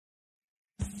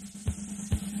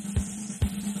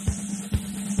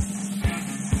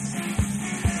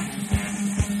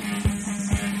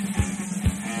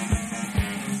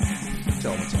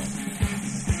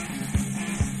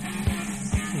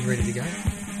ready to go?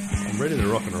 I'm ready to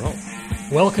rock and roll.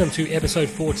 Welcome to episode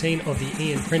 14 of the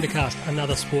Ian PrenderCast,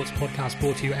 another sports podcast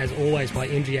brought to you as always by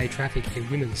MGA Traffic, a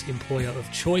women's employer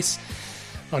of choice.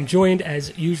 I'm joined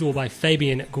as usual by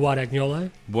Fabian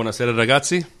Guadagnolo. Buonasera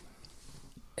ragazzi.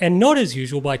 And not as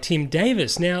usual by Tim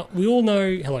Davis. Now, we all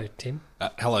know... Hello, Tim.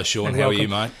 Hello, Sean. How are you,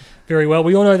 mate? Very well.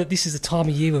 We all know that this is the time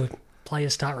of year where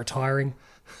players start retiring.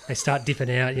 They start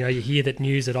dipping out. You know, you hear that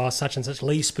news that, such and such,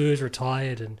 Lee Spur's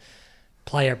retired and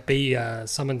player B,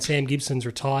 Sam Gibson's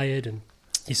retired, and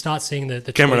you start seeing the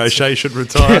Cameron O'Shea should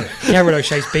retire. Cameron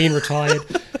O'Shea's been retired.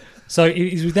 So it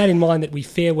is with that in mind that we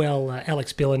farewell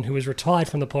Alex Billen, who was retired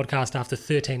from the podcast after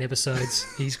 13 episodes.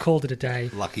 He's called it a day.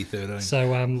 Lucky 13.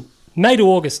 So May to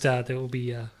August, that will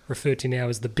be referred to now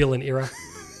as the Billen era,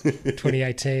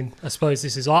 2018. I suppose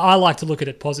this is... I like to look at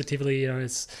it positively. You know,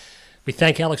 we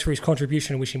thank Alex for his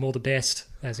contribution and wish him all the best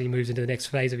as he moves into the next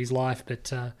phase of his life.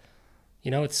 But,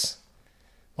 it's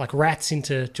like rats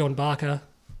into John Barker.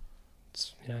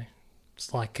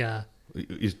 It's like...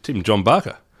 Is Tim John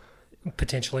Barker?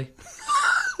 Potentially.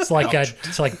 It's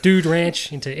like Dude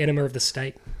Ranch into Enema of the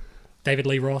State. David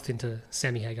Lee Roth into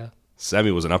Sammy Hagar. Sammy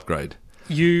was an upgrade.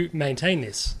 You maintain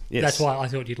this. Yes. That's why I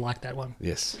thought you'd like that one.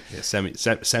 Yes.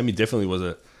 Sammy definitely was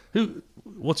a...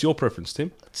 What's your preference,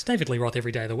 Tim? It's David Lee Roth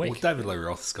every day of the week. Well, David Lee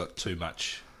Roth's got too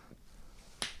much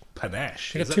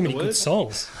panache. He's got too many good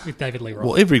songs with David Lee Roth.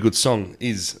 Well, every good song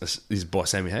is by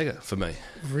Sammy Hagar for me.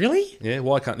 Really? Yeah,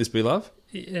 Why Can't This Be Love?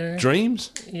 Yeah.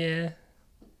 Dreams? Yeah.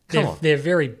 Come on. They're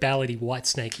very ballady,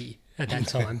 Whitesnakey at that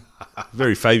time.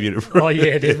 Very Fabian. Oh,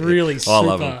 yeah, they're really super... I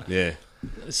love them, yeah.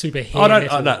 Super hair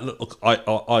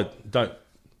I don't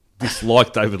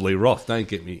dislike David Lee Roth. Don't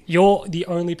get me. You're the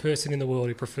only person in the world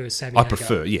who prefers Sammy Hagar. I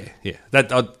prefer, yeah.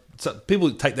 So people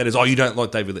take that as, you don't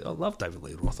like David Lee. I love David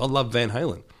Lee Roth. I love Van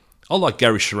Halen. I like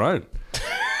Gary Cherone.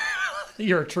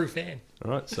 You're a true fan.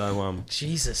 All right, so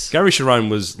Jesus. Gary Cherone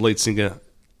was lead singer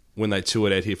when they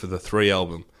toured out here for the 3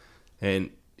 album,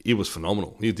 and it was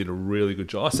phenomenal. He did a really good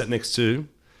job. I sat next to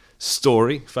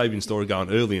Fabian Story,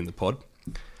 going early in the pod.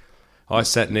 I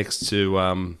sat next to...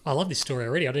 I love this story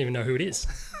already. I don't even know who it is.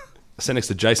 I sat next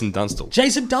to Jason Dunstall.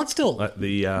 Jason Dunstall? At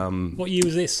the... what year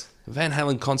was this? Van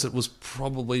Halen concert was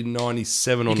probably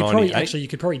 97 or 98. You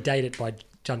could probably date it by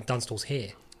Dunstall's hair.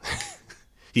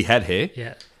 He had hair.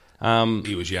 Yeah.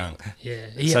 He was young. Yeah.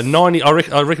 So 90... I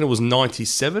reckon it was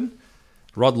 97.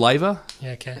 Rod Laver.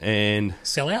 Yeah, okay. And...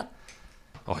 Sellout?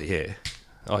 Oh, yeah.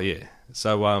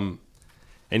 So...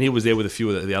 and he was there with a few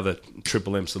of the other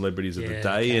Triple M celebrities of the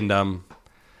day, okay. And I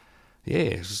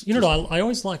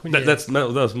always like when that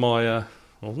was my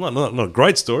not a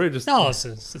great story. Just it's a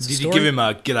did story. You give him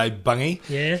a g'day bungie?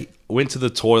 Yeah, he went to the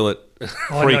toilet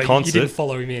pre-concert. You didn't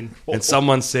follow him in, and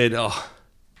someone said,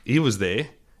 he was there,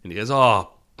 and he goes,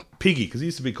 Piggy, because he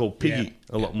used to be called Piggy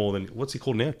a lot more than what's he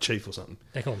called now, Chief or something.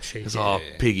 They call him Chief. He goes,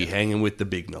 Piggy hanging with the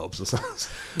big knobs or something.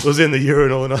 It was in the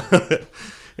urinal and.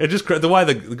 It just the way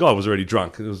the guy was already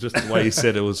drunk. It was just the way he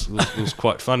said it was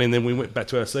quite funny. And then we went back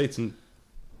to our seats, and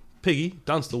Piggy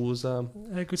Dunstall was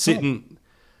sitting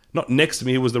not next to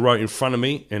me. He was the row in front of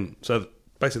me, and so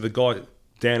basically the guy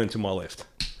down and to my left.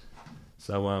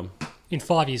 So in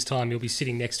 5 years' time, you'll be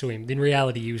sitting next to him. In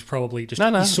reality, he was probably just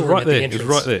you saw right him at there. the entrance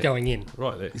right there, going in.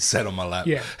 Right there. He sat on my lap.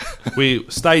 Yeah. We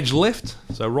stage left,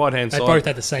 so right hand side. They both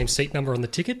had the same seat number on the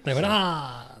ticket. They went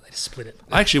they just split it.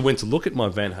 I actually went to look at my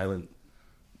Van Halen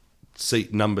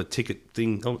seat number ticket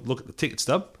thing. Look at the ticket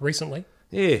stub Recently.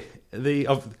 Yeah, the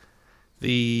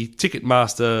ticket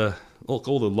master,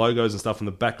 all the logos and stuff in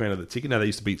the background of the ticket. Now they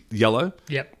used to be yellow.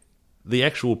 Yep. The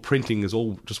actual printing is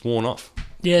all just worn off.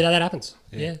 Yeah, that happens.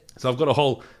 Yeah. So I've got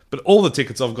but all the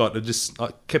tickets I've got I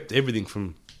kept everything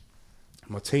from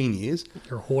my teen years.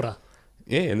 You're a hoarder.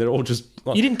 Yeah, and they're all just.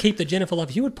 You didn't keep the Jennifer Love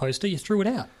Hewitt poster. You threw it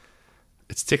out.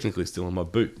 It's technically still in my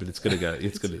boot, but it's going to go.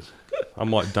 It's going to. I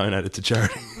might donate it to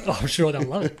charity. Oh, I'm sure they'll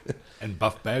love it. And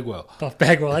Buff Bagwell.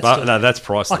 That's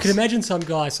priceless. I can imagine some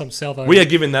guy, some salvo. We are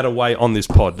giving that away on this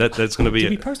pod. That's going to be. Did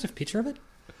we post a picture of it?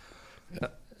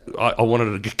 I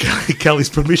wanted to get Kelly's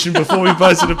permission before we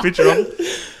posted a picture of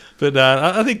it. But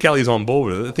I think Kelly's on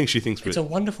board with it. I think she thinks it's a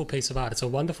wonderful piece of art. It's a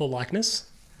wonderful likeness.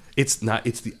 It's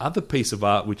the other piece of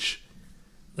art which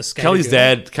Kelly's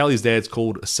dad's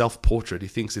called a self-portrait. He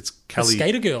thinks it's Kelly. A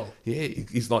skater girl. Yeah,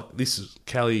 he's like, this is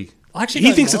Kelly.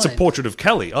 He thinks it's a portrait of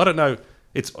Kelly. I don't know.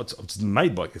 It's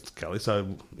made by Kelly,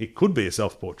 so it could be a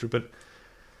self-portrait, but...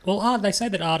 Well, they say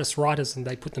that artists, writers, and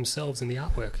they put themselves in the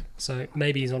artwork. So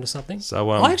maybe he's onto something. So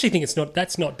I actually think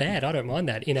that's not bad. I don't mind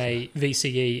that in a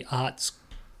VCE arts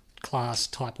class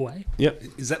type way. Yep.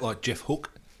 Is that like Jeff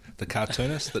Hook, the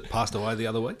cartoonist that passed away the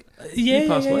other week? Yeah, he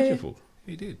passed away, Jeff Hook.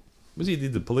 He did. He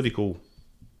did the political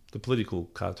the political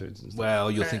cartoons and stuff.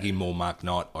 Well, you're thinking more Mark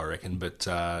Knight, I reckon, but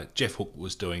Jeff Hook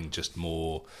was doing just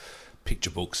more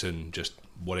picture books and just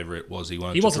whatever it was he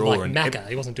wanted to draw. He wasn't like Macca.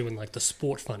 He wasn't doing like the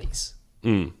sport funnies.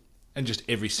 Mm. And just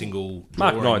every single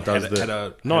Mark Knight does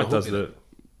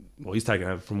he's taken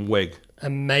over from Weg.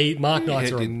 Mark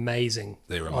Knights are amazing.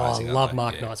 They're amazing. I love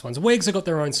Mark Knight's ones. Wegs have got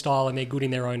their own style and they're good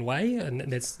in their own way, and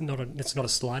that's not a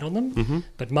slight on them. Mm-hmm.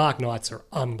 But Mark Knights are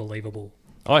unbelievable.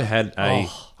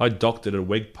 I doctored a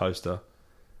Weg poster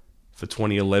for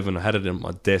 2011. I had it on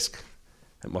my desk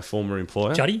at my former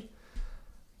employer. Juddy?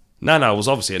 No, it was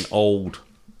obviously an old.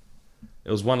 It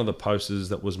was one of the posters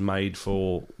that was made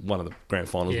for one of the grand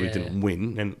finals we didn't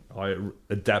win, and I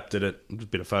adapted it, a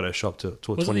bit of Photoshop to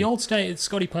a Was it the old state?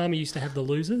 Scotty Palmer used to have the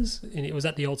losers, and it was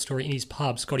at the old story in his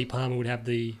pub. Scotty Palmer would have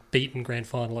the beaten grand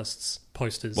finalists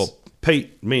posters. Well,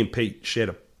 me and Pete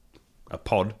shared a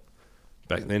pod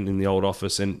back then in the old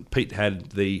office, and Pete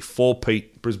had the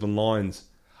 4-Pete Brisbane Lions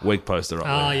Weg poster up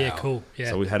there. Oh, yeah, cool. Yeah.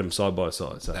 So we had them side by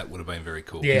side. So That would have been very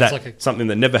cool. Yeah, that, it's like something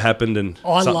that never happened, and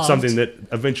something that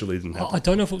eventually didn't happen. I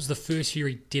don't know if it was the first year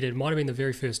he did it. It might have been the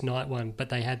very first night one, but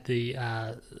they had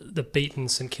the beaten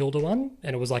St Kilda one,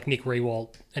 and it was like Nick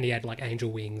Rewalt, and he had like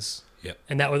angel wings. Yep.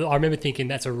 And that was, I remember thinking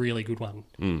that's a really good one.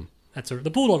 The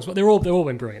Bulldogs, they've all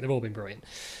been brilliant. They've all been brilliant.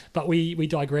 But we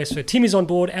digress. So Tim is on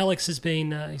board. Alex has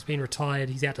been he's been retired.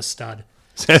 He's out to stud.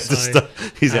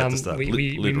 He's out to start.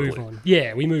 We move on.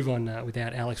 Yeah, we move on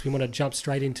without Alex. We want to jump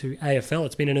straight into AFL.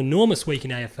 It's been an enormous week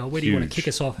in AFL. Where do you want to kick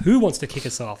us off? Who wants to kick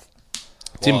us off?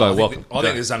 Timbo, welcome. I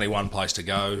think there's only one place to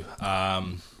go.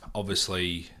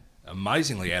 Obviously,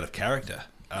 amazingly out of character.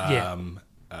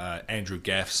 Andrew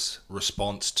Gaff's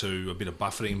response to a bit of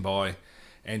buffeting by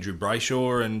Andrew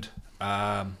Brayshaw, and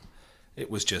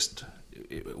it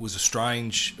was a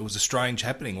strange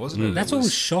happening, wasn't it? That's what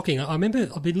was shocking. I remember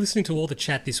I've been listening to all the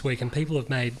chat this week, and people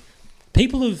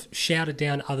have shouted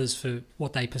down others for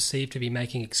what they perceive to be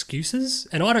making excuses,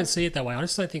 and I don't see it that way. I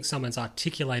just don't think someone's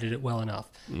articulated it well enough.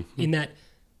 In that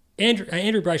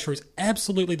Andrew Brayshaw is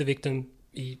absolutely the victim.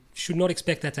 He should not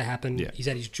expect that to happen. Yeah. He's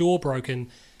had his jaw broken.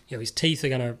 His teeth are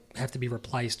going to have to be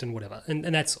replaced and whatever, and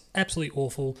that's absolutely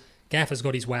awful. Gaff has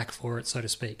got his whack for it, so to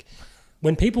speak.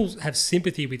 When people have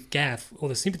sympathy with Gaff, or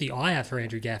the sympathy I have for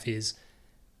Andrew Gaff is,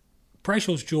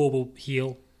 Brayshaw's jaw will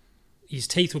heal, his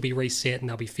teeth will be reset and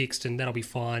they'll be fixed and that'll be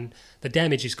fine. The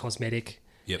damage is cosmetic,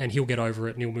 and he'll get over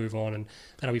it and he'll move on and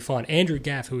that'll be fine. Andrew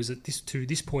Gaff, who has to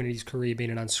this point in his career been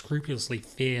an unscrupulously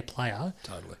fair player,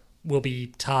 will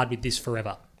be tarred with this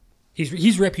forever.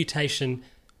 His reputation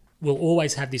will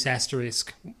always have this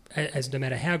asterisk, as no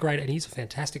matter how great, and he's a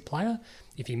fantastic player.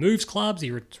 If he moves clubs,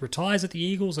 he retires at the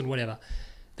Eagles and whatever,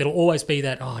 there'll always be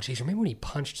that, oh, geez, remember when he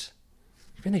punched,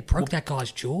 when they broke that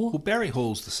guy's jaw? Well, Barry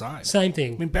Hall's the same. Same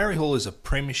thing. I mean, Barry Hall is a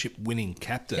premiership winning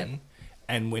captain,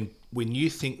 and when you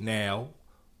think now,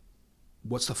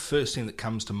 what's the first thing that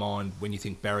comes to mind when you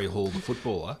think Barry Hall, the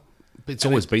footballer? It's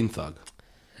always been thug.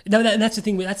 No, and that's the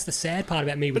thing. That's the sad part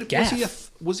about me with Gaff.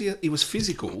 He was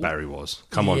physical. Barry was.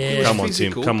 Come on,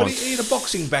 Tim. Come on. He had a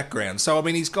boxing background, so I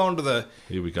mean, he's gone to the.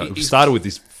 Here we go. We started with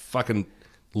this fucking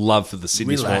love for the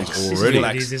Sydney Swans already.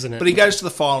 It is, isn't it? But he goes to the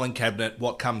filing cabinet.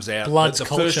 What comes out? The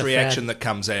first reaction that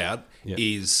comes out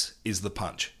is the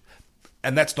punch,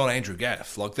 and that's not Andrew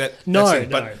Gaff. Like that. No.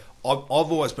 But I've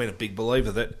always been a big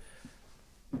believer that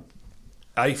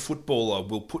a footballer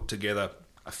will put together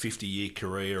a 50-year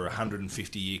career, a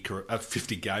 150-year career, a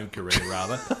 50-game career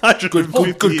rather.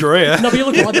 good career. No, but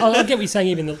look, I get what you're saying,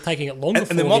 even taking it longer.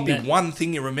 And there might be one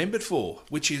thing you're remembered for,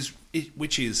 which is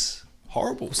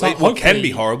horrible. So it can be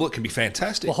horrible. It can be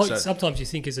fantastic. Well, sometimes you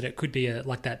think, isn't it? Could be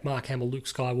like that Mark Hamill, Luke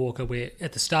Skywalker, where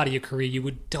at the start of your career you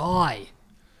would die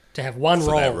to have one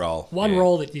role,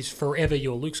 role that is forever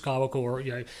your Luke Skywalker,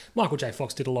 or Michael J.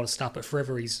 Fox did a lot of stuff, but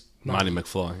forever he's Marty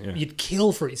McFly. Yeah. You'd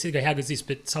kill for it. You say, how good is this?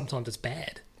 But sometimes it's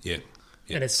bad. Yeah.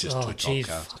 And it's just geez,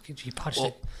 fucking, you punched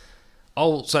it.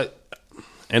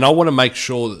 And I want to make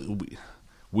sure that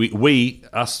we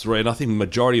us three, and I think the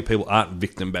majority of people aren't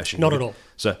victim bashing. Not at all.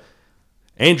 So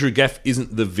Andrew Gaff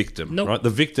isn't the victim, nope. right?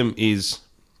 The victim is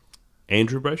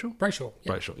Andrew Brayshaw. Brayshaw.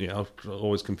 Yeah. Brayshaw. Yeah, I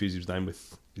always confuse his name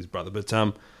with his brother, but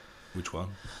which one?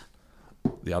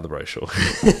 The other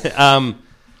Brayshaw.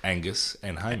 Angus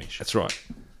and Hamish. That's right.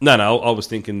 No, I was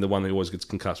thinking the one that always gets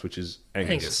concussed, which is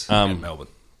Angus. And Melbourne.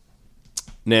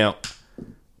 Now,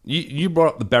 you brought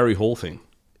up the Barry Hall thing.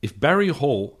 If Barry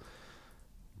Hall,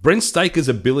 Brent Staker's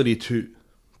ability to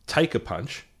take a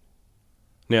punch.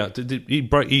 Now, did he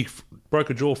broke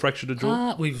a jaw, fractured a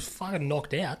jaw? We was fucking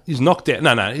knocked out. He's knocked out.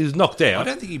 No, he's knocked out. I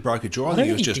don't think he broke a jaw. I think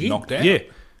he was just knocked out. Yeah.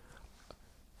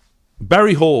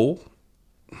 Barry Hall,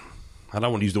 I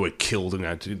don't want to use the word killed,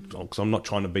 because I'm not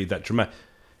trying to be that dramatic.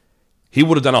 He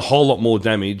would have done a whole lot more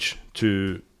damage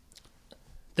to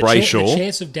Brayshaw.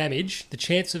 The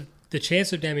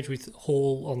chance of damage with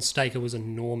Hall on Staker was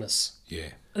enormous. Yeah.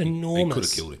 Enormous. He could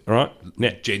have killed him. All right?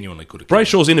 Now, Genuinely could have killed him.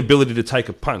 Brayshaw's inability to take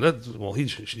a punch,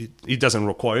 he doesn't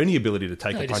require any ability to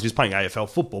take a punch. He's playing AFL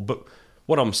football. But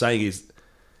what I'm saying is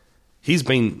he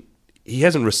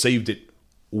hasn't received it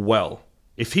well.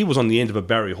 If he was on the end of a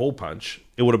Barry Hall punch,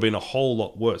 it would have been a whole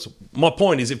lot worse. My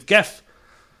point is, if Gaff,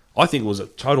 I think it was a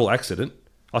total accident.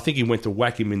 I think he went to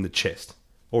whack him in the chest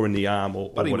or in the arm or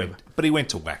whatever. But he went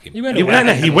to whack him. He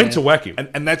went to whack him.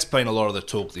 And that's been a lot of the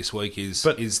talk this week is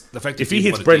the fact that if he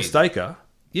hits Brent Staker,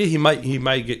 he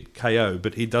may get KO,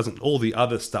 but he doesn't. All the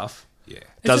other stuff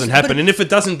doesn't happen. And if it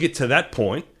doesn't get to that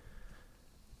point,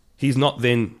 he's not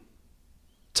then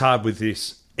tarred with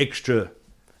this extra.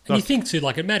 And you think too,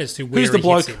 like it matters too. Where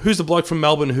who's the bloke from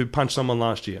Melbourne who punched someone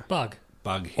last year? Bug.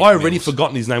 I already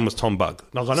forgotten his name was Tom Bug.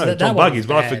 Like, I know who Tom Bug is,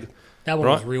 but I forget. That one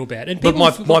was real bad. And but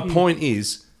my point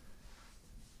is,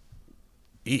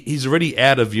 he's already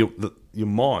out of your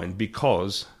mind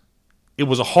because it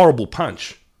was a horrible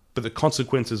punch, but the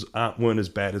consequences weren't as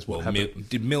bad as what happened.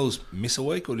 Did Mills miss a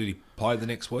week, or did he play the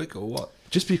next week, or what?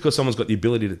 Just because someone's got the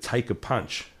ability to take a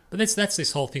punch. But that's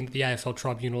this whole thing that the AFL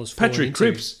tribunal has fallen into.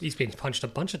 Cripps. He's been punched a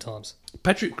bunch of times.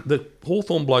 The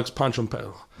Hawthorn bloke's punch on...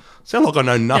 Sound like I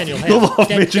know nothing.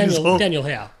 Daniel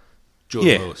Howe. George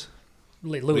Lewis.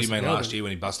 Lewis. What do you mean last year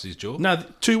when he busted his jaw? No,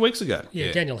 2 weeks ago.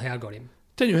 Yeah, Daniel Howe got him.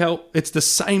 Daniel Howe, it's the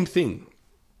same thing.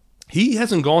 He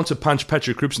hasn't gone to punch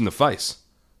Patrick Cripps in the face.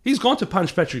 He's gone to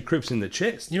punch Patrick Cripps in the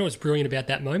chest. You know what's brilliant about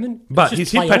that moment? But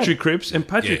he's hit Patrick Cripps, and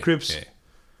Patrick Cripps... Yeah.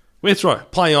 Well, that's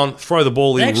right. Play on, throw the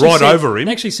ball in over him.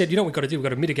 They actually said, you know what we've got to do? We've got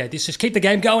to mitigate this. Just keep the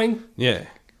game going. Yeah.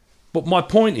 But my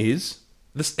point is,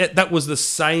 that was the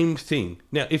same thing.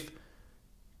 Now, if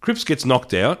Cripps gets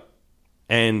knocked out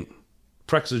and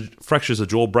fractures a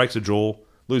jaw, breaks a jaw,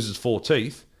 loses 4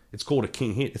 teeth, it's called a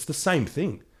king hit. It's the same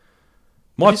thing.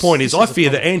 My point is, I fear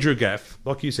that Andrew Gaff,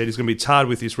 like you said, is going to be tarred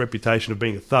with this reputation of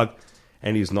being a thug,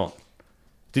 and he's not.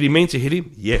 Did he mean to hit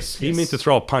him? Yes. He meant to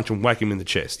throw a punch and whack him in the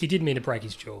chest. He did mean to break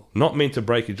his jaw. Not meant to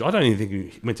break his jaw. I don't even think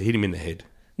he meant to hit him in the head.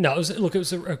 No, it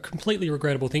was a completely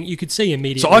regrettable thing. You could see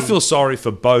immediately. So I feel sorry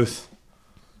for both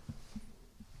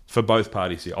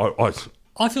parties here.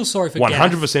 I feel sorry for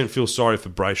 100% feel sorry for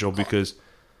Brayshaw because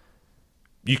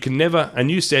you can never... And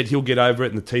you said he'll get over it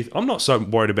in the teeth. I'm not so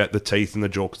worried about the teeth and the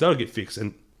jaw because that'll get fixed.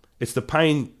 And it's the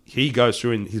pain he goes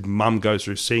through and his mum goes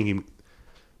through seeing him.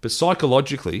 But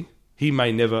psychologically... he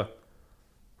may never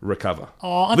recover.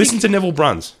 Listen to Neville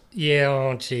Bruns. Yeah,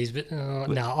 jeez. But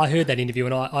no, I heard that interview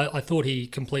and I thought he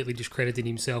completely discredited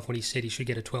himself when he said he should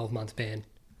get a 12-month ban.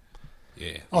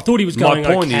 Yeah. I thought he was going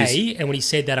okay, and when he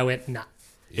said that, I went, nah.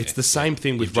 It's the same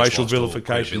thing with racial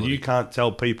vilification. You can't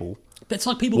tell people but it's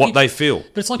like people what they feel.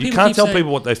 But it's like you can't tell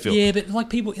people what they feel. Yeah, but like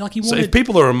people... like you So if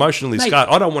people are emotionally scarred,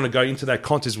 I don't want to go into that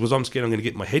contest because I'm scared I'm going to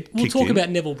get my head kicked in. We'll talk about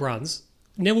Neville Bruns.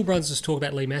 Neville Bruns has talked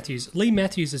about Lee Matthews. Lee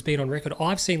Matthews has been on record.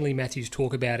 I've seen Lee Matthews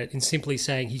talk about it and simply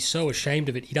saying he's so ashamed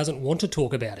of it, he doesn't want to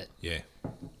talk about it. Yeah.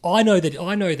 I know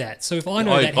that. So if I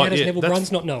know that, how does Neville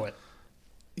Bruns not know it?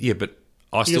 Yeah, but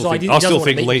I still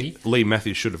think Lee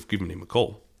Matthews should have given him a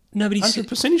call. No, but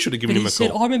 100% he should have given him a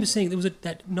call. I remember seeing there was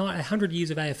that 100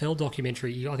 Years of AFL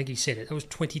documentary. I think he said it. That was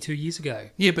 22 years ago.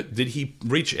 Yeah, but did he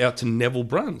reach out to Neville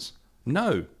Bruns?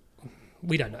 No.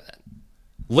 We don't know that.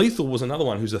 Lethal was another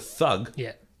one who's a thug.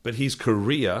 Yeah. But his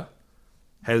career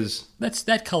has...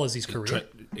 That colours his career.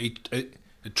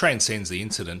 It transcends the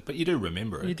incident, but you do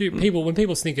remember it. You do. When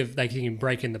people think of him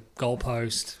breaking the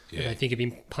goalpost, they think of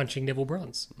him punching Neville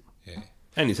Bruns. Yeah.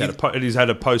 And he's had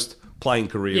a post-playing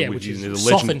career, which is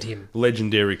softened him.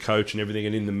 Legendary coach and everything,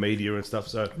 and in the media and stuff.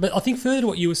 So, but I think further to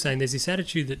what you were saying, there's this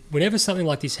attitude that whenever something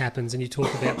like this happens, and you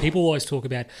talk about, people always talk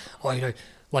about,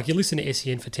 like you listen to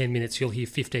SEN for 10 minutes, you'll hear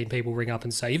 15 people ring up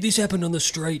and say, if this happened on the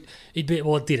street, it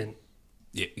didn't.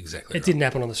 Yeah, exactly. It didn't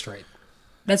happen on the street.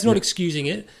 That's not excusing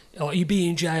it. Oh, you'd be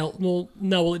in jail.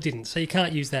 Well, it didn't. So you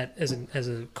can't use that as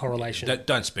a correlation.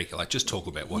 Don't speculate. Just talk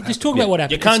about what happened. Just talk about what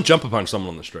happened. You can't jump punch someone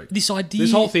on the street. This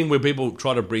whole thing where people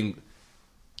try to bring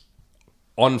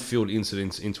on-field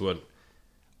incidents into an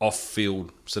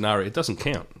off-field scenario, it doesn't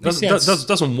count. It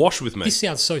doesn't wash with me. This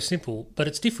sounds so simple, but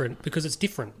it's different because it's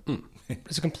different.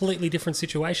 It's a completely different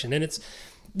situation, and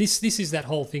this is that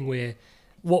whole thing where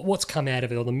what's come out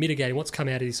of it, or the mitigating, what's come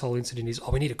out of this whole incident is,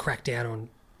 we need to crack down on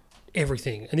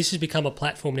everything. And this has become a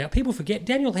platform now. People forget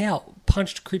Daniel Howe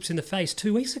punched Cripps in the face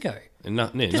 2 weeks ago. And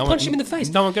punched him in the face.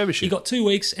 No one gave a shit. He got 2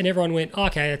 weeks, and everyone went,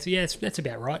 okay, that's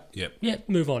about right. Yep. Yeah,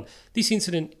 move on. This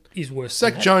incident is worse.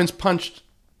 Zach Jones punched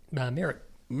Merritt.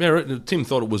 Merritt, Tim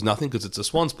thought it was nothing because it's a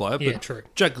Swans player. But Yeah, true.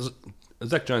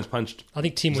 Zach Jones punched I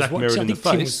think Tim Zach was. Merritt I in the think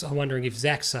Tim face. was wondering if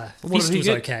Zach's What did fist he was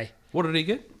get? okay. What did he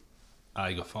get?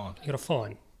 He got fined. He got a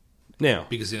fine. Now,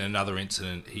 Because in another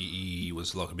incident, he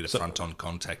was like a bit of front-on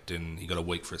contact and he got a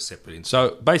week for a separate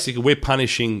incident. so basically we're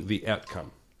punishing the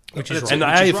outcome. Which is That's right. And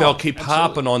the Which is AFL right. keep Absolutely.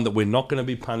 harping on that we're not going to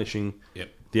be punishing Yep.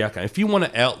 the outcome. If you want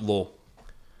to outlaw...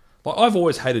 Like, I've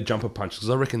always hated jumper punches because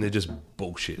I reckon they're just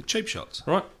bullshit. Cheap shots.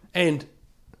 Right? And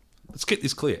let's get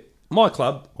this clear. My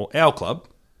club, or our club,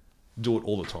 do it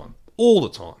all the time. All the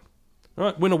time.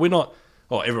 Right? We're not,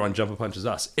 everyone jumper punches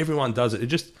us. Everyone does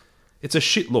it. It's a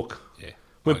shit look. Yeah.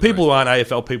 When I agree. people who aren't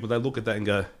AFL people, they look at that and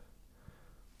go,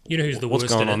 You know who's the What's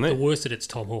worst going at on it? there? The worst at it's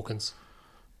Tom Hawkins.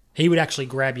 He would actually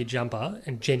grab your jumper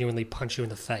and genuinely punch you in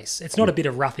the face. It's not a bit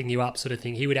of roughing you up sort of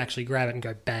thing. He would actually grab it and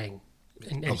go bang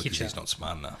and Probably hit because you. he's not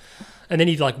smart enough. And then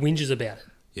he like whinges about it.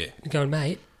 Yeah. And going,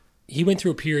 mate, he went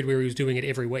through a period where he was doing it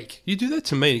every week. you do that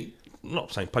to me, I'm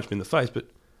not saying punch me in the face, but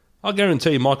I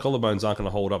guarantee you my collarbones aren't going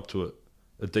to hold up to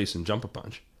a decent jumper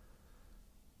punch.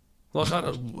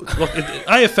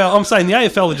 AFL, I'm saying the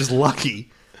AFL are just lucky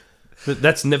that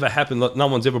that's never happened. Like, no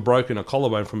one's ever broken a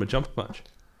collarbone from a jumper punch.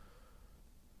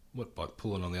 What, by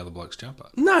pulling on the other bloke's jumper?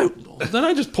 No, they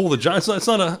don't just pull the jumper. It's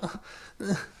not a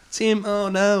Tim. Oh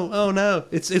no.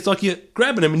 It's like you're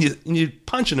grabbing him and you're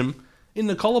punching him in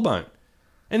the collarbone,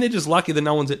 and they're just lucky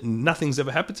that nothing's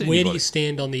ever happened to Where anybody. do you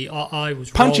stand on the I was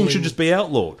Punching rolling- should just be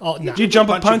outlawed. Oh, no. Do you jump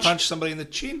a punch? Punch somebody in the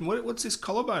chin. What's this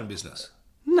collarbone business?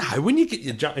 No, when you get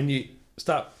your jump and you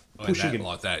start Like pushing that, and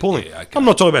like that, pulling. yeah, okay. I'm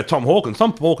not talking about Tom Hawkins.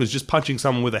 Tom Hawkins just punching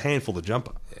someone with a handful of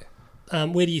jumper.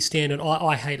 Where do you stand on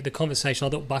I hated the conversation. I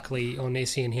thought Buckley on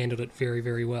SEN handled it very,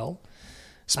 very well.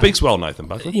 Speaks well, Nathan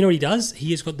Buckley. You know what he does?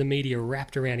 He has got the media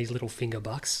wrapped around his little finger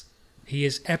bucks. He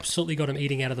has absolutely got him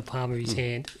eating out of the palm of his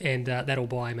hand, and that'll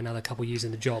buy him another couple of years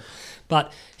in the job.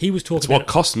 But he was talking It's about what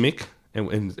cost Mick,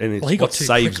 and it's he got what too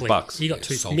saves prickly. Bucks. He got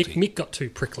too salty. Mick got too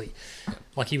prickly.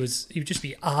 Like he would just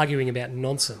be arguing about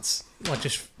nonsense. Like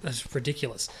just that's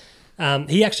ridiculous.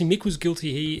 Mick was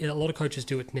guilty. A lot of coaches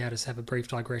do it now. Just have a brief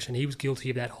digression. He was guilty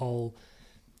of that whole.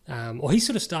 Or he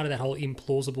sort of started that whole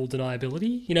implausible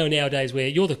deniability. You know, nowadays where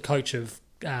you're the coach of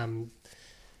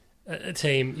a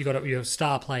team, you've got your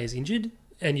star players injured,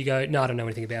 and you go, no, I don't know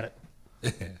anything about it.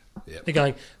 Yep. They're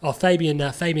going,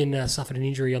 Fabian suffered an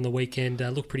injury on the weekend,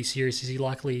 looked pretty serious. Is he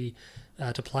likely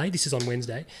to play? This is on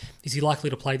Wednesday. Is he likely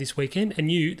to play this weekend?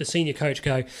 And you, the senior coach,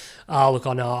 go, oh, look,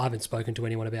 I know, I haven't spoken to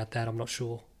anyone about that. I'm not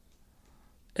sure.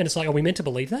 And it's like, are we meant to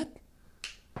believe that?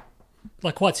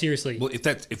 Like, quite seriously. Well, if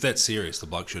that's serious, the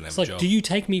bloke shouldn't have It's a like, job. do you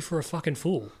take me for a fucking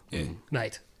fool, Yeah.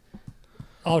 mate?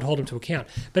 I would hold him to account.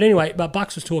 But anyway,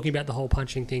 Bucks was talking about the whole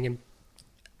punching thing, and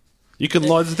You can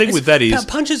lie. The thing with that is,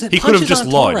 punches he could have punches just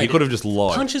aren't lied. He tolerated. could have just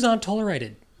lied. Punches aren't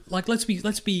tolerated. Like, let's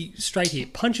be straight here.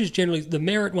 Punches generally, the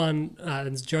Merritt one,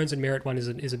 Jones and Merritt one is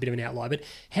a bit of an outlier. But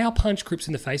how punch Cripps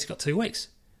in the face? He got 2 weeks.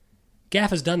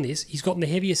 Gaff has done this. He's gotten the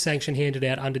heaviest sanction handed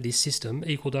out under this system,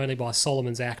 equalled only by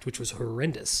Solomon's Act, which was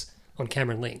horrendous on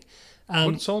Cameron Ling.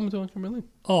 What did Solomon do on Cameron Ling?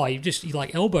 Oh, he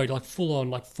like elbowed, like full on,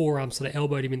 like forearm sort of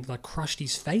elbowed him and like crushed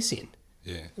his face in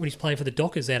Yeah. when he's playing for the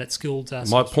Dockers out at skilled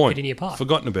My point. Virginia Park.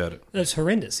 Forgotten about it. That's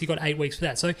horrendous. He got 8 weeks for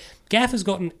that. So Gaff has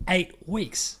gotten 8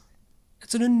 weeks.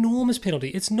 It's an enormous penalty.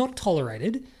 It's not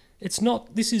tolerated. It's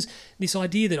not. This is this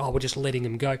idea that we're just letting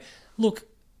him go. Look,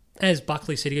 as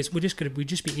Buckley said, he goes, we'd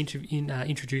just be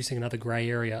introducing another grey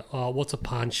area. What's a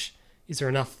punch? Is there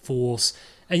enough force?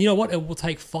 And you know what? It will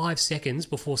take 5 seconds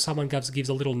before someone gives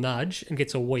a little nudge and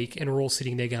gets a week, and we're all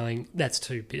sitting there going, "That's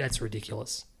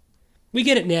ridiculous." We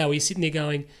get it now. We're sitting there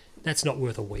going, "That's not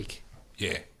worth a week."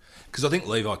 Yeah. Because I think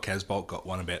Levi Casbolt got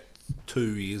one about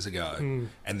 2 years ago,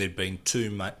 and there'd been too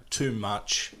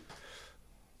much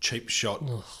cheap shot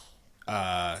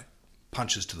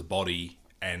punches to the body,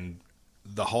 and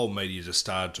the whole media just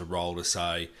started to roll to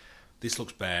say, this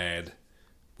looks bad,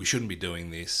 we shouldn't be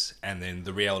doing this. And then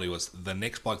the reality was the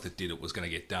next bloke that did it was going to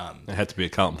get done. It had to be a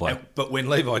Carlton player. But when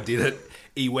Levi did it,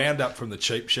 he wound up from the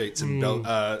cheap sheets and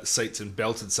seats and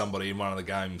belted somebody in one of the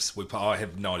games. I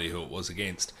have no idea who it was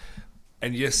against.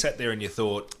 And you just sat there and you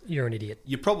thought, You're an idiot.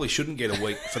 you probably shouldn't get a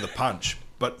week for the punch,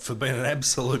 but for being an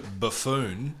absolute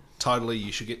buffoon, totally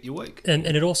you should get your week. And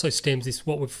it also stems this,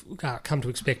 what we've come to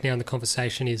expect now in the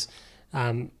conversation is,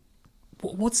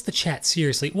 what's the chat,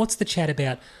 seriously? What's the chat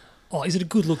about, is it a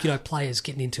good look, players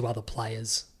getting into other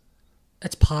players?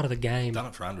 It's part of the game. Done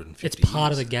it for 150 It's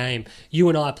part of years. the game. You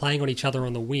and I playing on each other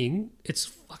on the wing, it's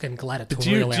fucking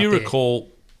gladiatorial Do out you there. recall,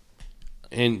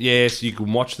 and yes, you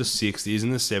can watch the 60s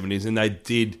and the 70s, and they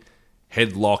did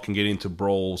headlock and get into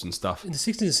brawls and stuff. In the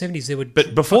 60s and 70s, there would.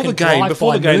 But before the game,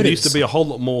 murders. there used to be a whole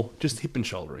lot more just hip and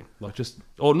shouldering,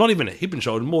 or not even a hip and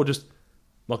shoulder, more just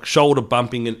like shoulder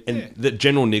bumping and the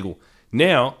general niggle.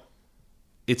 Now,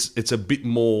 it's a bit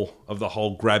more of the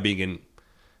whole grabbing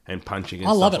and punching. And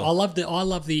I love stuff. it. I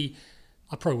love the.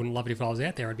 I probably wouldn't love it if I was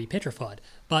out there. I'd be petrified.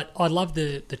 But I love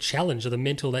the challenge of the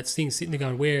mental. That thing sitting there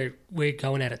going, we're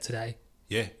going at it today.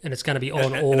 Yeah. And it's going to be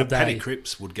on all and day. Paddy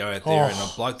Cripps would go out there and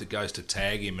a bloke that goes to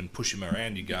tag him and push him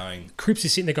around, you're going... Cripps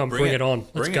is sitting there going, bring it on.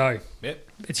 Let's go. Yep.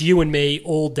 It's you and me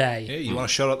all day. Yeah, you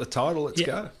want a shot at the title, let's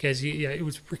go. Because it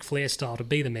was Ric Flair style to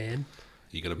be the man.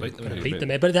 You got to beat the man. Beat the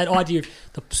man. But that idea of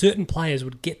certain players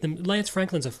would get them... Lance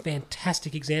Franklin's a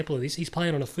fantastic example of this. He's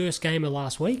playing on a first gamer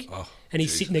last week, and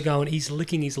he's sitting there going, he's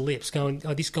licking his lips, going,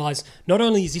 this guy's... Not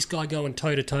only is this guy going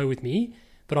toe-to-toe with me,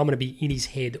 but I'm going to be in his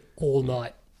head all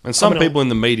night. And some people in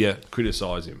the media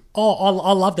criticise him. Oh,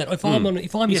 I love that. If I'm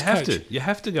his coach, you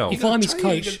have to go. If I'm his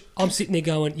coach, I'm sitting there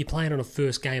going, "You're playing on a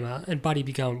first gamer," and Buddy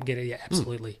be going, "Get it? Yeah,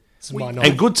 absolutely." This is my night.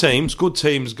 And good teams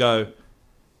go.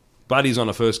 Buddy's on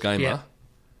a first gamer. Yeah.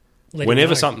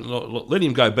 Whenever something, let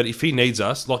him go. But if he needs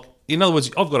us, in other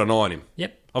words, I've got an eye on him.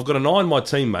 Yep. I've got an eye on my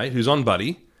teammate who's on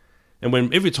Buddy,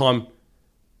 and every time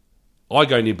I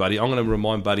go near Buddy, I'm going to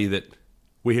remind Buddy that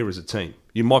we're here as a team.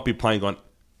 You might be playing on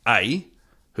A,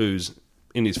 who's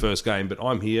in his first game, but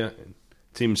I'm here, and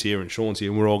Tim's here, and Sean's here,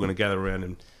 and we're all going to gather around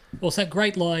him. Well, it's that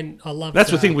great line. I love.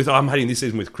 That's the thing I'm hating this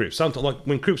season with Cripps. Sometimes,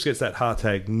 when Cripps gets that heart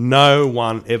tag, no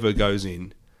one ever goes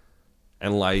in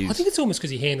and lays. I think it's almost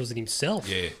because he handles it himself.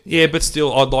 Yeah, but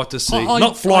still, I'd like to see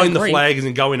not flying the flags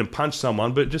and go in and punch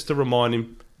someone, but just to remind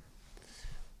him.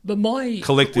 But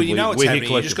collectively, you know what's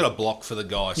happening. You just got to block for the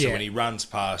guy, so when he runs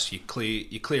past, you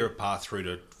clear a path through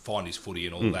to find his footy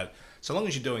and all that. So long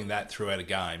as you're doing that throughout a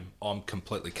game, I'm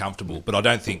completely comfortable. But I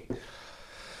don't think...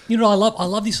 You know, I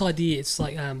love this idea. It's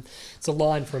like it's a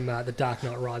line from The Dark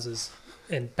Knight Rises,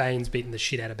 and Bane's beating the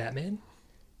shit out of Batman,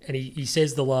 and he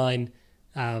says the line.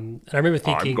 And I remember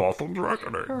thinking, I'm Gotham's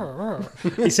reckoning.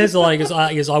 He says the line. He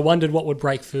goes, I wondered what would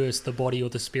break first, the body or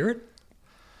the spirit.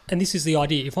 And this is the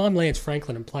idea. If I'm Lance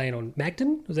Franklin and playing on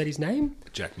Magden, was that his name?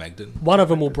 Jack Magden. One of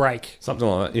them will break. Something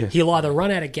like that, yeah. He'll either run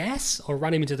out of gas or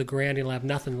run him into the ground. He'll have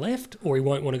nothing left, or he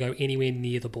won't want to go anywhere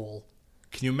near the ball.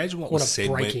 Can you imagine what was said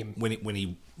when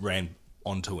he ran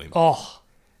onto him? Oh.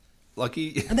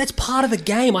 And that's part of the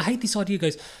game. I hate this idea. It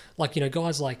goes,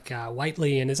 guys like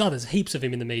Waitley, and there's others, heaps of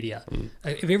him in the media.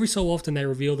 If every so often they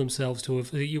reveal themselves to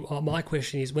my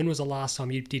question is, when was the last time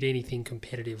you did anything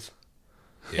competitive?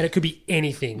 Yeah. And it could be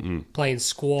anything. Playing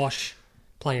squash,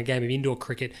 playing a game of indoor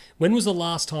cricket. When was the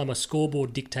last time a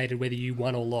scoreboard dictated whether you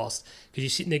won or lost? Because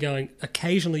you're sitting there going,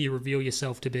 occasionally you reveal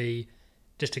yourself to be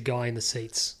just a guy in the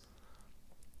seats.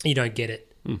 You don't get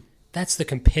it. That's the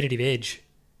competitive edge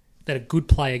that a good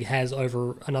player has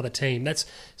over another team. That's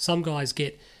some guys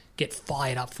get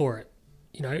fired up for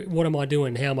it. What am I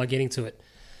doing? How am I getting to it?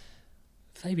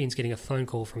 Fabian's getting a phone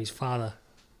call from his father.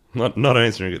 Not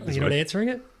answering it this You're week. not answering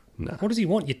it? No. What does he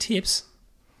want? Your tips?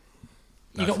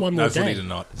 You got one no more footy day.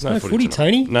 tonight. There's no footy,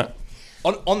 Tony? No.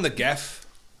 On the Gaff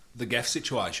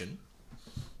situation,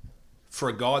 for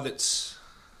a guy that's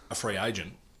a free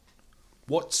agent,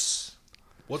 what's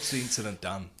the incident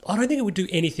done? I don't think it would do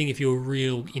anything if you were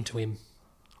real into him.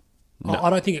 No. I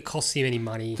don't think it costs him any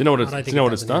money. Do you know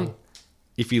what it's done?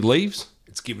 If he leaves,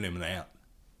 it's given him an out.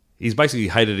 He's basically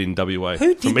hated in WA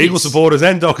Who did from Eagle this? supporters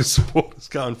and Dockers supporters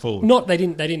going forward. They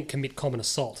didn't commit common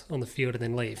assault on the field and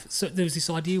then leave. So there was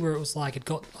this idea where it was like I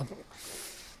don't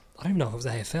even know if it was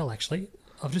AFL actually.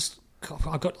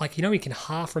 You can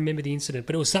half remember the incident,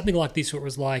 but it was something like this where it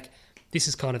was like, this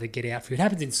is kind of the get out for you. It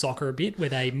happens in soccer a bit where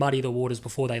they muddy the waters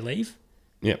before they leave.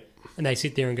 Yep. And they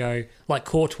sit there and go, like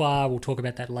Courtois, we'll talk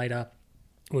about that later,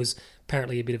 was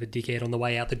apparently a bit of a dickhead on the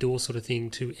way out the door sort of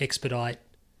thing to expedite.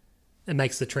 It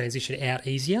makes the transition out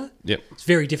easier. Yep. It's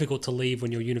very difficult to leave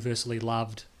when you're universally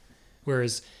loved.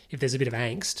 Whereas if there's a bit of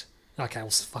angst, okay, well,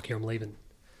 fuck you, I'm leaving.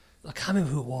 I can't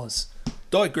remember who it was.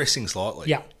 Digressing slightly.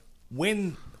 Yeah.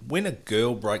 When a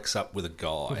girl breaks up with a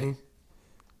guy,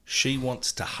 she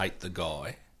wants to hate the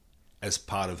guy as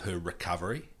part of her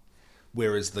recovery,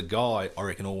 whereas the guy, I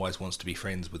reckon, always wants to be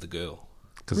friends with the girl.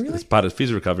 Because it's part of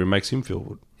his recovery, makes him feel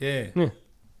good. Yeah.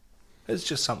 It's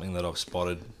just something that I've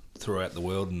spotted throughout the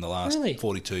world in the last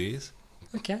 42 years.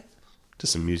 Okay.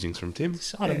 Just some musings from Tim.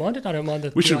 I don't mind it. I don't mind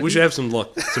the... We should have some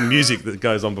music that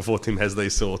goes on before Tim has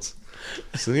these thoughts.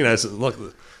 So, it's like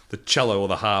the cello or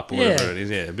the harp or whatever it is.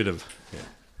 Yeah, a bit of... Yeah.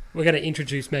 We're going to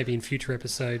introduce maybe in future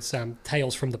episodes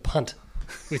Tales from the Punt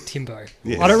with Timbo.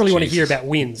 Yes, I don't really want to hear about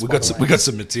wins. We got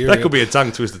some material. That could be a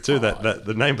tongue twister too,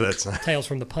 the name of that song. Tales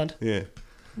from the Punt. Yeah.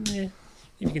 Yeah.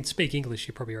 If you can speak English,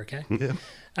 you're probably okay. Yeah.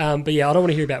 But yeah, I don't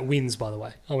want to hear about wins, by the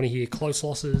way. I want to hear close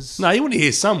losses, No, you want to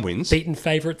hear some wins. beaten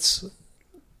favourites.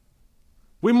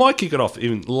 We might kick it off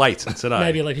even late today.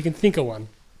 Maybe if you can think of one.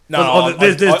 No,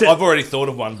 I've already thought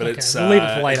of one, but Okay, it's we'll leave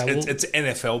it for later. It's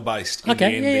NFL based.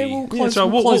 Okay, in the yeah,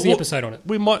 NB. we'll close the episode on it.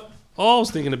 We might. I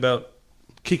was thinking about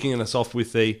kicking us off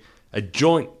with a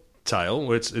joint tale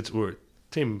where where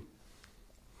Tim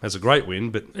has a great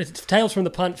win, but It's Tales from the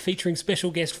Punt featuring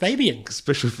special guest Fabian.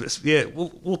 yeah,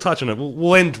 we'll touch on it.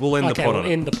 We'll end the pod on we'll it.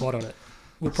 end the pod on it.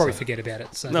 We'll probably forget about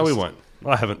it. So No, we won't.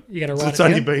 I haven't. You're going to write It's it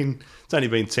only down? It's only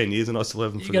been 10 years, and I still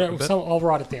haven't forgotten about it. I'll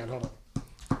write it down. Hold on.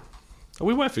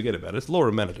 We won't forget about it. It's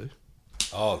Laura Manadoo.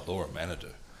 Oh, Laura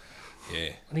Manadoo. Yeah.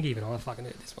 I think even I fucking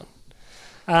heard this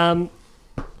one.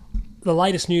 The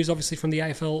latest news, obviously, from the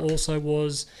AFL also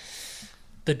was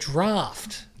the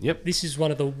draft. Yep. This is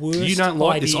one of the worst. You don't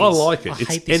like this. ideas. I like it. I It's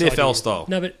hate this NFL idea. style.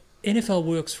 No, but NFL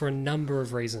works for a number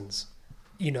of reasons.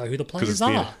 You know who the players it's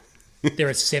thin. are. There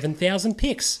are 7,000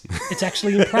 picks. It's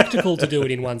actually impractical to do it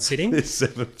in one sitting. There's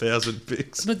 7,000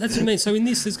 picks. But that's what I mean. So in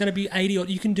this, there's going to be 80 odd.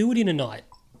 You can do it in a night.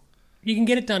 You can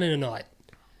get it done in a night.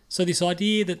 So this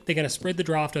idea that they're going to spread the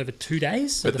draft over 2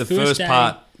 days. So But the first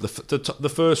part, the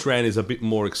first round is a bit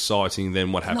more exciting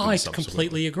than what happens. No, I subsequently.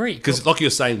 completely agree. Because, like you're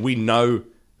saying, we know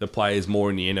the players more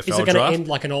in the NFL Is it going draft. to end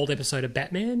like an old episode of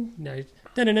Batman? No,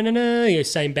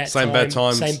 same bat Same time, bat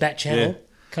times. same bat channel. Yeah.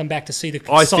 Come back to see the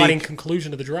I exciting think-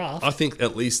 conclusion of the draft. I think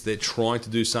at least they're trying to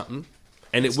do something,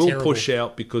 and It's it will terrible. push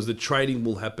out because the trading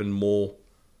will happen more.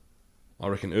 I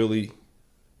reckon early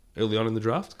on in the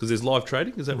draft because there's live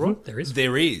trading. Is that right? There is.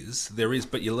 There is,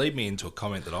 but you lead me into a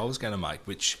comment that I was going to make,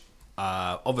 which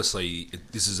obviously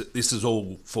this is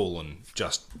all fallen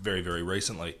just very, very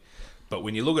recently. But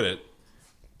when you look at it,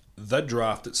 the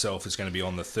draft itself is going to be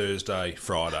on the Thursday,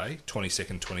 Friday,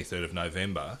 22nd, 23rd of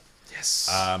November. Yes.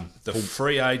 The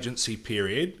free agency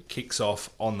period kicks off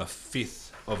on the 5th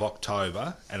of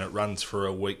October and it runs for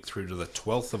a week through to the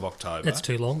 12th of October. That's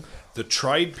too long. The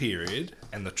trade period,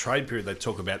 they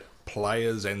talk about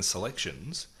players and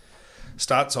selections,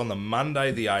 starts on the Monday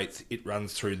the 8th. It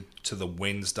runs through to the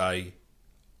Wednesday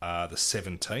the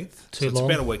 17th. Too so it's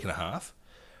long. about a week and a half.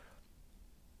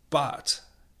 But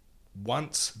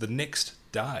once the next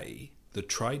day, the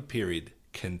trade period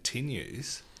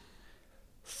continues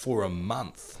for a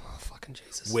month Oh, fucking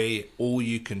Jesus. where all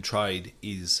you can trade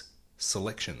is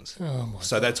selections. Oh, my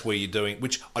so that's where you're doing,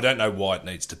 which I don't know why it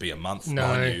needs to be a month, No,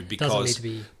 mind you, doesn't because need to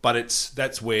be. but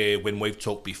that's where when we've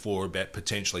talked before about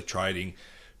potentially trading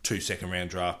 2 second-round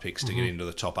draft picks to get into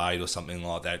the top 8 or something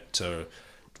like that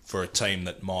for a team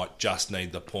that might just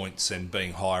need the points and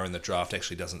being higher in the draft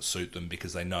actually doesn't suit them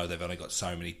because they know they've only got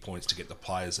so many points to get the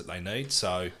players that they need.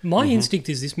 So, My instinct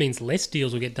is this means less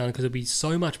deals will get done because there'll be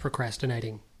so much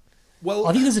procrastinating. well,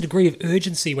 I think there's a degree of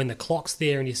urgency when the clock's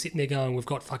there and you're sitting there going, we've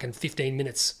got fucking 15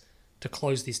 minutes to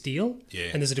close this deal. Yeah.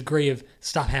 And there's a degree of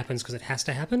stuff happens because it has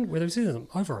to happen, where there's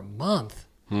over a month.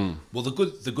 well,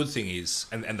 the good thing is,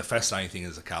 and the fascinating thing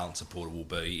as a Carlton supporter will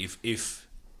be, if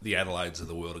the Adelaides of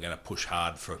the world are going to push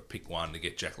hard for pick 1 to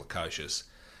get Jack Lukosius,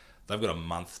 they've got a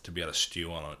month to be able to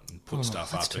stew on it and put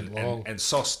stuff that's up. too long. And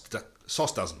Sauce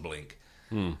doesn't blink.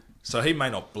 So he may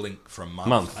not blink for a month,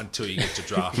 Month. until you get to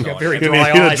draft got night. very And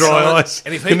dry eyes. dry eyes.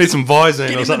 And if you he need some Visine Get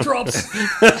or in the something. drops.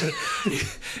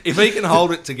 if he can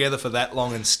hold it together for that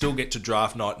long and still get to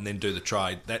draft night and then do the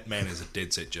trade, that man is a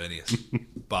dead set genius.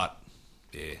 But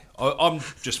yeah, I'm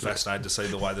just fascinated to see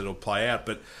the way that it'll play out.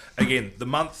 But again, the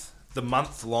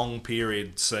month long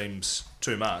period seems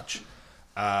too much.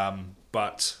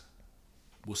 But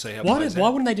we'll see how it plays Why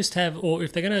out. wouldn't they just have, or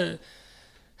if they're going to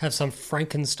have some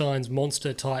Frankenstein's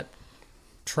monster type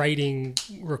trading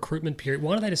recruitment period,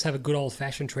 why don't they just have a good old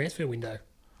fashioned transfer window?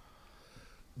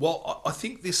 Well, I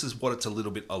think this is what it's a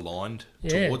little bit aligned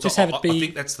Yeah, towards. just have it I be-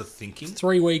 think that's the thinking.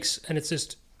 3 weeks and it's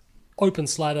just open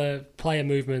slather, player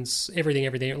movements,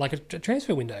 everything, like a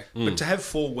transfer window. But to have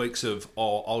 4 weeks of,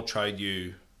 I'll trade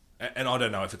you, and I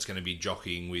don't know if it's going to be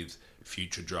jockeying with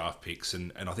future draft picks,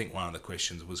 and I think one of the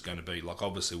questions was going to be, like,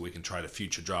 obviously we can trade a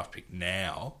future draft pick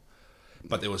now,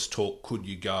 but there was talk, could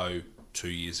you go 2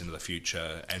 years into the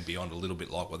future and beyond, a little bit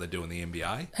like what they do in the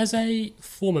NBA? As a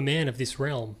former man of this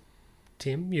realm,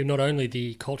 Tim, you're not only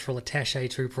the cultural attache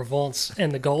to Provence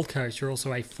and the Gold Coast, you're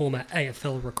also a former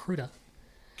AFL recruiter.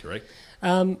 Correct?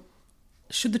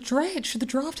 Should the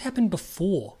draft happen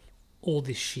before all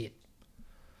this shit?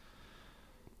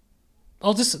 I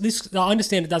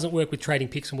understand it doesn't work with trading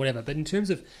picks and whatever, but in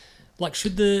terms of, like,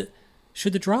 should the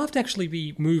draft actually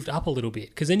be moved up a little bit?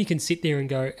 Because then you can sit there and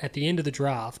go, at the end of the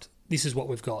draft, this is what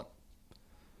we've got.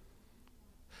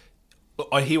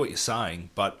 I hear what you're saying,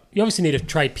 but You obviously need to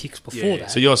trade picks before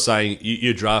that. So you're saying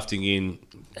you're drafting in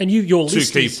and your two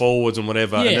list key is, forwards and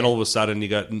whatever, Yeah. and then all of a sudden you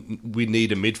go, we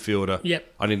need a midfielder.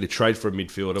 Yep. I need to trade for a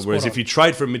midfielder. Spot Whereas on. if you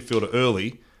trade for a midfielder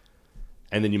early,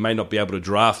 and then you may not be able to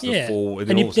draft the Yeah. forward, And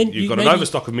then all of a sudden you you've got an maybe-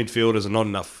 overstock of midfielders and not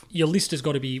enough. your list has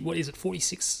got to be, what is it,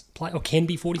 46 play, or can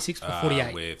be 46 or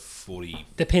 48? we're 47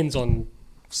 Depends on,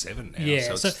 now, Yeah,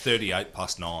 so it's so- 38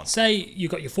 plus 9. say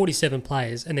you've got your 47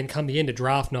 players, and then come the end of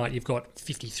draft night, you've got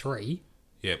 53,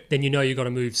 Yep. then you know you've got to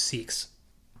move 6.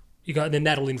 Then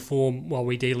that'll inform, well,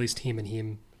 we delist him and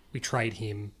him, we trade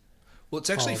him. Well, it's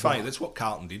actually Oh, funny. wow. That's what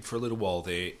Carlton did for a little while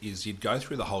there, is you'd go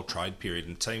through the whole trade period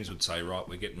and teams would say, right,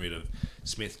 we're getting rid of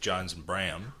Smith, Jones and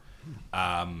Brown,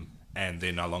 and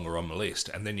they're no longer on the list.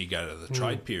 And then you go to the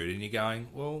trade period and you're going,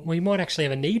 Well, you might actually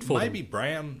have a need for maybe them.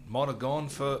 Brown might have gone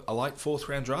for a late fourth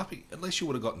round draft pick. At least you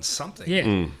would have gotten something.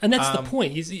 Yeah, and that's the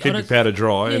point. Keep your powder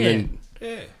dry, and Yeah. then.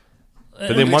 Yeah.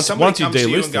 But then If once somebody you comes to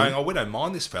delist and going, them, oh, we don't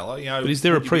mind this fella, you know. but is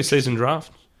there a would you be pre-season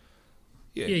draft?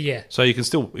 Yeah. So you can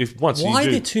still, if once Why you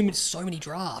are do, there so many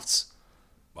drafts?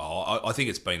 Oh, I think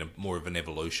it's been more of an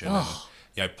evolution.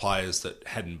 And, players that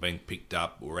hadn't been picked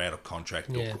up or out of contract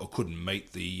or couldn't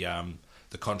meet the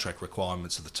contract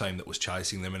requirements of the team that was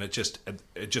chasing them, and it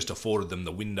just afforded them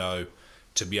the window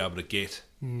to be able to get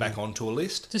back onto a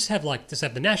list. Just have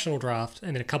the national draft,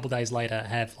 and then a couple of days later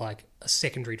have like a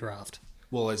secondary draft.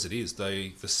 Well, as it is,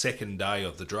 the second day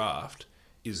of the draft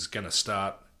is going to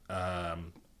start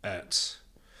at.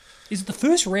 Is it the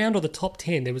first round or the top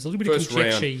 10? There was a little bit of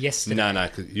conjecture yesterday. No,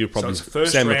 'cause you're So probably it's the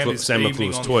first Sam round is evening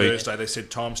McClure's on tweet. Thursday. They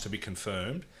said times to be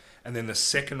confirmed. And then the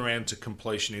second round to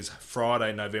completion is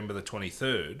Friday, November the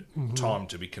 23rd, time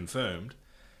to be confirmed.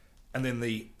 And then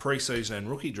the pre-season and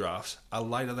rookie drafts are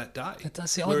later that day.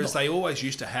 Whereas they always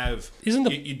used to have...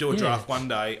 you do a draft one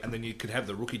day and then you could have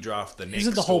the rookie draft the next.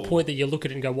 Isn't the whole point that you look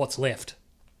at it and go, what's left?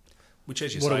 Which,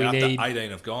 as you What do say, we after need? 18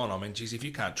 have gone, I mean, geez, if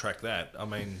you can't track that, I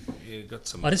mean, you've got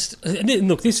some... Look,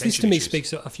 this to me issues.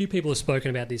 speaks to... A few people have spoken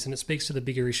about this, and it speaks to the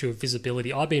bigger issue of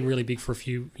visibility. I've been really big for a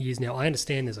few years now. I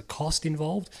understand there's a cost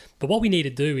involved, but what we need to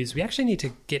do is we actually need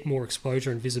to get more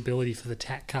exposure and visibility for the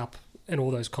TAC Cup and all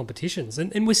those competitions.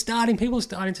 And people are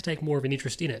starting to take more of an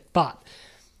interest in it. But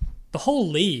the whole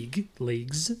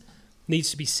leagues,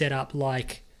 needs to be set up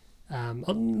like...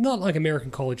 not like American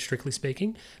college, strictly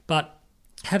speaking, but...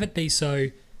 have it be so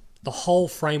the whole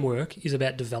framework is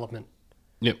about development.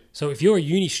 Yep. So if you're a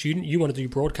uni student, you want to do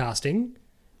broadcasting,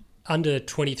 under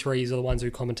 23s are the ones who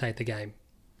commentate the game.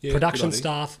 Yeah, Production good idea.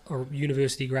 staff are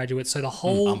university graduates. So the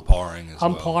whole... umpiring as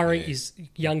well. Umpiring Yeah. is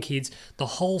young kids. The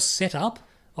whole setup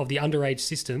of the underage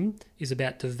system is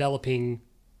about developing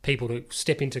people to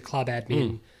step into club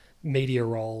admin, media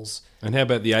roles. And how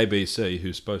about the ABC,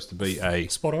 who's supposed to be a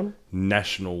Spot on.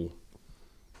 national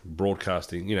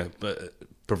broadcasting,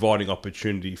 providing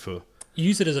opportunity for...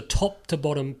 Use it as a top to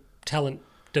bottom talent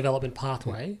development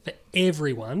pathway for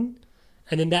everyone,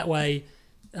 and then that way,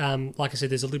 like I said,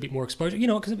 there's a little bit more exposure.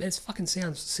 Because it fucking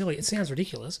sounds silly. It sounds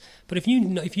ridiculous. But if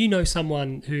you know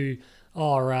someone who,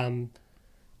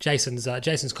 Jason's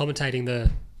commentating the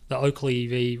Oakley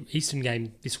v Eastern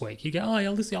game this week, you go, oh,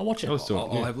 I'll watch it.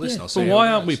 I'll have a listen. I'll So see how why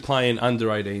it aren't we goes. playing under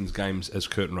 18s games as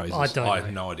curtain raisers? I don't know. I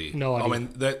have no idea. No idea. I mean,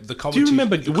 the Do you competition.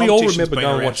 remember? the We all competition's remember been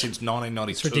going around watch. since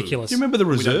 1992. It's ridiculous. Do you remember the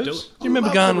We don't reserves? do Do, it. you remember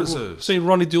I love going the reserves. see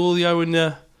Ronnie D'Olio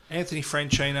and Anthony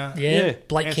Francina. Yeah,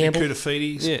 Blake Anthony Campbell.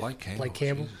 Koutafidis. Yeah. Blake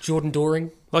Campbell. Jordan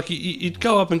Doring. like you'd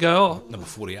go up and go, Number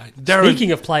 48. Darren.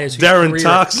 Speaking of players whose Darren career-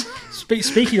 Tarks.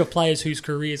 Speaking of players whose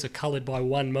careers are coloured by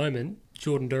one moment,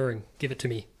 Jordan Doring, give it to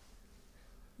me.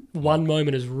 One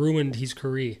moment has ruined his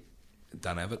career.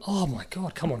 Don't have it. Oh my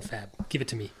God, come on, Fab, give it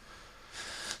to me.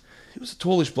 He was a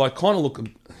tallish bloke. Kind of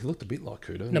looked a bit like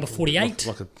Kudo. Number 48.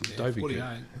 like a Dovey. 48.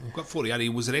 I've got 48. He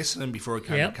was at Essendon before he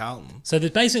came Yep. to Carlton. So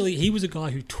that basically he was a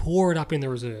guy who tore it up in the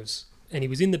reserves, and he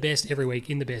was in the best every week,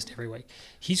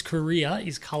 His career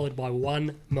is coloured by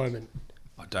one moment.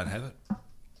 I don't have it.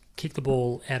 Kicked the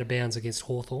ball out of bounds against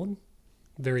Hawthorn,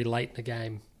 very late in the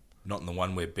game. Not in the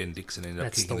one where Ben Dixon ended up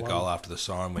That's kicking the the one. goal after the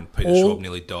siren when Peter All- Schwab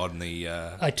nearly died in the.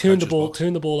 I turned the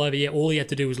coach's box. ball over. Yeah, all he had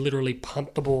to do was literally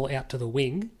punt the ball out to the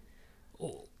wing.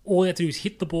 All he had to do was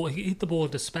hit the ball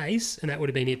into space, and that would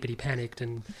have been it. But he panicked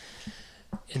and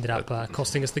ended up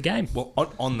costing us the game. Well,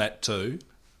 on that too,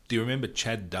 do you remember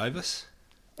Chad Davis?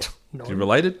 No. You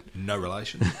related? No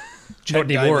relation. Not Chad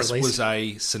anymore, Davis at least. was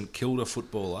a St Kilda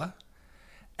footballer,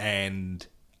 and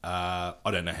I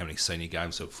don't know how many senior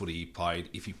games of footy he played,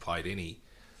 if he played any,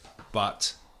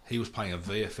 but he was playing a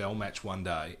VFL match one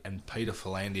day, and Peter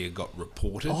Philandia got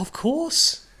reported. Oh, of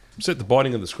course. Was that the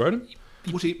biting of the scrotum?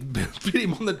 Bit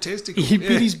him on the testicle. He yeah.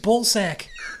 bit his ball sack.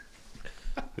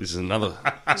 This is another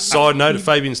side note of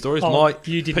Fabian's stories.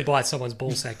 You didn't bite someone's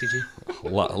ball sack, did you?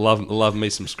 Love me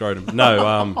some scrotum.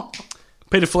 No,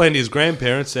 Peter Flandier's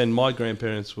grandparents and my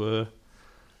grandparents were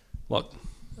like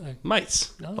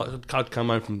mates. Oh. Like, I'd come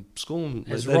home from school and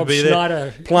As they'd Rob be there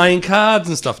Schneider playing cards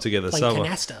and stuff together. playing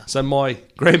canasta. So my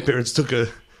grandparents took this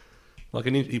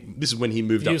is when he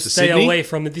moved You up to stay Sydney. away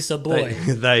from this boy.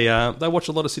 They watch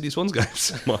a lot of Sydney Swans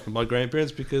games. My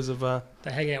grandparents because of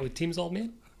They hang out with Tim's old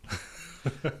man.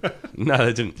 no,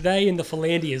 they didn't. They and the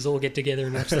Philandiers all get together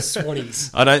and watch the Swannies.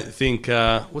 I don't think.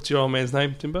 What's your old man's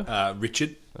name, Timbo?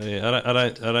 Richard. Yeah, I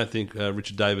don't think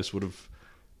Richard Davis would have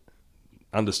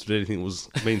understood anything that was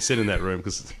being said in that room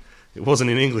because it wasn't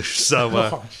in English. So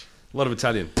a lot of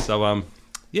Italian. So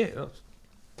yeah.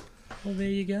 Well, there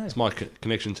you go. It's my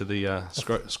connection to the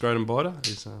scrotum biter.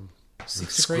 Is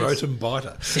 6 degrees. Scrotum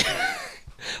biter.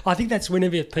 I think that's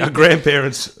whenever our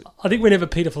grandparents. I think whenever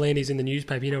Peter Philandi's in the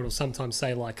newspaper, you know, it'll sometimes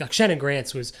say like Shannon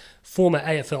Grant's was former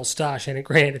AFL star Shannon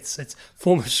Grant. It's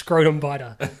former scrotum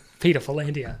biter Peter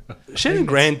Philandia. Shannon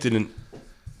Grant didn't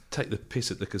take the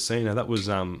piss at the casino. That was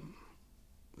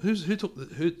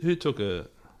who took a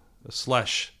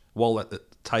slash while at the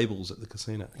tables at the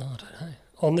casino. Oh, I don't know.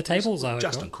 On the tables, I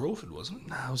Justin Crawford, wasn't it?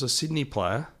 No, it was a Sydney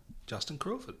player. Justin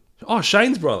Crawford. Oh,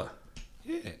 Shane's brother.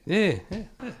 Yeah.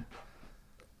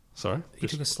 Sorry. He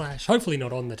took a slash. Hopefully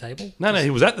not on the table. No, he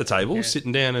was at the table,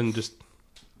 sitting down and just...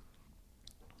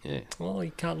 Yeah. Well, you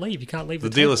can't leave. You can't leave The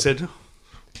the dealer table. said,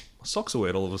 my socks are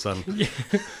wet all of a sudden. Yeah.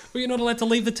 Well, you're not allowed to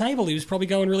leave the table. He was probably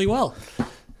going really well.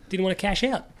 Didn't want to cash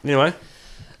out. Anyway,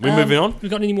 we're moving on. We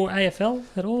got any more AFL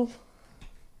at all?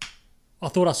 I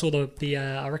thought I saw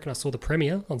I reckon I saw the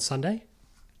Premier on Sunday.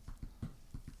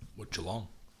 What, Geelong?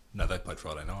 No, they played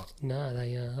Friday night. No,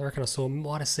 I reckon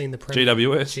might have seen the Premier.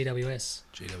 GWS.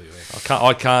 GWS.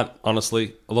 I can't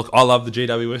honestly. Look, I love the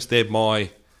GWS. They're my...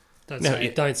 Don't say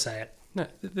it. Don't say it. No,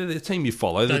 they're the team you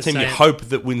follow. They're the Don't team you say it. hope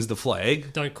that wins the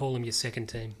flag. Don't call them your second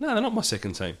team. No, they're not my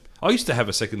second team. I used to have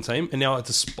a second team, and now I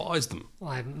despise them.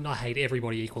 I hate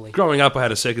everybody equally. Growing up, I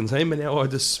had a second team, and now I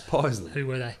despise them. Who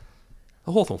were they?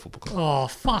 The Hawthorn Football Club. Oh,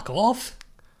 fuck off.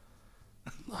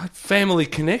 I had family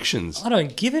connections. I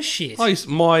don't give a shit.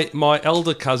 My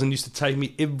elder cousin used to take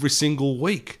me every single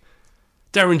week.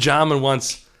 Darren Jarman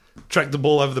once tracked the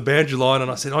ball over the boundary line, and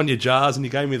I said, on your jars, and he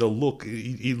gave me the look.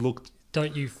 He looked...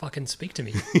 Don't you fucking speak to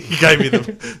me. He gave me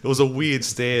it was a weird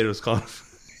stare. It was kind of...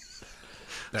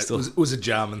 It was a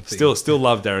Jarman thing. Still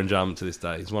love Darren Jarman to this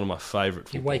day. He's one of my favourite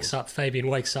footballers. Fabian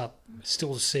wakes up,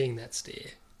 still seeing that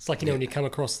stare. It's like, when you come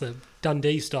across the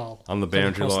Dundee style. On the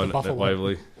boundary line at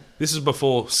Waverley. This is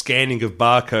before scanning of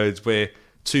barcodes where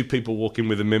two people walk in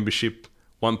with a membership,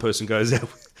 one person goes out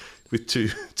with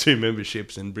two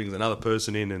memberships and brings another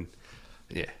person in, and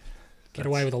Get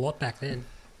away with a lot back then.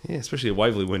 Yeah, especially at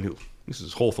Waverley this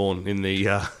is Hawthorn in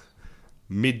the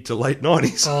mid to late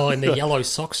 90s. Oh, in the yellow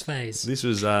socks phase. This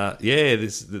was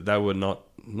they were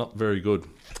not very good.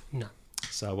 No.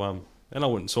 So and I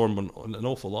went and saw them an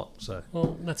awful lot. So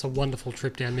well, that's a wonderful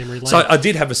trip down memory lane. So I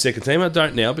did have a second team. I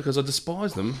don't now because I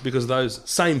despise them because those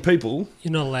same people.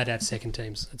 You're not allowed to have second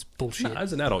teams. It's bullshit. No,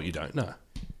 as an adult, you don't. No.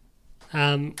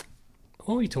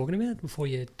 What were you talking about before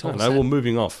you told us No, that? we're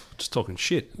moving off. Just talking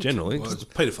shit generally. Well, it's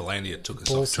Peter Philandia took us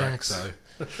Ball off track. sacks. So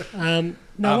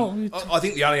I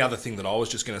think the only other thing that I was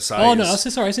just going to say. Oh no, I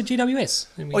said GWS.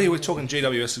 We're talking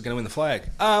GWS is going to win the flag.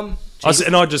 I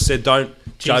just said don't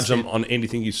judge them on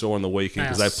anything you saw on the weekend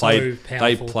because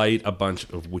they played a bunch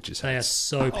of witches' They are hats.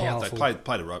 so powerful. They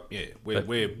played a rope. Yeah,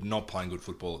 we're not playing good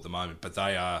football at the moment, but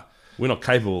they are. We're not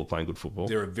capable of playing good football.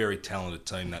 They're a very talented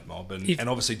team, that mob, and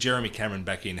obviously Jeremy Cameron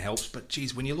back in helps. But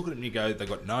geez, when you look at it and you go, they've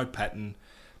got no pattern.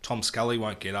 Tom Scully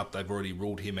won't get up. They've already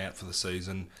ruled him out for the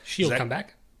season. She'll come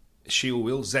back. Shield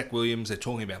will. Zach Williams, they're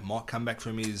talking about might come back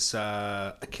from his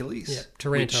Achilles. Yeah,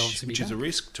 Taranto which is a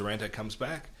risk. Taranto comes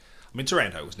back. I mean,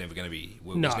 Taranto was never going to be.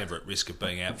 Was never at risk of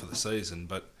being out for the season.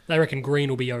 But they reckon Green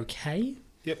will be okay.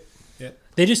 Yep.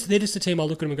 They're just a team. I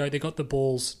look at them and go, they got the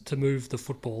balls to move the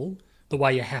football the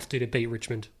way you have to beat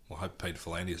Richmond. Well, I hope Peter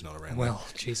Philandia's not around. Well,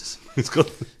 Jesus, it's good.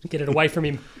 Get it away from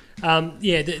him.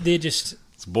 They're just.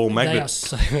 It's a ball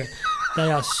magnet.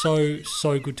 They are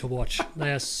so good to watch.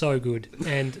 They are so good,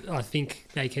 and I think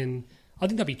they can. I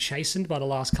think they'll be chastened by the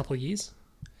last couple of years.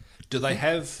 Do they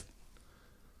have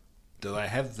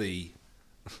the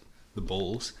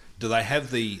balls? Do they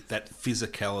have that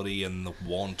physicality and the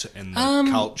want and the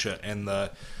culture and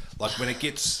the when it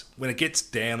gets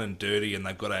down and dirty and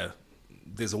they've got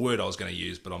there's a word I was going to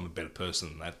use, but I'm a better person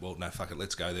than that. Well, no, fuck it,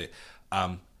 let's go there.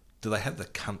 Do they have the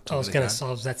cunt? I was going to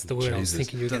say that's the word I was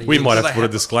thinking you were going to use. We might have to put a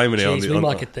disclaimer now. We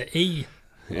might get the E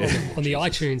on the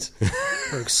iTunes.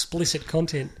 for explicit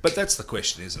content. But that's the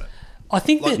question, isn't it? I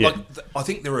think I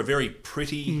think they're a very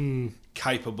pretty,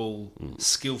 capable,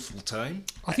 skillful team.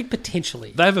 I think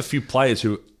potentially. They have a few players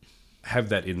who have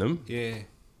that in them. Yeah.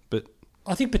 But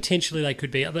I think potentially they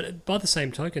could be. But by the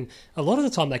same token, a lot of the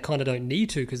time they kind of don't need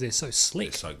to because they're so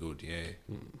slick. They're so good,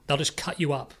 yeah. They'll just cut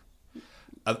you up.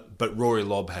 But Rory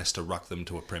Lobb has to ruck them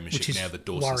to a premiership Which is now that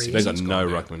Dawson worrying. they've Simpson's got no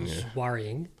gone down. ruckman, yeah.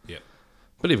 Worrying. Yep.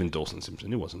 But even Dawson Simpson,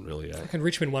 he wasn't really And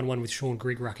Richmond won one with Sean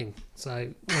Grigg rucking.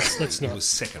 So let's It not. was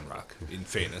second ruck, in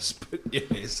fairness. But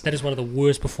yes. That is one of the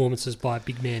worst performances by a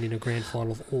big man in a grand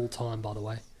final of all time, by the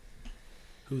way.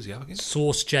 Who was he up against?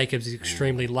 Source Jacobs is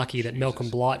extremely lucky that Malcolm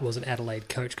Blight was an Adelaide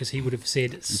coach because he would have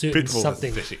said certain pitiful.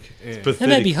 something. Pathetic. Yeah. That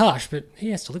may be harsh, but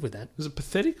he has to live with that. Was it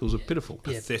pathetic or was it pitiful?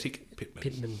 Yeah. Pathetic Pittman.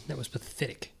 Pittman, that was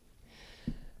pathetic.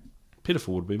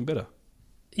 Pitiful would have been better.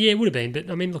 Yeah, it would have been,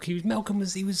 but I mean, look, Malcolm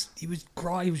was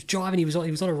driving, he was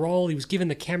on a roll, he was giving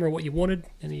the camera what you wanted,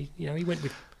 and he went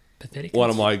with pathetic. One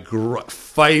of my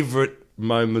favourite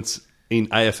moments in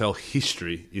AFL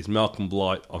history is Malcolm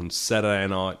Blight on Saturday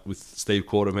night with Steve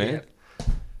Quartermain.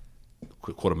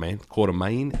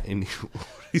 Quartermain, and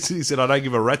he said, "I don't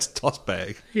give a rat's toss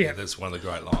bag." Yeah, That's one of the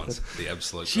great lines. The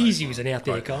absolute. jeez, great he was line. an out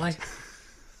there Great guy. lines.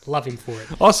 Love him for it.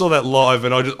 I saw that live,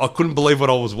 and I couldn't believe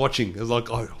what I was watching. I was like,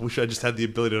 I wish I just had the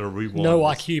ability to rewind. No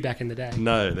this. IQ back in the day.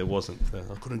 No, there wasn't.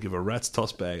 I couldn't give a rat's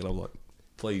toss bag, and I'm like,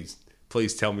 please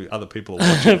tell me other people are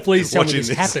watching. Please tell me watching this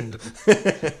happened.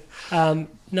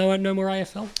 No more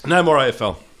AFL. No more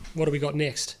AFL. What do we got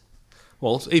next?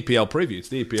 Well, it's EPL preview. It's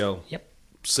the EPL Yep.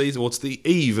 season. Well, it's the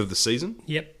eve of the season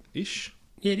Yep. ish.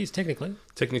 Yeah, it is technically.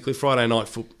 Technically, Friday night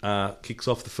kicks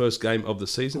off the first game of the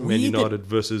season. Weird Man United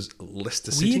versus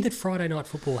Leicester City. Weird that Friday night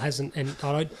football hasn't, and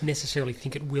I don't necessarily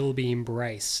think it will be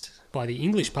embraced by the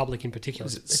English public in particular.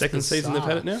 Is it It's second season they've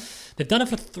had it now? They've done it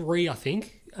for 3, I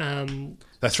think.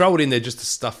 They throw it in there just to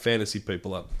stuff fantasy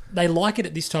people up. They like it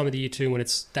at this time of the year too, when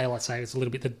it's daylight saving. It's a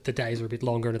little bit the days are a bit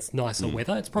longer and it's nicer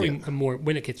weather. It's probably a more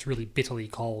when it gets really bitterly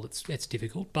cold. It's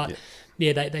difficult, but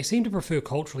they seem to prefer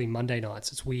culturally Monday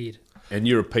nights. It's weird. And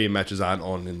European matches aren't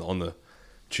on the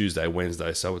Tuesday,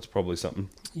 Wednesday, so it's probably something.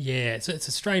 Yeah, it's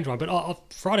a strange one. But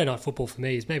Friday night football for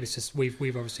me is maybe it's just we've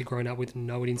obviously grown up with and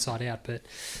know it inside out, but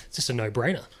it's just a no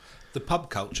brainer. The pub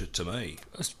culture to me,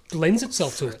 It lends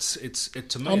itself to it. it's to me,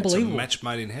 it's a Unbelievable. match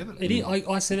made in heaven. It is.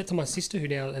 I said it to my sister, who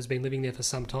now has been living there for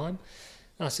some time.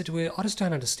 And I said to her, I just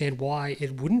don't understand why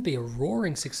it wouldn't be a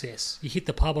roaring success. You hit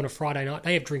the pub on a Friday night.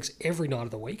 They have drinks every night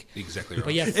of the week. Exactly right.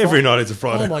 But you have Every night it's a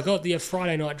Friday. Oh my God, you have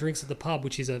Friday night drinks at the pub,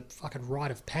 which is a fucking rite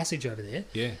of passage over there.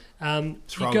 Yeah. you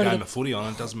Throw a go to game the- of footy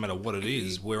on, it doesn't matter what it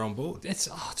is, we're on board. It's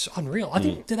unreal. I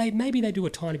think maybe they do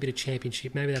a tiny bit of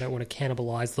championship. Maybe they don't want to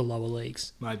cannibalise the lower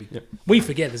leagues. Maybe. We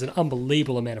forget there's an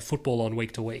unbelievable amount of football on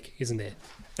week to week, isn't there?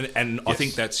 And I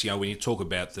think that's, when you talk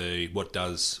about what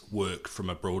does work from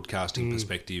a broadcasting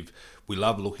perspective, we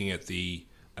love looking at the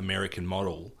American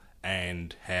model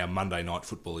and how Monday night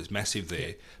football is massive there.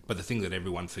 Yeah. But the thing that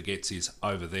everyone forgets is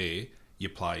over there, you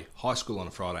play high school on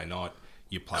a Friday night,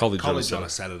 you play college on a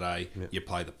Saturday, you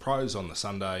play the pros on the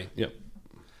Sunday,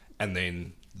 and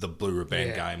then the Blue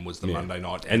Ribbon game was the Monday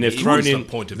night. And they've thrown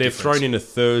in a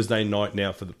Thursday night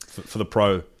now for the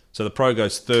pro. So the pro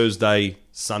goes Thursday,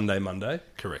 Sunday, Monday.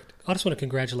 Correct. I just want to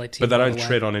congratulate Tim. But they don't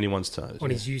tread on anyone's toes. On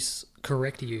his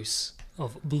correct use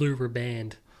of blue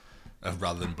ribband.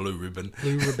 Rather than blue ribbon.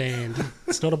 Blue ribband.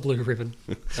 It's not a blue ribbon.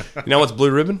 You know what's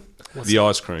blue ribbon? The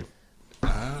ice cream.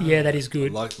 Yeah, that is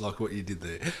good. Like what you did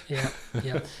there.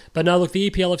 Yeah. But no, look, the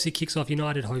EPL obviously kicks off.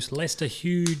 United host Leicester.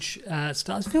 Huge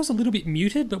start. It feels a little bit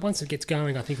muted, but once it gets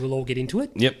going, I think we'll all get into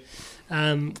it. Yep.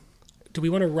 Do we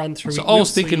want to run through? So I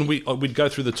was thinking we'd go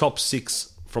through the top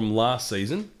 6 from last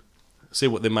season, see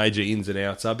what the major ins and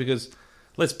outs are, because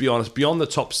let's be honest, beyond the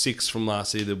top 6 from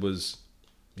last year,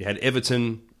 you had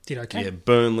Everton, did okay,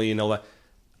 Burnley and all that.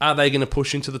 Are they going to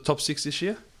push into the top 6 this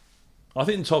year? I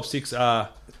think the top 6 are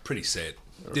pretty sad.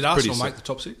 Did Arsenal make the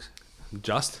top 6?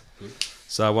 Just. Good.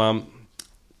 So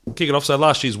kick it off. So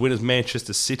last year's winners,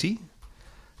 Manchester City.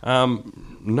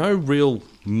 No real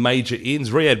major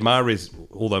ins. Riyad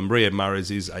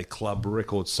Mahrez is a club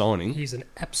record signing. He's an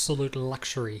absolute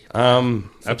luxury.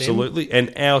 Absolutely. Them.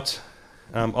 And out,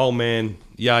 old man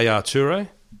Yaya Toure,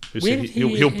 who said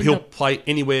he'll play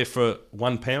anywhere for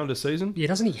 £1 a season. Yeah,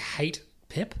 doesn't he hate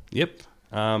Pep? Yep.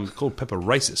 Called Pep a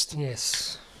racist.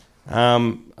 Yes. I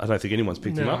don't think anyone's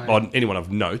picked him up. Or anyone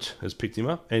of note has picked him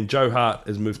up. And Joe Hart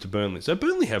has moved to Burnley. So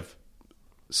Burnley have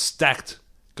stacked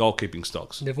goalkeeping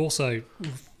stocks. They've also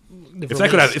if they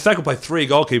could play 3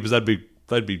 goalkeepers,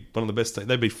 they'd be one of the best.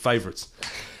 They'd be favourites.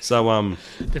 So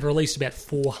they've released about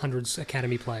 400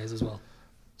 academy players as well.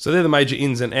 So they're the major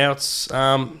ins and outs.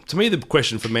 To me, the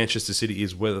question for Manchester City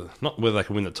is not whether they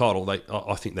can win the title.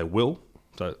 I think they will.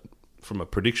 So from a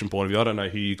prediction point of view, I don't know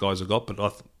who you guys have got,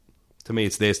 but to me,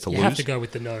 it's theirs to lose. You have to go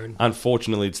with the known.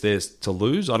 Unfortunately, it's theirs to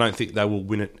lose. I don't think they will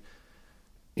win it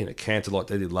in a canter like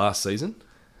they did last season.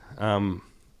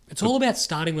 It's all about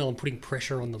starting well and putting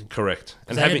pressure on them. Correct.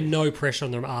 And they had no pressure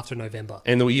on them after November.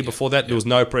 And the year before that, there was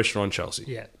no pressure on Chelsea.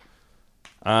 Yeah.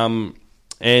 And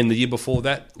the year before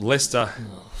that, Leicester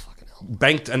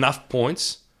banked enough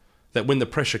points that when the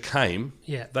pressure came,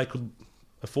 they could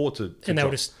afford to and they drop.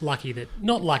 were just lucky that...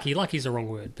 Not lucky is the wrong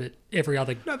word, but every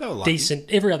other they were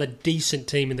lucky. decent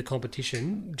team in the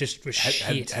competition just was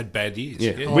shit. Had bad years.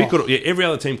 Yeah. Every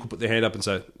other team could put their hand up and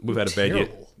say, we've had a bad year.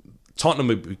 Tottenham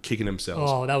would be kicking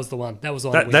themselves. Oh, that was the one. That was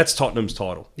that's Tottenham's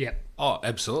title. Yeah. Oh,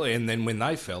 absolutely. And then when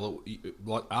they fell,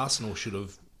 like Arsenal should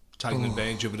have taken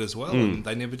advantage of it as well, and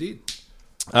they never did.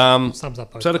 Sums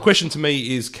up both So the sides. question to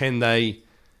me is, can they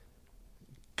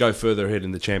go further ahead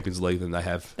in the Champions League than they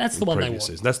have? That's in the one they previous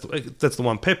want. seasons? That's the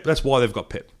one. Pep. That's why they've got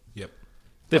Pep. Yep.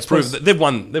 They've proved that they've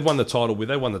won the title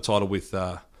with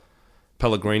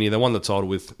Pellegrini. They won the title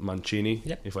with Mancini.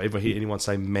 Yep. If I ever hear anyone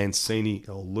say Mancini,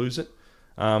 I'll lose it.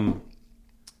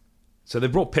 So they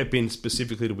brought Pep in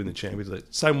specifically to win the Champions League.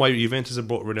 Same way Juventus have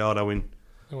brought Ronaldo in.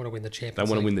 They want to win the Champions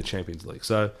They want to win the Champions League.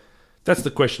 So that's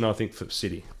the question, I think, for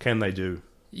City. Can they do?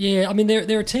 Yeah, I mean,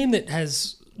 they're a team that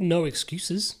has no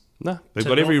excuses. No, they've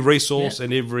got every resource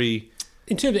and every...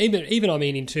 In terms of,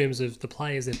 in terms of the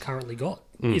players they've currently got,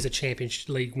 is a Champions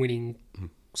League winning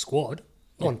squad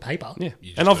on paper. Yeah,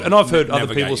 and I've heard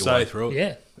other people say,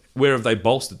 yeah, where have they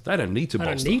bolstered? They don't need to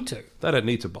bolster. They don't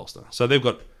need to bolster. So they've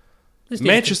got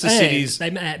Manchester City's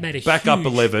backup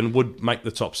 11 would make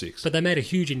the top 6. But they made a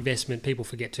huge investment. People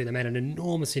forget too. They made an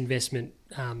enormous investment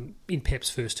in Pep's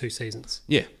first 2 seasons.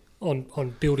 Yeah.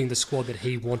 On building the squad that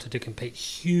he wanted to compete.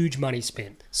 Huge money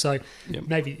spent. So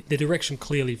maybe the direction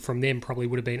clearly from them probably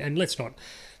would have been, and let's not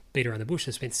beat around the bush,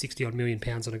 they spent 60-odd million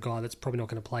pounds on a guy that's probably not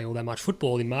going to play all that much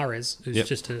football in Mahrez, who's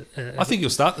just I think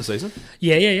he'll start the season.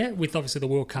 Yeah, with obviously the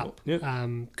World Cup Yep.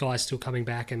 guys still coming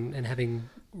back and having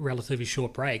relatively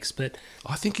short breaks. But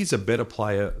I think he's a better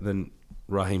player than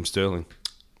Raheem Sterling.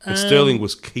 And Sterling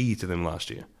was key to them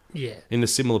last year. Yeah. In a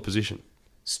similar position.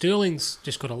 Sterling's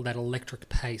just got that electric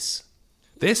pace.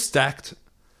 They're stacked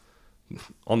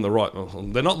on the right.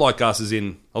 They're not like us as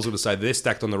in, I was going to say, they're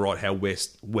stacked on the right how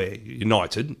we're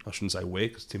United. I shouldn't say where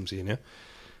because Tim's here now.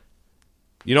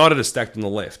 United are stacked on the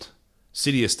left.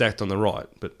 City are stacked on the right.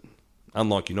 But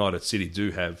unlike United, City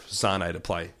do have Sane to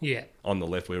play on the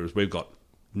left, whereas we've got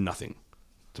nothing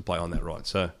to play on that right.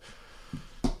 So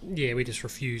yeah, we just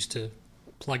refuse to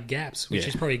plug gaps, which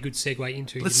is probably a good segue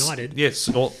into United. Yes,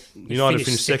 well, United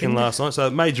finished second last night. So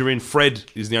major in. Fred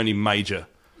is the only major.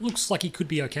 Looks like he could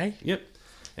be okay. Yep.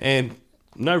 And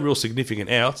no real significant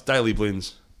outs. Daley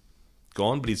Blin's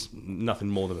gone, but he's nothing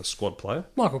more than a squad player.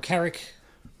 Michael Carrick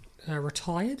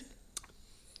retired.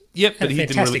 Yep, Had but a he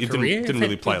fantastic didn't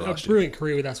really play last year. A year. brilliant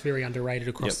career with us, very underrated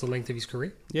across the length of his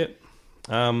career. Yep.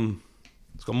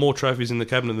 He's got more trophies in the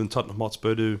cabinet than Tottenham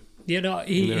Hotspur do. Yeah, no,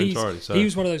 he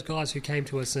was one of those guys who came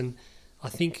to us, and I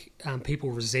think people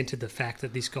resented the fact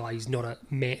that this guy is not a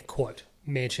quote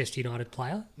Manchester United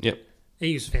player. Yep.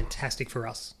 He was fantastic for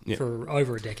us for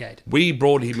over a decade. We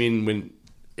brought him in when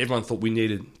everyone thought we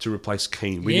needed to replace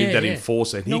Keane. We needed that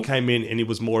enforcer. And he came in and he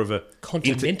was more of a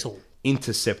continental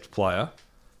intercept player.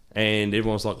 And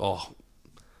everyone was like, oh,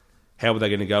 how were they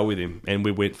going to go with him? And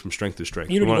we went from strength to strength.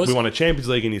 We won a Champions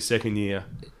League in his second year.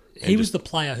 He was the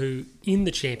player who, in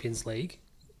the Champions League,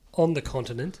 on the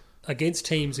continent, against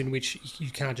teams in which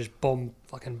you can't just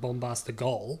bombast the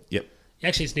goal. Yep. You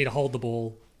actually just need to hold the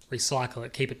ball, recycle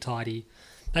it, keep it tidy.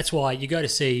 That's why you go to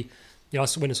see, I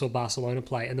went and saw Barcelona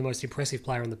play, and the most impressive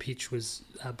player on the pitch was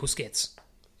Busquets.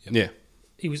 Yep. Yeah.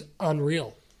 He was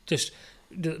unreal. Just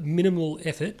the minimal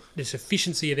effort, the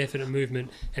sufficiency of effort and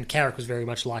movement, and Carrick was very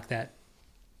much like that.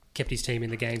 Kept his team in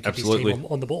the game, kept his team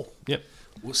on the ball. Yep.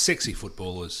 Well, sexy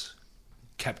footballers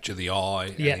capture the eye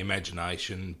and the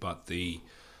imagination, but the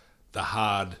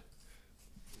hard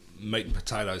meat and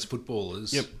potatoes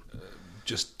footballers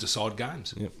just decide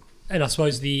games. Yep. And I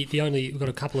suppose we've got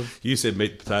a couple of... You said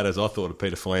meat and potatoes. I thought of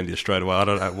Peter Flanders straight away. I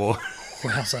don't know why.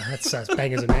 Wow, so that's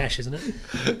bangers and mash, isn't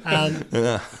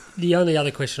it? The only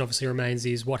other question obviously remains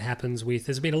is what happens with...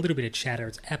 There's been a little bit of chatter.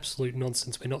 It's absolute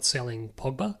nonsense. We're not selling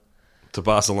Pogba. To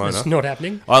Barcelona. It's not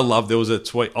happening. There was a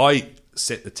tweet. I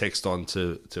set the text on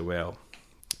to our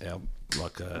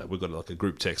we've got like a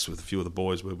group text with a few of the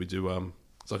boys where we do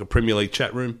it's like a Premier League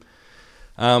chat room.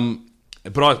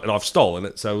 But I've stolen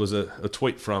it. So it was a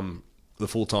tweet from the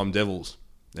Full-Time Devils,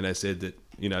 and they said that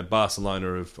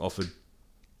Barcelona have offered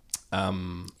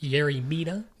Yerry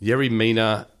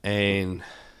Mina and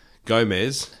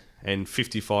Gomez and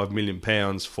 £55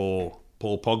 million for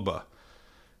Paul Pogba.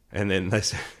 And then they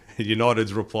said,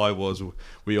 United's reply was,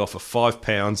 we offer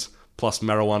 £5 plus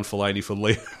Marouane Fellaini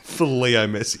for Leo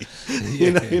Messi.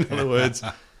 In other words,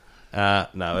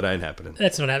 no, it ain't happening.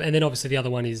 That's not happening. And then obviously the other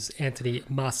one is Anthony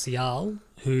Martial,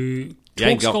 who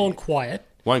talk's gone quiet.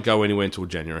 Won't go anywhere until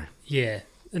January. Yeah,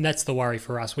 and that's the worry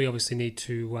for us. We obviously need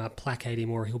to placate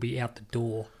him or he'll be out the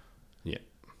door. Yeah.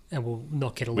 And we'll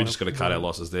not get a lot. We just got to cut our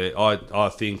losses there. I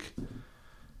think,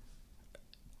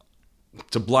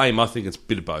 to blame, I think it's a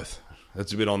bit of both.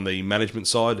 It's a bit on the management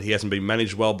side. He hasn't been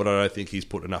managed well, but I don't think he's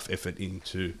put enough effort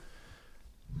into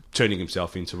turning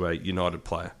himself into a United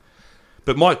player.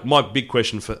 But my big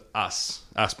question for us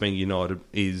being United,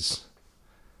 is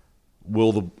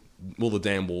will the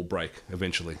damn wall break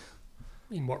eventually?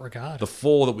 In what regard? The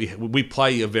four that we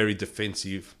play a very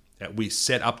defensive. We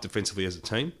set up defensively as a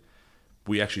team.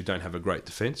 We actually don't have a great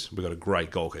defence. We've got a great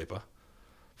goalkeeper,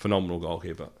 phenomenal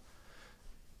goalkeeper.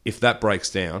 If that breaks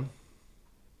down,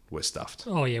 we're stuffed.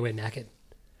 Oh yeah, we're knackered.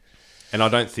 And I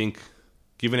don't think,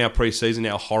 given our pre-season,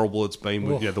 how horrible it's been,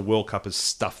 the World Cup has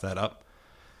stuffed that up.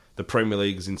 The Premier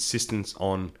League's insistence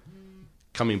on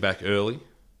coming back early,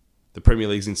 the Premier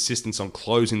League's insistence on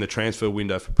closing the transfer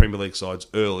window for Premier League sides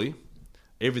early,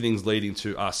 everything's leading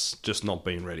to us just not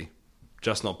being ready.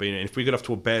 Just not being ready. And if we get off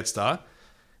to a bad start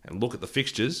and look at the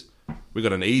fixtures, we've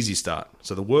got an easy start.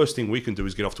 So the worst thing we can do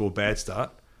is get off to a bad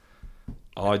start.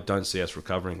 I don't see us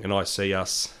recovering, and I see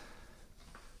us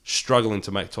struggling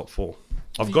to make top four.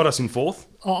 I've got us in fourth.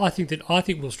 I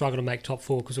think we'll struggle to make top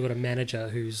four because we've got a manager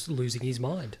who's losing his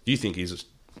mind. You think he's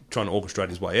trying to orchestrate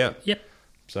his way out? Yep.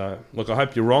 So, look, I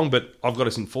hope you're wrong, but I've got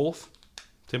us in fourth.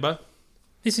 Timbo?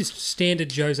 This is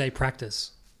standard Jose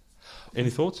practice. Any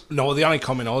thoughts? No, the only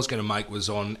comment I was going to make was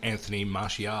on Anthony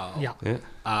Martial.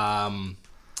 Yeah.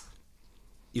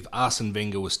 If Arsene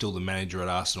Wenger was still the manager at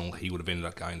Arsenal, he would have ended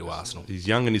up going to Arsenal. He's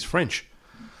young and he's French.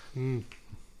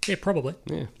 Yeah, probably.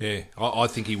 Yeah. I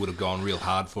think he would have gone real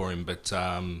hard for him, but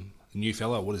new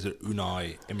fella, what is it,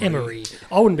 Unai Emery.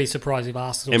 I wouldn't be surprised if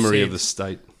Arsenal Emery said, of the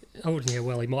state. Oh, yeah,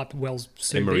 well, he might well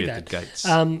soon Emery be at that. the gates.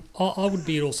 I wouldn't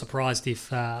be at all surprised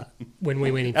if when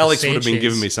we went in for Alex Sanchez, would have been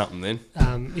giving me something then.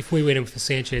 If we went in for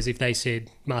Sanchez, if they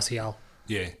said Martial.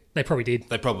 Yeah. They probably did.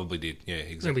 They probably did, yeah,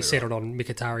 exactly. And we settled on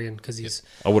Mkhitaryan because he's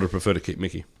I would have preferred to keep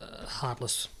Mickey. a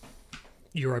heartless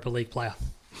Europa League player.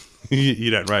 You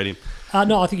don't rate him.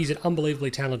 No, I think he's an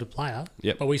unbelievably talented player.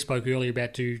 Yep. But we spoke earlier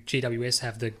about do GWS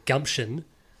have the gumption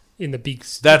in the big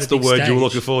That's the big word stage. you were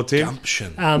looking for, Tim.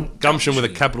 Gumption. Gumption with a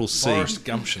capital C. Forrest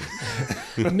Gumption.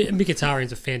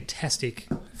 Mkhitaryan's a fantastic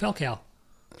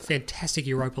fantastic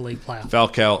Europa League player.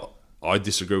 Falcao, I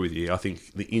disagree with you. I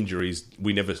think the injuries,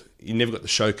 he never got to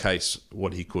showcase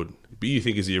what he could. But you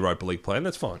think he's a Europa League player, and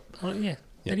that's fine. Oh, yeah.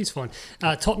 That is fine.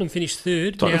 Tottenham finished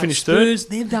third. Tottenham Now, finished Spurs,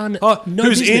 third. They've done no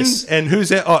who's business. in and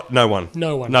who's out? Oh, no one.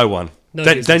 No one. No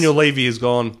business. Daniel Levy has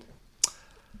gone,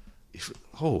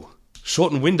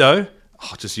 shortened window.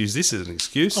 I'll just use this as an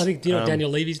excuse. I think, do you know what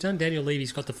Daniel Levy's done? Daniel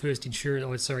Levy's got the first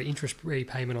interest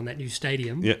repayment on that new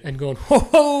stadium and gone,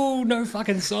 no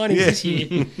fucking signings this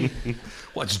year.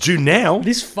 Well, it's due now.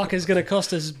 This fucker's going to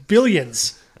cost us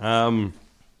billions.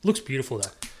 Looks beautiful, though.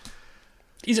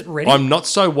 Is it ready? I'm not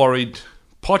so worried.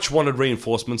 Poch wanted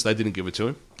reinforcements. They didn't give it to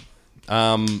him.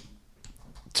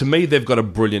 To me, they've got a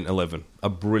brilliant 11.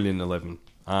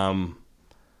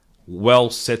 Well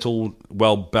settled,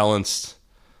 well balanced,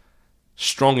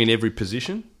 strong in every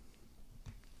position.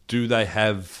 Do they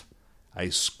have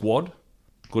a squad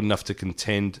good enough to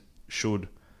contend should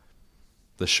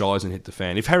the Shizen hit the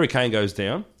fan? If Harry Kane goes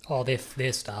down... Oh, they're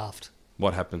staffed.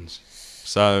 What happens?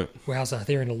 So... Wowza,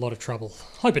 they're in a lot of trouble.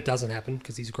 Hope it doesn't happen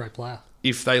because he's a great player.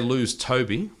 If they lose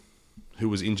Toby, who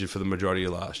was injured for the majority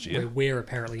of last year... We're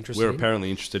apparently interested We're in.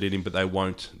 apparently interested in him, but they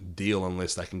won't deal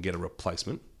unless they can get a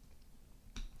replacement.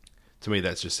 To me,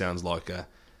 that just sounds like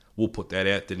we'll put that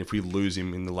out. Then if we lose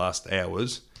him in the last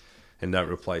hours and don't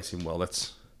replace him, well,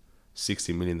 that's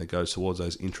 60 million that goes towards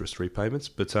those interest repayments.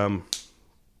 But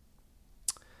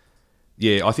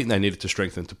yeah, I think they needed to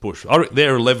strengthen to push.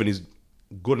 Their 11 is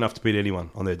good enough to beat anyone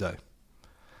on their day.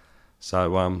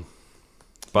 So, I'm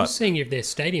but seeing if their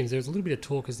stadiums. There was a little bit of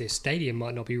talk as their stadium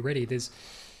might not be ready. There's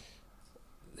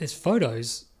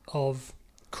photos of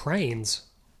cranes.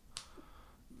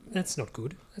 That's not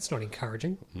good. That's not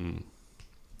encouraging.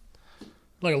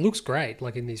 Like, it looks great,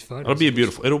 like in these photos.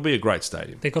 it'll be a great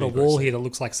stadium. They've got a wall here that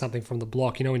looks like something from The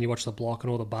Block. You know when you watch The Block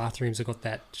and all the bathrooms have got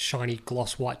that shiny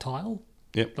gloss white tile?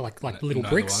 Yep. like little know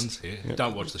bricks. The ones, yeah.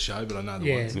 Don't watch the show, but I know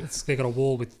the ones. They've got a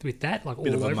wall with that, like Bit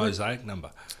all of a over. mosaic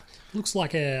number. Looks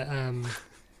like a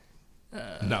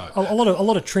No. a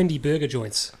lot of trendy burger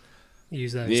joints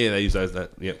use those. Yeah, they use those.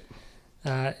 Yep.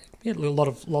 A lot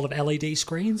of LED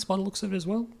screens by the looks of it as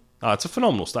well. Oh, it's a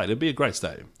phenomenal stadium. It'd be a great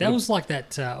stadium. That was like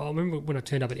that. I remember when I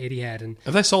turned up at Etihad, and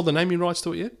Have they sold the naming rights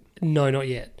to it yet? no, not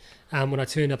yet. When I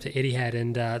turned up to Etihad,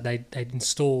 and they'd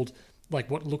installed like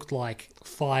what looked like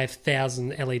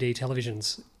 5,000 LED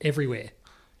televisions everywhere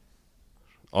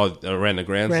Oh, around the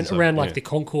grounds? and stuff? around like Yeah. the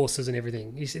concourses and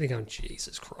everything. You're sitting there going,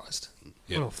 Jesus Christ,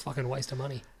 Yep. what a fucking waste of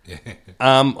money.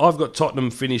 I've got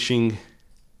Tottenham finishing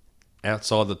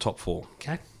outside the top 4.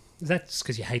 Okay, that's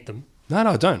because you hate them. No,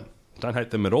 I don't. Don't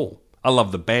hate them at all. I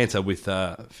love the banter with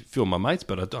a few of my mates,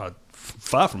 but I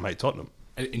far from hate Tottenham.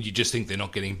 And you just think they're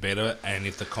not getting better, and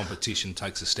if the competition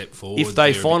takes a step forward... If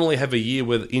they they're finally have a year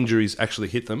where the injuries actually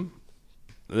hit them,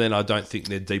 then I don't think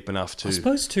they're deep enough to... I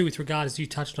suppose too, with regard as you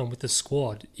touched on with the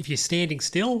squad, if you're standing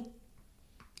still,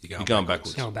 you're going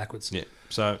backwards. going backwards. Yeah.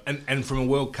 So And from a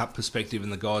World Cup perspective,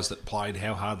 and the guys that played,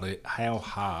 how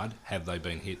hard have they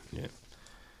been hit? yeah.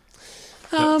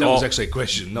 That was actually a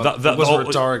question. Not, The- it wasn't the-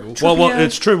 rhetorical. Well, Trippier.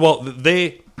 it's true. Well,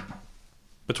 they're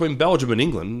between Belgium and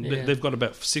England. Yeah. They've got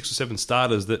about 6 or 7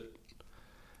 starters that.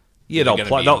 Yeah, They're they'll gonna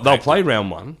play. be They'll impacted. play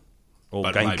round 1 or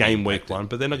But game maybe week impacted. 1,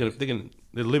 but they're not going to.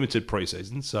 They're limited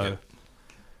preseason. So, Yeah.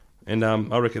 and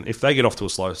I reckon if they get off to a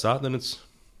slow start, then it's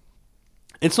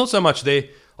not so much there.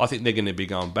 I think they're going to be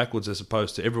going backwards as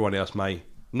opposed to everyone else may.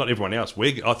 Not everyone else.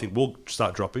 I think we'll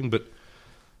start dropping, but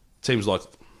teams like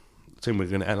the team we're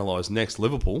going to analyse next,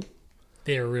 Liverpool.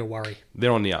 They're a real worry.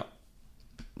 They're on the up.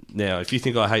 Now, if you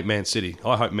think I hate Man City,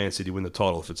 I hope Man City win the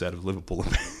title if it's out of Liverpool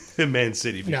and Man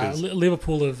City. No, Because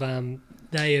Liverpool have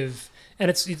they have, and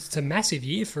it's a massive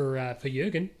year for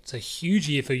Jurgen. It's a huge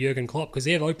year for Jurgen Klopp because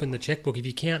they've opened the checkbook. If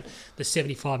you count the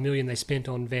 75 million they spent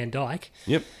on Van Dijk,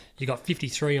 Yep. you got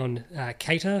 53 on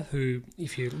Keita, who,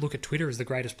 if you look at Twitter, is the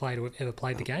greatest player to have ever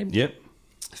played the game. Yep.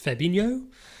 Fabinho,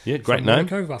 Yeah, great from name.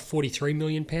 Monaco, about 43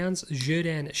 million pounds.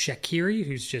 Jordan Shaqiri,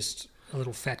 who's just a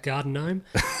little fat garden gnome,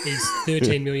 he's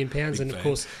 13 million pounds, and of fan.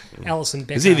 course Alisson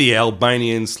Becker. Is he the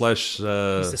Albanian / He's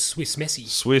the Swiss Messi.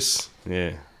 Swiss?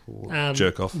 Yeah.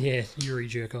 Jerk off. Yeah, Yuri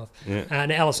Jerkov. Yeah.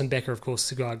 And Alisson Becker, of course,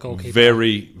 the guy goalkeeper.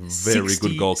 Very, very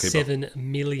good goalkeeper. £67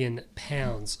 million.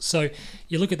 So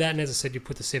you look at that, and as I said, you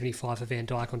put the 75 for Van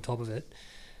Dijk on top of it.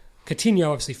 Coutinho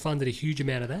obviously funded a huge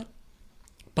amount of that,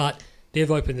 but they've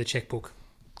opened the checkbook.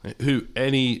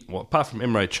 Apart from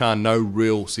Emre Can, no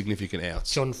real significant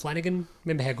outs. John Flanagan,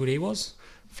 remember how good he was?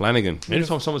 Flanagan.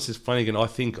 Anytime someone says Flanagan, I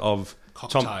think of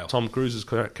Cocktail. Tom Cruise's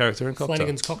character in Cocktail.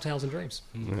 Flanagan's Cocktails and Dreams.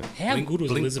 How Blink, good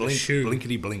was blink, Elizabeth blink, Shue?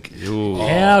 Blinkety blink. Ooh.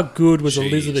 How good was She-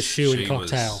 Elizabeth Shue in she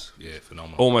Cocktail? was, yeah,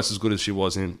 phenomenal. Almost as good as she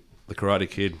was in The Karate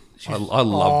Kid. I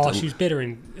loved it. She was better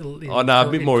in Oh no,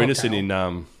 a bit more Cocktail. innocent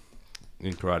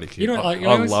in Karate Kid. You know, I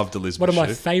loved Elizabeth One of my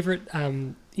Shue. favourite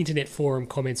internet forum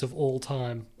comments of all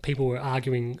time. People were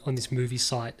arguing on this movie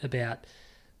site about,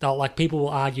 people will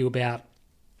argue about,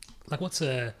 what's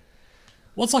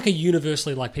like a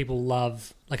universally people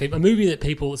love, like a movie that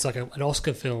people, it's like an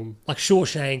Oscar film, like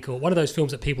Shawshank or one of those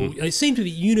films that people they seem to be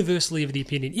universally of the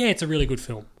opinion, yeah, it's a really good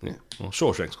film. Yeah, well,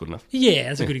 Shawshank's good enough. Yeah,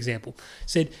 that's a good example.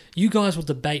 Said, you guys will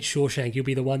debate Shawshank, you'll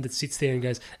be the one that sits there and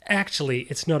goes, actually,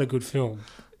 it's not a good film.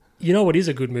 You know what is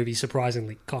a good movie,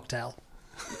 surprisingly? Cocktail.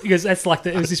 Because that's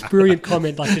it was this brilliant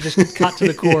comment, to just cut to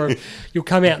the core of, you'll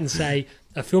come out and say,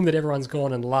 a film that everyone's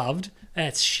gone and loved,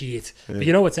 that's shit. Yeah. But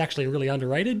you know what's actually really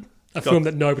underrated? A film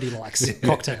that nobody likes,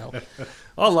 Cocktail.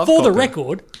 I love For Cocktail. the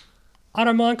record, I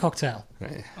don't mind Cocktail.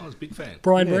 I was a big fan.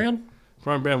 Brian Brown,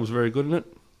 Brian Brown was very good in it.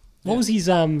 what was his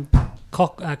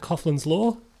Coughlin's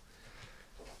Law?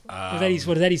 What is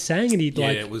that he's saying? And he'd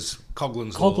It was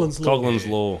Coughlin's Coughlin's Law. Law. Coughlin's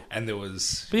Law. And there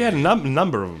was... But he had a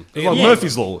number of them. It was like Yeah.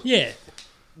 Murphy's Law. Yeah.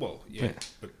 Well, yeah,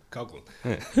 but Coughlin.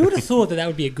 Who would have thought that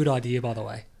would be a good idea, by the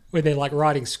way? When they're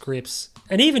writing scripts.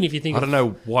 And even if you think I don't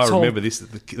know why I Tom- remember this.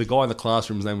 The guy in the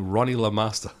classroom's name was Ronnie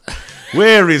Lamaster.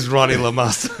 Where is Ronnie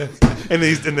Lamaster? and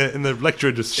the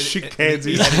lecturer just shook hands.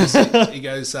 He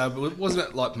goes, but wasn't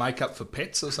it like makeup for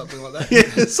pets or something like that?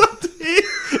 Yeah, something.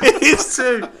 It is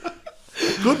too.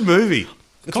 Good movie.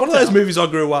 It's one of those movies I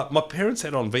grew up. My parents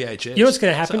had on VHS. You know what's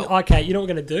going to happen? So- Okay, you know what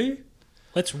we're going to do?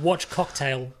 Let's watch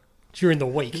Cocktail during the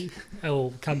week. And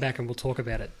we'll come back and we'll talk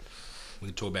about it. We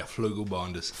can talk about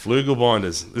Flugelbinders.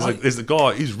 Flugelbinders. There's the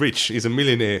guy. He's rich. He's a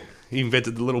millionaire. He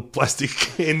invented the little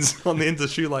plastic ends on the ends of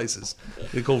shoelaces.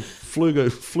 They're called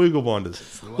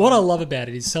Flugelbinders. What I love about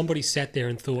it is somebody sat there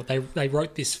and thought they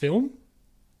wrote this film,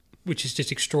 which is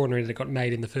just extraordinary that it got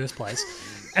made in the first place,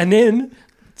 and then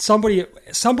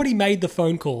somebody made the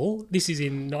phone call. This is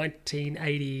in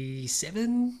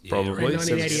 1987, Probably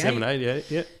 1988.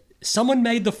 88, yeah. Someone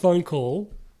made the phone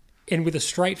call, and with a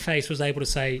straight face was able to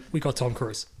say, "We got Tom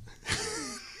Cruise."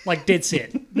 Like dead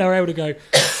set. They were able to go,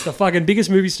 the fucking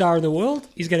biggest movie star in the world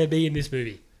is going to be in this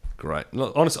movie. Great.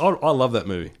 Look, honestly, I love that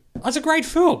movie. That's a great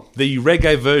film. The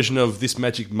reggae version of This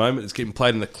Magic Moment that's getting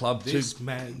played in the club too. This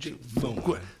magic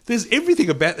moment. There's everything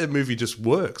about that movie just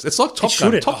works. It's like Top Gun.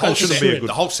 shouldn't. Top Gun shouldn't be a good.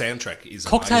 The whole soundtrack is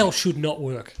Cocktail amazing. should not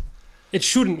work. It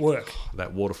shouldn't work.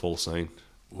 That waterfall scene.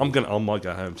 I might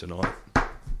go home tonight.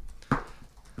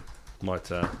 Might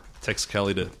text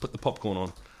Kelly to put the popcorn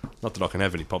on. Not that I can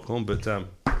have any popcorn, but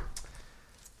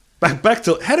back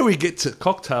to how do we get to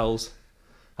cocktails?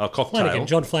 Cocktail.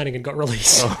 John Flanagan got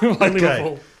released by okay.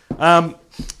 Liverpool.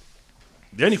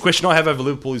 The only question I have over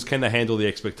Liverpool is can they handle the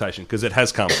expectation? Because it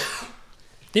has come.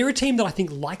 They're a team that I think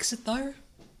likes it though.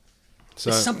 So,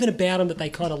 There's something about them that they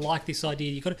kind of like this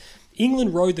idea.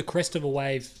 England rode the crest of a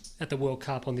wave at the World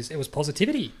Cup on this. It was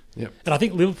positivity. Yep. And I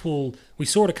think Liverpool, we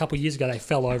saw it a couple of years ago. They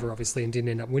fell over, obviously, and didn't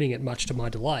end up winning it, much to my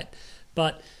delight.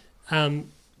 But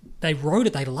they rode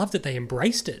it. They loved it. They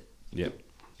embraced it. Yep.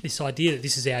 This idea that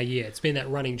this is our year. It's been that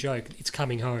running joke. It's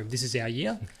coming home. This is our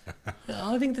year.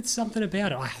 I think that's something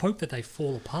about it. I hope that they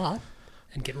fall apart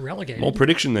and get relegated. More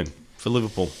prediction then for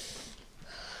Liverpool.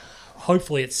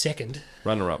 Hopefully it's second.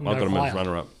 Runner-up. No I've got him as higher.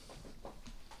 runner-up.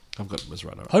 I've got him as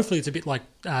runner-up. Hopefully it's a bit like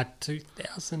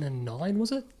 2009,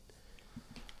 was it?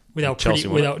 Chelsea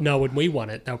won it. No, when we won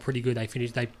it, they were pretty good.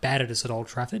 They battered us at Old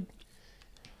Trafford.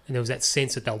 And there was that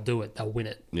sense that they'll do it. They'll win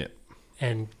it. Yeah.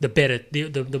 And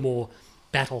the more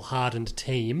battle-hardened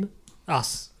team,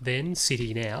 us then,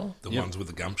 City now. The ones with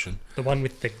the gumption. The one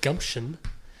with the gumption,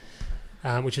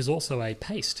 which is also a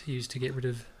paste used to get rid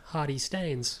of hardy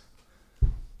stains.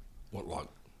 What, like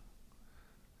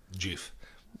Jif?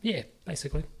 Yeah,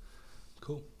 basically.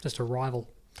 Cool. Just a rival.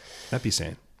 Happy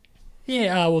sand.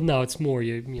 Yeah, well, no, it's more,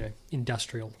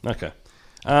 industrial. Okay.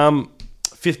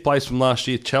 Fifth place from last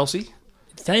year, Chelsea.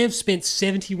 They have spent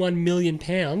 £71 million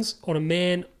on a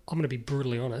man, I'm going to be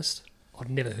brutally honest, I'd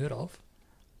never heard of,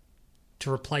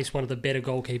 to replace one of the better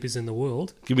goalkeepers in the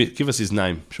world. Give us his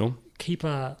name, Sean.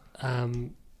 Keeper,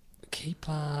 I'm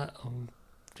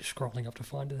just scrolling up to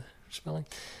find the spelling.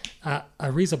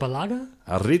 Ariza Balaga.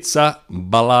 Aritza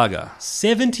Balaga.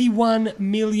 £71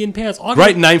 million.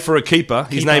 Great name for a keeper.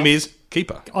 His name is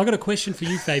Keeper. I got a question for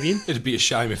you, Fabian. It'd be a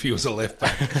shame if he was a left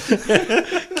back.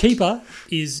 Keeper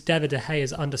is David De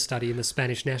Gea's understudy in the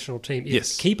Spanish national team.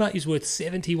 Yes. Keeper is worth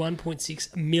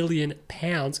 £71.6 million.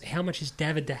 How much is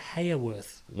David De Gea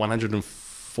worth?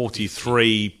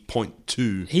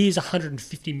 143.2. He is a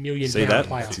 £150 million See that?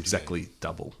 player. That's exactly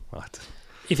double. Right.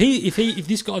 If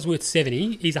this guy's worth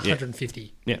 70, he's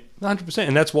 150. Yeah, 100%.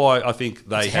 And that's why I think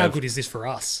they How good is this for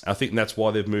us? I think that's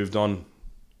why they've moved on.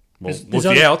 Well, There's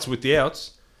with the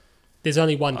outs. There's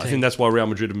only one team. I think that's why Real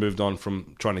Madrid have moved on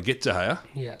from trying to get De Gea.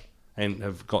 Yeah. And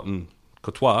have gotten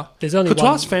Courtois. There's only Courtois'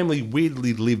 one. family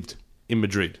weirdly lived in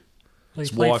Madrid. Well, he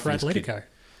His played wife for and his kid. Atletico.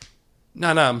 No,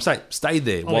 I'm saying stayed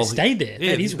there. Oh, they stayed there?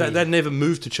 Yeah, That is weird. they never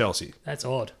moved to Chelsea. That's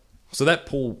odd. So that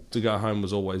pull to go home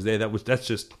was always there. That's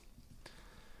just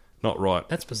not right.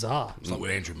 That's bizarre. It's like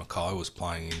when Andrew Mackay was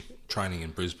training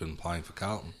in Brisbane, playing for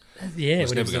Carlton. Yeah, It was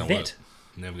when he was never a going to vet. work.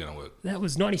 Never going to work. That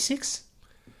was 96.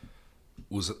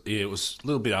 It was a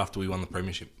little bit after we won the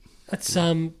premiership. That's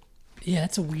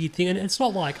that's a weird thing, and it's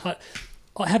not like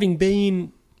having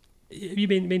been. Have you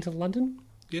been to London?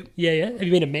 Yep. Yeah. Have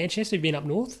you been to Manchester? Have you been up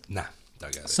north? Nah,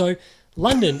 don't go there. So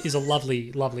London is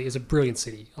is a brilliant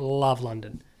city. I love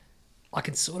London. I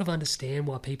can sort of understand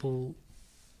why people,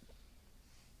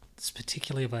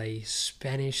 particularly of a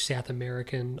Spanish, South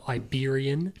American,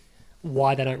 Iberian,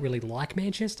 why they don't really like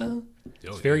Manchester.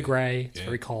 It's very grey. It's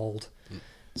very cold.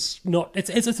 It's not.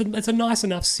 It's a nice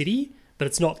enough city, but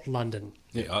it's not London.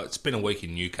 Yeah, it's been a week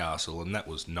in Newcastle, and that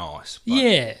was nice. But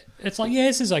Yeah, it's like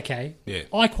this is okay. Yeah.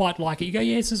 I quite like it. You go,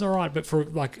 this is all right, but for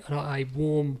like a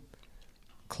warm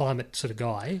climate sort of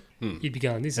guy, you'd be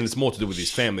going this. And it's more to do with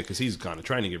his family because he's kind of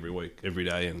training every week, every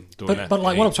day, and doing that. But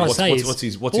like what I'm trying to say is, what's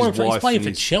his what I'm wife? he's playing and for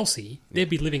his- Chelsea. They'd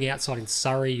be living outside in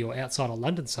Surrey or outside of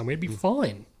London somewhere. It'd be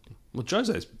fine. Well,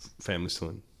 Jose's family's still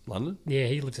in London. Yeah,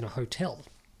 he lives in a hotel.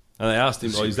 And they asked him,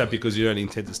 is that because you don't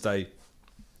intend to stay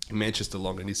in Manchester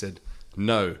long? And he said,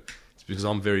 no, it's because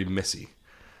I'm very messy.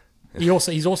 He's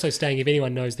also staying, if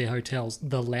anyone knows their hotels,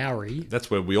 the Lowry That's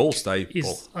where we all stay.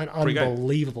 is an pre-game.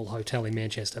 unbelievable hotel in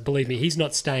Manchester. Believe me, he's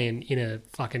not staying in a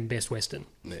fucking Best Western.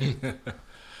 Yeah. But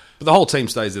the whole team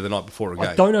stays there the night before a game.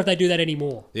 I don't know if they do that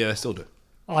anymore. Yeah, they still do.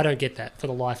 I don't get that for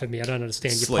the life of me. I don't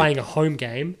understand. You're Sleep. playing a home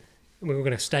game, and we're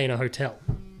going to stay in a hotel.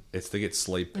 It's to get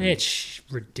sleep. It's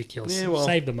ridiculous. Yeah, well.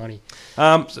 Save the money.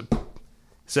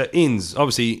 So Inns,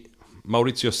 obviously,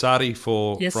 Maurizio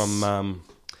Sarri Yes. from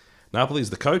Napoli is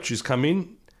the coach who's come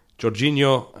in.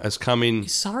 Jorginho has come in.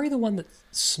 Is Sarri the one that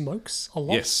smokes a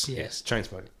lot? Yes, chain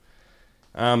smoking.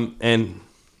 And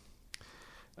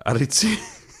Arizzi,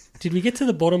 Did we get to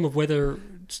the bottom of whether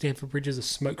Stamford Bridge is a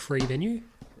smoke-free venue?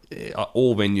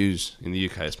 all venues in the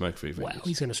UK are smoke-free venues. Wow,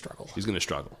 he's going to struggle. He's going to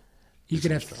struggle. He's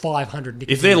going to have 500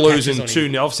 If they're nicotine losing patches on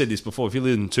him. 2-0, I've said this before, if you're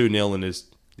losing 2-0 and there's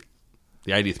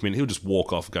the 80th minute, he'll just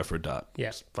walk off and go for a dart. Yeah.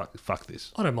 Just fuck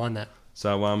this. I don't mind that.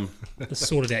 So, Just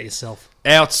sort it out yourself.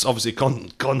 outs, obviously,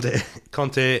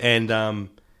 Conte and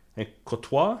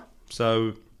Courtois.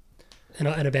 So, And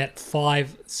about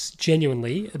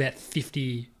genuinely, about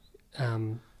 50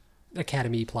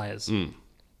 academy players.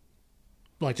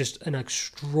 Like just an they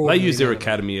extraordinary... use their amount of-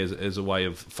 academy as a way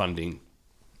of funding.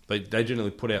 They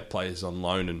generally put out players on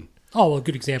loan and Oh, well, a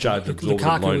good example. Charge absorbent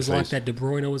Lukaku loan was like fees. that. De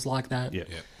Bruyne was like that. yeah.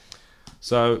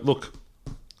 So look,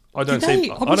 I don't Did they, see.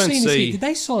 I've I just don't seen this here. see. Did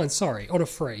they sign, on a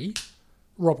free,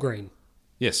 Rob Green?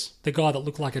 Yes, The guy that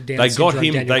looked like a Down they got syndrome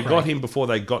him. Daniel They got Craig. him before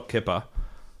they got Kepa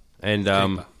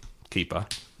and keeper.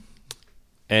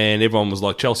 And everyone was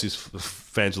like, Chelsea's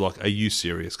fans were like, "Are you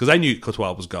serious?" Because they knew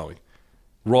Courtois was going.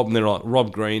 And they're like,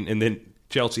 Rob Green, and then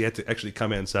Chelsea had to actually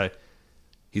come out and say,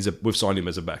 we've signed him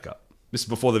as a backup. This is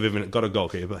before they've even got a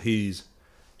goalkeeper. He's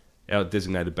our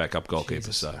designated backup goalkeeper.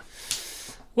 Jesus. So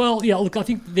Well, yeah, look, I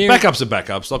think they're... backups are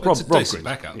backups. Like It's a Rob decent Green.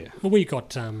 backup. Yeah. Well, we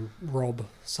got Rob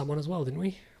someone as well, didn't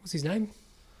we? What's his name?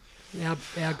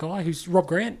 Our guy who's Rob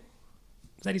Grant.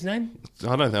 Is that his name?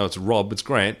 I don't know. It's Rob. It's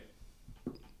Grant.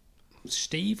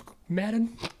 Steve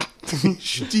Madden?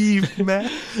 Steve, man.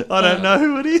 I don't know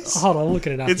who it is. Hold on, I'm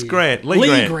looking it up. It's here. Grant.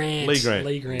 Lee Grant.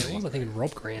 Lee Grant. What was I thinking?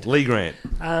 Rob Grant. Lee Grant,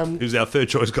 who's our third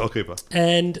choice goalkeeper.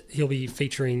 And he'll be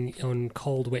featuring on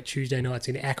cold, wet Tuesday nights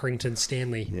in Accrington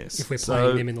Stanley Yes. if we're So-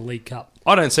 playing them in the League Cup.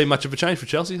 I don't see much of a change for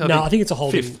Chelsea. I think it's a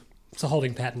holding. Fifth. It's a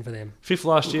holding pattern for them. Fifth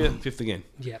last year, fifth again.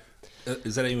 Yeah.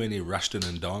 Is that anywhere near Rushton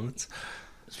and Diamonds?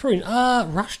 It's probably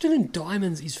Rushton and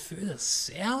Diamonds is further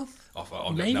south. I've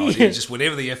got Maybe. no idea. Just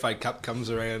whenever the FA Cup comes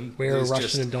around, Where are there's Rushton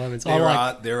just- and Diamonds?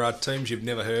 There are teams you've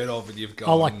never heard of, and you've got.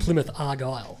 I like Plymouth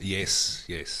Argyle. Yes.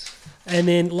 And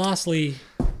then lastly,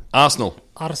 Arsenal.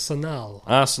 Arsenal.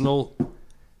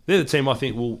 They're the team I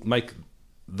think will make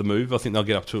the move. I think they'll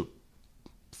get up to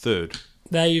third.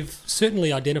 They've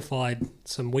certainly identified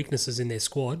some weaknesses in their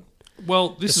squad. Well,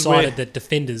 this Decided is where, that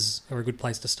defenders are a good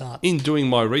place to start. in doing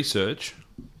my research,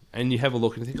 and you have a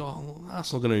look and you think, oh,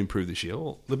 Arsenal are going to improve this year.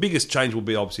 Well, the biggest change will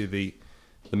be obviously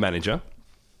the manager.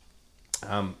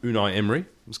 Unai Emery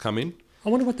has come in. I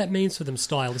wonder what that means for them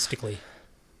stylistically.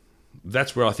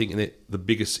 That's where I think the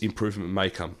biggest improvement may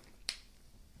come.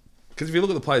 Because if you look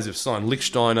at the players they've signed,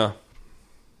 Lichtsteiner,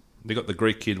 they got the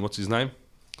Greek kid, what's his name?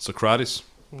 Socrates.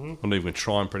 I'm not even going to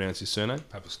try and pronounce his surname.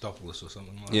 Papastopoulos or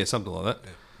something like Yeah, something like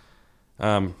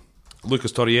that.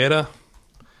 Lucas Torreira,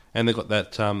 and they got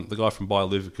that the guy from Bayer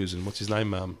Leverkusen. What's his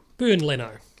name? Burn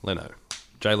Leno. Leno,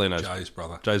 Jay Leno, that. Jay's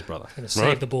brother. Jay's brother. Going to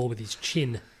save the ball with his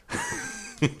chin.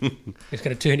 He's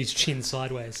going to turn his chin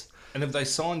sideways. And have they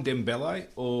signed Dembele,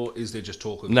 or is there just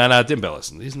talk of... No,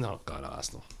 Dembele. He's not a guy to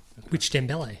Arsenal. Which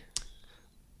Dembele?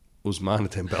 Ousmane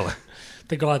Dembele.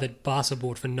 The guy that Barca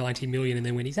bought for 90 million and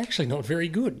then went, he's actually not very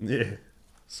good. Yeah.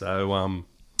 So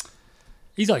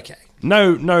He's okay.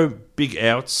 no big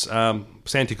outs.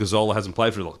 Santi Cazorla hasn't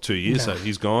played for like 2 years, No. so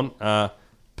he's gone.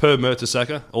 Per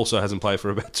Mertesacker also hasn't played for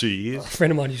about 2 years. A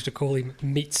friend of mine used to call him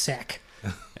meat sack.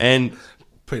 And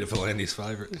Peter Philandi's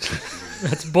favourite.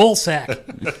 That's ball sack.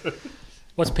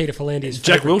 What's Peter Philandi's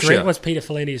Jack favourite Wilshere. drink? What's Peter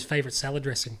Philandi's favourite salad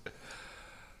dressing?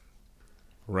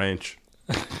 Ranch.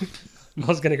 I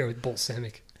was going to go with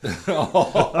balsamic.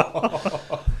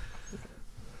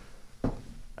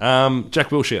 Jack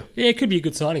Wilshere. Yeah, it could be a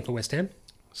good signing for West Ham.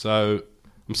 So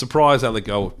I'm surprised how they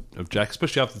go of Jack,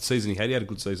 especially after the season he had. He had a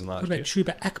good season last What about year.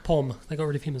 Chuba Akpom? They got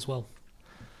rid of him as well.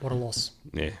 What a loss.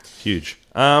 Yeah, huge.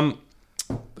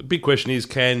 The big question is,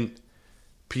 can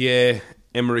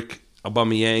Pierre-Emerick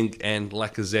Aubameyang and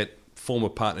Lacazette form a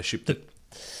partnership that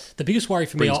The biggest worry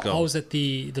for me, Brings I goal. was at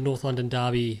the North London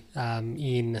derby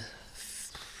in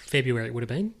February, it would have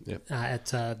been, Yep.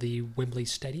 at the Wembley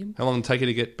Stadium. how long did it take you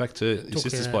to get back to your Took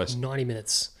sister's place? 90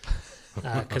 minutes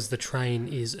because the train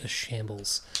is a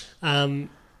shambles. And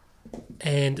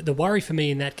the worry for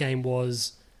me in that game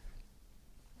was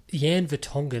Jan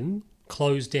Vertonghen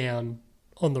closed down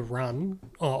on the run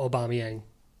Aubameyang.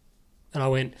 And I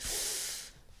went,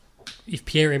 if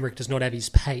Pierre-Emerick does not have his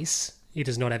pace, he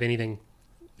does not have anything.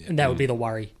 And that would be the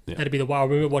worry. Yeah. That'd be the worry. I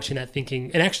remember watching that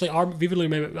thinking, and actually I vividly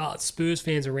remember Spurs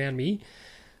fans around me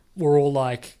were all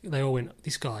like, they all went,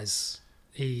 this guy's,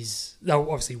 they were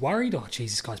obviously worried. Oh,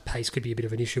 geez, this guy's pace could be a bit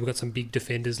of an issue. We've got some big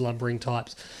defenders, lumbering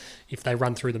types. If they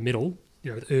run through the middle,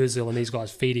 with Ozil and these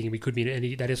guys feeding him, he could be, and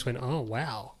they just went, oh,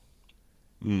 wow.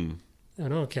 And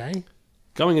okay.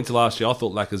 Going into last year, I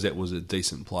thought Lacazette was a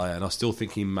decent player, and I still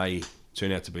think he may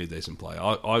turn out to be a decent player.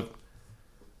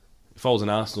 If I was an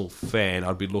Arsenal fan,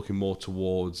 I'd be looking more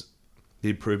towards the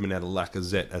improvement out of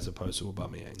Lacazette as opposed to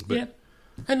Aubameyang. But yeah.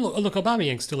 And look,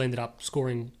 Aubameyang still ended up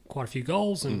scoring quite a few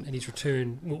goals, and his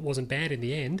return wasn't bad in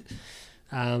the end.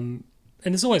 And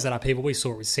there's always that upheaval. We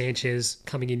saw it with Sanchez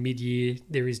coming in mid-year.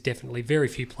 There is definitely very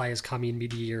few players come in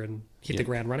mid-year and hit the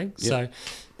ground running. Yep. So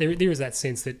there is that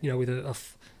sense that, with a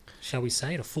shall we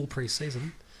say it, a full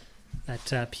pre-season,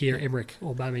 that Pierre-Emerick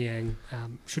Aubameyang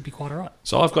should be quite all right.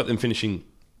 So I've got them finishing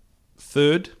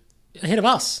third. Ahead of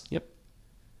us. Yep.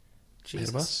 Jesus.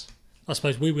 Ahead of us. I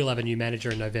suppose we will have a new manager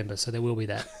in November, so there will be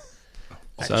that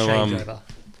changeover.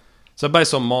 So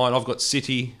based on mine, I've got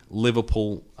City,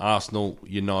 Liverpool, Arsenal,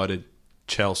 United,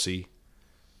 Chelsea,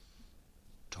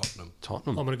 Tottenham.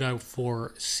 I'm going to go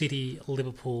for City,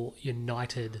 Liverpool,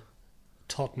 United,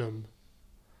 Tottenham,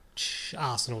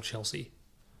 Arsenal, Chelsea.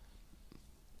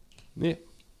 Yeah.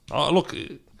 Oh, look,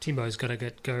 Timbo's got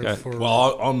to go for.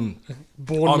 Well, I'm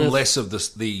Bournemouth. less of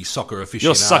the soccer aficionado.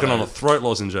 you're sucking on a throat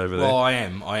lozenge over there. Well, I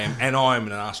am, and I'm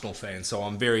an Arsenal fan, so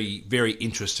I'm very, very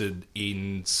interested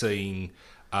in seeing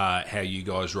how you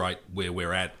guys rate where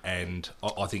we're at, and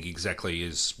I think exactly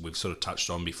as we've sort of touched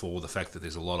on before, the fact that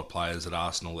there's a lot of players at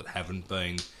Arsenal that haven't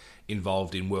been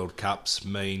involved in World Cups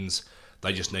means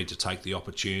they just need to take the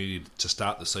opportunity to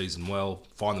start the season well,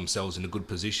 find themselves in a good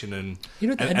position, and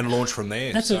launch from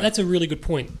there. That's a really good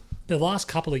point. The last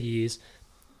couple of years,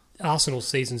 Arsenal's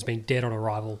season's been dead on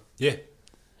arrival. Yeah.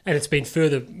 And it's been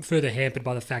further hampered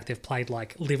by the fact they've played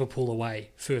like Liverpool away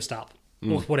first up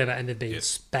or whatever, and they've been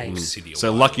spanked.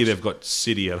 So lucky they've got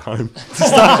City at home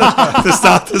to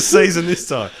start the season this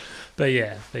time. But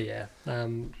yeah.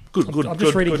 Good. I'm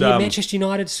just reading here, Manchester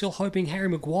United still hoping Harry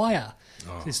Maguire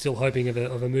is still hoping of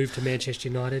a move to Manchester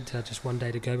United. Just one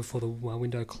day to go before the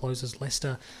window closes.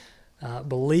 Leicester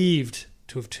believed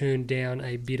to have turned down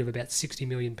a bid of about £60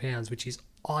 million, which is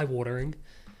eye-watering.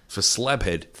 For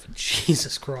Slabhead.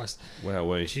 Jesus Christ.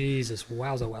 Wowee. Jesus,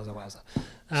 wowza.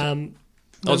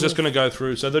 I was just going to go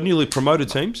through. So the newly promoted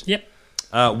teams. Yep.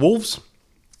 Wolves,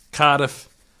 Cardiff,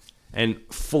 and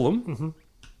Fulham. Mm-hmm.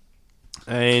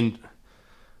 And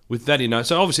with that,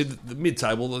 so obviously the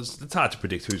mid-table, it's hard to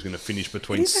predict who's going to finish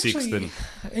between sixth and...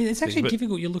 It's actually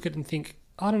difficult. You look at it and think,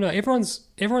 I don't know, everyone's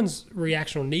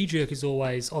reaction or knee-jerk is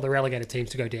always, the relegated teams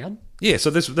to go down. Yeah, so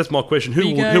that's my question.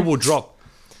 Who will drop?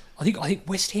 I think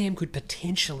West Ham could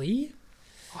potentially...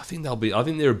 I think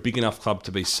they're a big enough club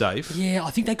to be safe. Yeah,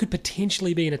 I think they could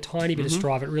potentially be in a tiny bit of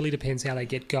strife. It really depends how they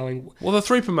get going. Well, the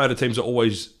three promoted teams are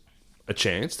always a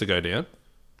chance to go down.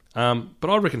 But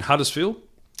I reckon Huddersfield,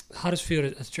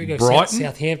 Brighton,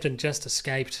 Southampton just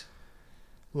escaped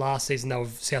last season.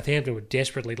 Southampton were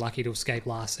desperately lucky to escape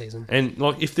last season. And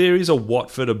if there is a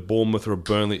Watford, a Bournemouth, or a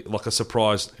Burnley, a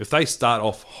surprise, if they start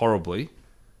off horribly,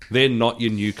 they're not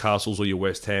your Newcastles or your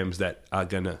West Hams that are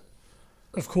gonna.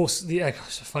 Of course,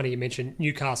 it's funny you mentioned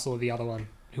Newcastle are the other one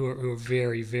who are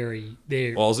very, very.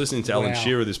 Well, I was listening to Alan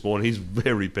Shearer this morning. He's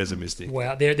very pessimistic.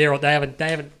 Wow, they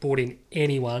haven't brought in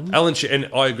anyone. Alan Shearer, and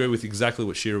I agree with exactly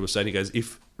what Shearer was saying. He goes,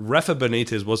 if Rafa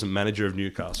Benitez wasn't manager of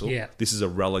Newcastle, this is a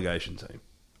relegation team.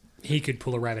 He could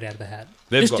pull a rabbit out of the hat.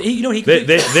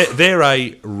 They're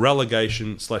a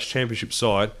relegation / championship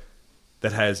side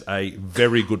that has a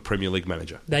very good Premier League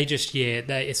manager.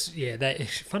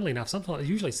 Funnily enough, sometimes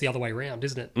usually it's the other way around,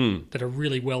 isn't it? That are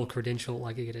really well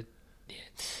credentialed,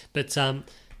 But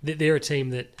they're a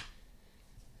team that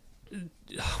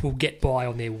will get by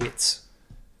on their wits.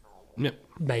 Yep.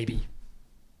 Maybe.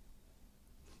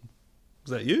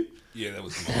 Was that you? Yeah, that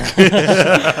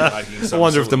was I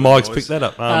wonder if the mics picked that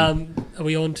up. Are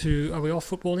we off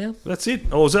football now? That's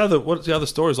it. What's the other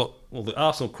stories? The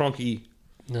Arsenal Kroenke.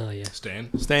 Oh, yeah.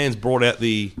 Stan's brought out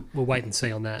the... We'll wait and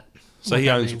see on that. So he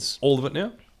owns all of it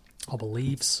now? I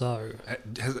believe so.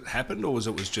 Has it happened, or was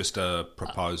it just a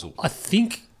proposal? I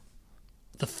think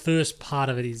the first part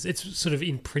of it is... It's sort of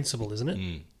in principle, isn't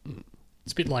it?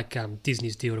 It's a bit like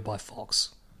Disney's deal to buy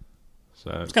Fox.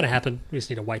 So it's going to happen. We just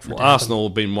need to wait for it to happen. Arsenal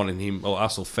have been wanting him... Or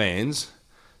Arsenal fans,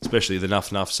 especially the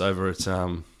Nuffs over at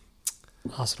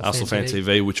Arsenal Fan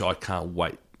TV, which I can't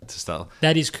wait to start.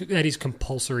 That is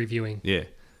compulsory viewing. Yeah.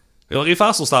 If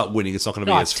Arsenal start winning, it's not going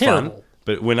to be as terrible. fun.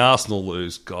 But when Arsenal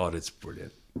lose, God, it's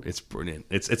brilliant. It's brilliant.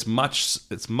 It's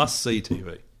must-see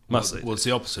TV. Must see. Well, it's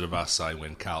the opposite of us, say,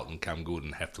 when Carlton come good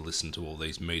and have to listen to all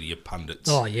these media pundits.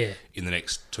 Oh, yeah. In the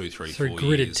next 2, 3, Through 4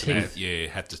 gritted years.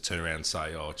 teeth. Have to turn around and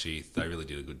say, oh, gee, they really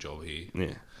did a good job here.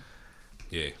 Yeah.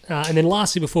 Yeah. And then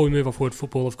lastly, before we move off word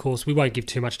football, of course, we won't give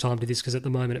too much time to this because at the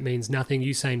moment it means nothing.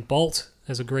 Usain Bolt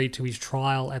has agreed to his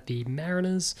trial at the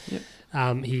Mariners.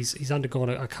 Yep. He's undergone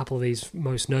a couple of these,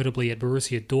 most notably at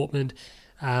Borussia Dortmund.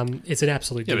 It's an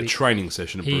absolute He had a gimmick. training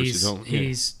session at Borussia Dortmund.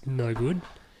 He's no good.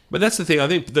 But that's the thing. I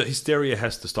think the hysteria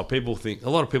has to stop. People think a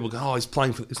lot of people go, "Oh, he's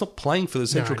not playing for the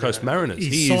Central Coast Mariners.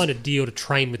 He's signed a deal to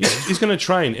train with them. He's going to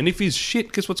train, and if he's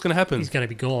shit, guess what's going to happen? He's going to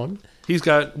be gone.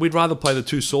 We'd rather play the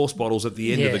 2 sauce bottles at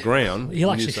the end of the ground. He'll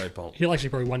than actually Usain Bolt. he'll actually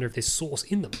probably wonder if there's sauce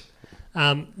in them.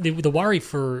 The worry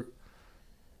for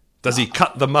Does he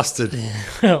cut the mustard?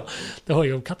 well,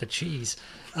 he'll cut the cheese.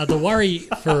 The worry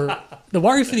for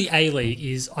the A-League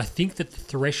is I think that the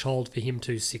threshold for him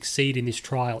to succeed in this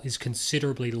trial is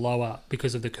considerably lower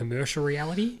because of the commercial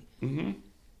reality. Mm-hmm.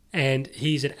 And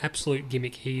he's an absolute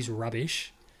gimmick. He's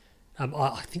rubbish.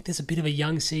 I think there's a bit of a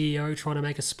young CEO trying to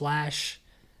make a splash.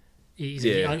 He's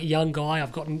a young guy.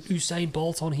 I've gotten Usain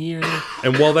Bolt on here.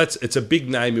 And while it's a big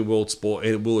name in world sport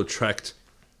and it will attract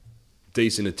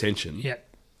decent attention, Yep.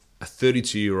 a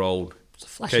 32-year-old It's a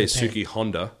flash in the pan. Keisuke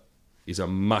Honda is a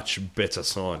much better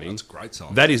signing. That's a great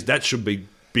sign. That should be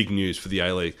big news for the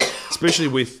A-League, especially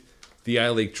with the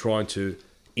A-League trying to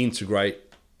integrate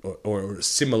or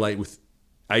assimilate with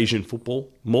Asian football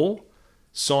more.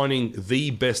 Signing the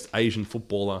best Asian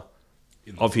footballer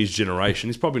of his generation.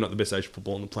 He's probably not the best Asian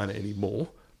footballer on the planet anymore,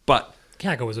 but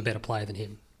Kaga was a better player than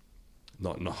him.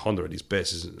 not Honda at his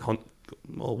best.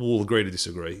 We'll agree to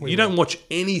disagree. You don't watch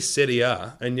any Serie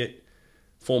A and yet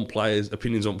form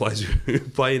opinions on players who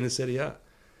play in the Serie A.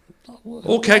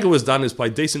 All Kagawa's done is play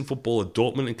decent football at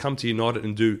Dortmund and come to United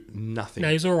and do nothing. No,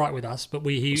 he was all right with us, but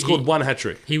he scored 1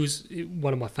 hat-trick. He was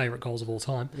one of my favourite goals of all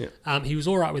time. Yeah. He was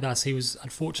all right with us. He was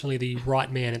unfortunately the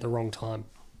right man at the wrong time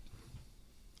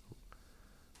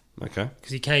Okay.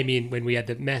 because he came in when we had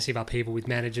the massive upheaval with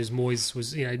managers. Moyes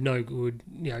was no good.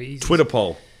 Twitter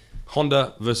poll: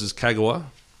 Honda versus Kagawa.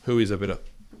 Who is a better?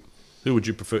 Who would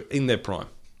you prefer in their prime?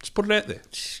 Just put it out there.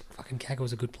 Fucking Kaga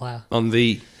was a good player.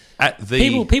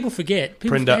 People forget.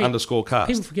 Prender_cast.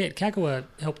 People forget Kagawa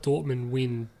helped Dortmund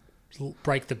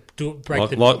break the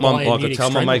Like Bayern I Munich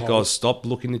tell my mate, stranglehold. guys, stop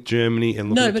looking at Germany and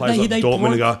looking No, at but players like they Dortmund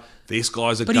and broke- go, this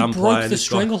guy's a But he gun player. broke and the this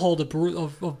guy-" stranglehold of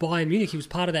Bayern Munich. He was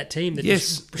part of that team that Yes,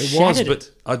 just it was, shattered but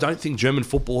I don't think German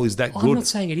football is that I'm good. not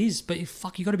saying it is, but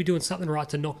you got to be doing something right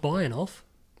to knock Bayern off.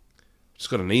 Just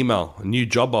got an email, a new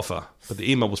job offer, but the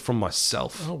email was from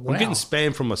myself. Oh, wow. I'm getting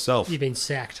spam from myself. You've been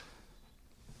sacked.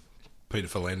 Peter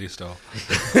Philandia style.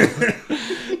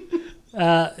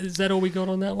 Is that all we got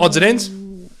on that one? Odds and ends?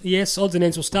 Yes, odds and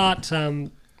ends will start.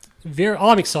 I'm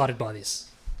excited by this.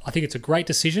 I think it's a great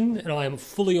decision, and I am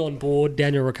fully on board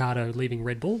Daniel Ricciardo leaving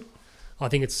Red Bull. I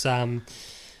think it's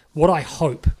what I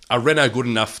hope. Are Renault good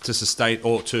enough to sustain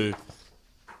or to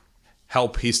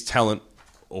help his talent?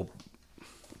 Or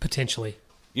Potentially.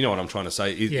 you know what I'm trying to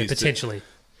say? Yeah, potentially.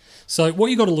 So what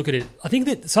you got to look at it, I think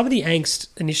that some of the angst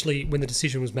initially when the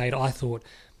decision was made, I thought,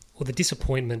 or the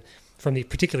disappointment from the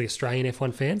particularly Australian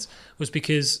F1 fans, was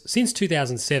because since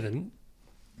 2007,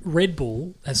 Red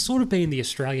Bull has sort of been the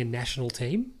Australian national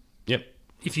team. Yep.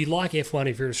 If you like F1,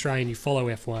 if you're Australian, you follow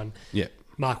F1. Yep.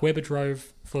 Mark Webber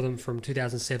drove for them from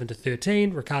 2007 to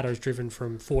 13. Ricciardo's driven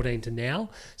from 14 to now.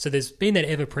 So there's been that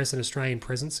ever-present Australian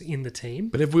presence in the team.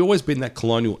 But have we always been that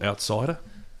colonial outsider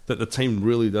that the team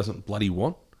really doesn't bloody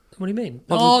want? What do you mean?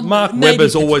 Mark maybe,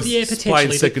 Webber's always potentially,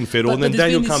 playing second fiddle, and then but there's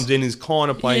Daniel been this- comes in and is kind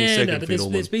of playing second but fiddle.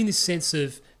 there's been this sense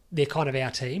of they're kind of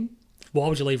our team. Why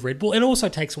would you leave Red Bull? And it also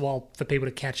takes a while for people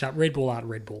to catch up. Red Bull aren't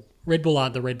Red Bull. Red Bull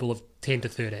aren't the Red Bull of 10 to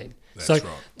 13. That's so right.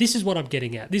 this is what I'm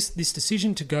getting at. This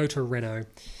decision to go to Renault,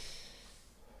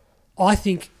 I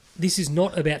think this is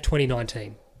not about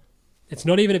 2019. It's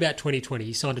not even about 2020.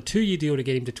 He signed a 2-year deal to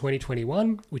get him to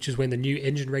 2021, which is when the new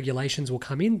engine regulations will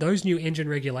come in. Those new engine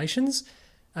regulations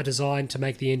are designed to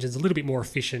make the engines a little bit more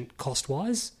efficient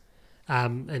cost-wise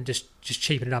and just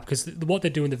cheapen it up because what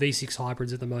they're doing, the V6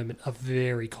 hybrids at the moment, are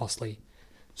very costly,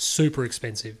 super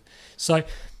expensive. So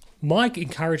my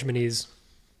encouragement is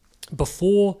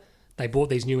before they bought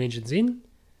these new engines in,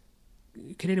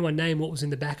 can anyone name what was in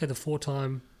the back of the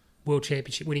 4-time World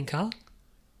Championship winning car?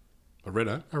 A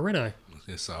Renault. A Renault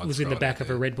Yes, I'd was in throw the it back out of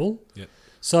there. a Red Bull. Yep.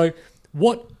 So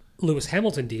what Lewis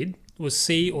Hamilton did was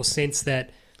see or sense that,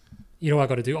 you know what I've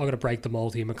got to do? I've got to break the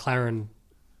mold here. McLaren,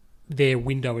 their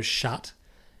window is shut.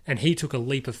 And he took a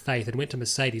leap of faith and went to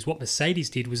Mercedes. What Mercedes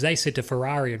did was they said to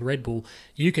Ferrari and Red Bull,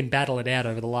 you can battle it out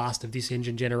over the last of this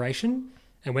engine generation,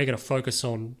 and we're going to focus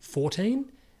on 14,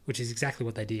 which is exactly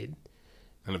what they did.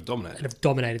 And have dominated. And have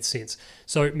dominated since.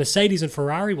 So Mercedes and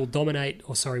Ferrari will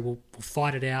will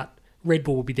fight it out. Red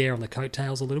Bull will be there on the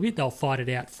coattails a little bit. They'll fight it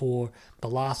out for the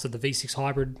last of the V6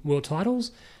 hybrid world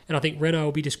titles. And I think Renault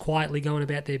will be just quietly going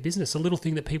about their business. A little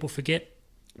thing that people forget,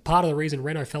 part of the reason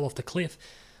Renault fell off the cliff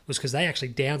was because they actually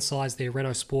downsized their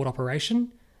Renault Sport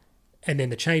operation, and then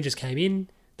the changes came in.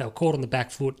 They were caught on the back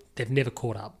foot. They've never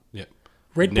caught up. Yep.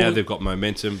 Red Bull, now they've got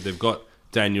momentum. They've got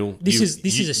Daniel. This is a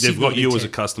they've signal got you intent. as a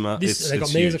customer. They've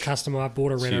got me huge. as a customer. I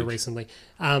bought a Renault huge. recently.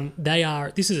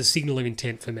 This is a signal of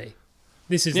intent for me.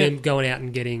 This is them going out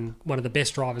and getting one of the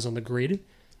best drivers on the grid.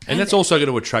 And that's also going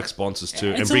to attract sponsors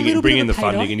too, and It's a bring little bit in of the a paid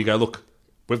funding. off. And you go, look,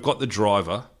 we've got the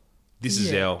driver. This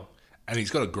is our. And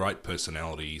he's got a great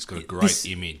personality. He's got a great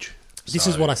image. This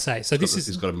is what I say. So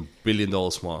He's got a $1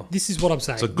 billion smile. this is what I'm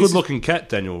saying. It's a good-looking cat,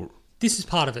 Daniel. This is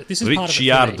part of it. This is part of it for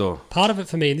Ricciardo. me. Part of it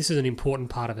for me, and this is an important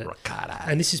part of it. Ricciardo.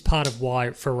 And this is part of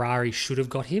why Ferrari should have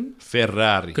got him,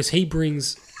 Ferrari. because he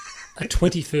brings a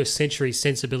 21st century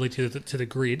sensibility to the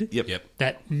grid Yep.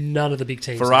 that none of the big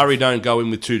teams Ferrari don't go in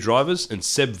with two drivers, and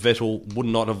Seb Vettel would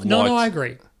not have No, liked. no, I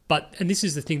agree. And this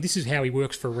is the thing. This is how he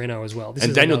works for Renault as well. This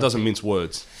And is Daniel another doesn't thing. mince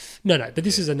words. No, but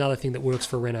this is another thing that works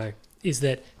for Renault, is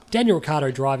that Daniel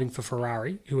Ricciardo driving for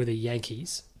Ferrari, who are the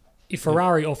Yankees, if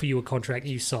Ferrari offer you a contract,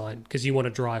 you sign because you want to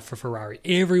drive for Ferrari.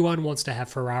 Everyone wants to have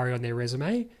Ferrari on their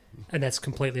resume, and that's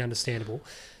completely understandable.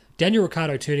 Daniel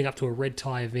Ricciardo turning up to a red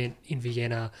tie event in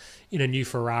Vienna in a new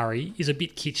Ferrari is a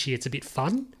bit kitschy. It's a bit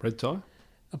fun. Red tie?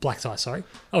 A black tie, sorry.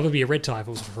 Oh, it would be a red tie if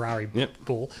it was a Ferrari Yep.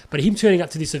 ball. But him turning up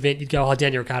to this event, you'd go, oh,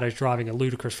 Daniel Ricciardo's driving a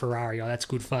ludicrous Ferrari. Oh, that's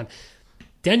good fun.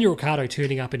 Daniel Ricciardo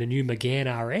turning up in a new Megane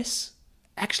RS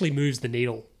actually moves the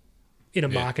needle in a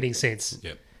marketing sense.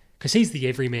 Yep. Because he's the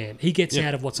everyman. He gets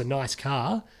out of what's a nice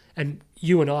car, and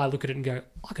you and I look at it and go,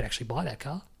 I could actually buy that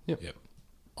car. Yep.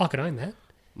 I could own that.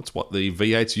 That's what the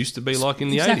V8s used to be like in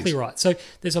the 80s. Exactly right. So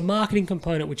there's a marketing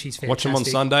component which is fantastic. Watch them on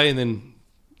Sunday and then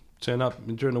turn up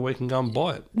during the week and go and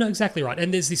buy it. No, exactly right.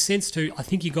 And there's this sense too, I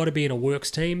think you've got to be in a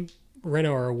works team.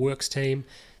 Renault are a works team.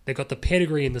 They've got the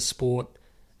pedigree in the sport.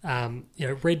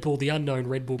 Red Bull, the unknown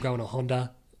Red Bull going to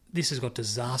Honda. This has got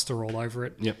disaster all over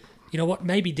it. Yep. You know what?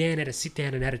 Maybe Dan had to sit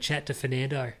down and had a chat to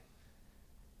Fernando.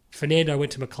 Fernando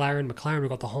went to McLaren. McLaren, we've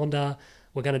got the Honda.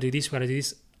 We're going to do this. We're going to do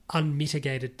this.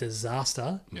 Unmitigated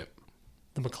disaster. Yep.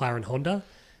 The McLaren Honda.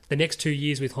 The next 2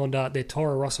 years with Honda, their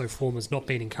Toro Rosso form has not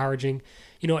been encouraging.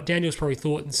 You know what? Daniel's probably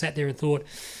thought and sat there and thought,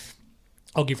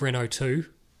 I'll give Renault 2.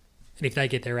 And if they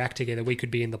get their act together, we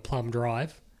could be in the plum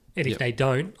drive. And if they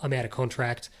don't, I'm out of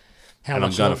contract. And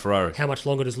I'm going to Ferrari. How much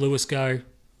longer does Lewis go?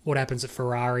 What happens at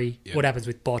Ferrari? Yep. What happens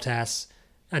with Bottas?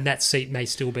 And that seat may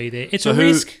still be there. It's So a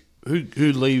risk. Who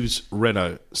leaves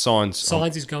Renault?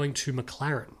 Sainz is going to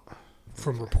McLaren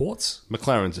from reports.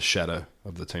 McLaren's a shadow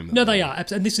of the team. No, they are.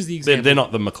 And this is the example. They're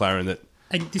not the McLaren that...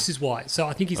 And this is why. So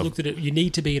I think he's looked at it. You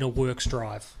need to be in a works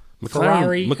drive.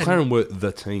 McLaren were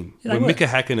the team. Yeah, they when were. Mika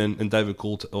Hakkinen and David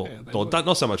Coulthard...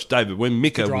 not so much David. When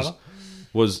Mika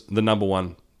was the number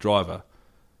one driver,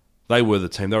 they were the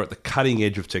team. They were at the cutting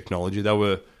edge of technology. They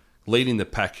were leading the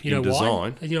pack in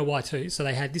design. And you know why too? So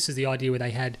this is the idea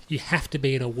where you have to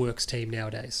be in a works team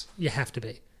nowadays. You have to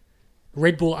be.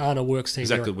 Red Bull aren't a works team.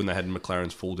 Exactly when they had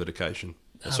McLaren's full dedication.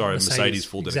 Mercedes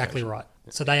full dedication. Exactly right.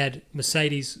 So they had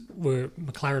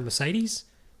McLaren Mercedes,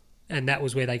 and that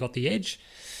was where they got the edge.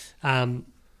 You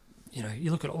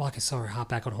look at, harp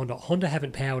back on Honda. Honda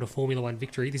haven't powered a Formula One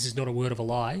victory. This is not a word of a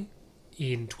lie.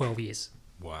 In 12 years.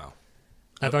 Wow.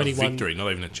 They've a only victory, won,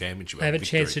 not even a championship. They haven't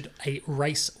chanced a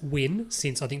race win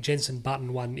since I think Jenson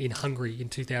Button won in Hungary in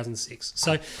 2006.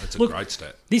 So that's a great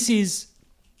stat. There's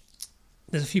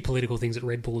a few political things at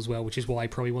Red Bull as well, which is why he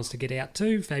probably wants to get out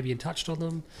too. Fabian touched on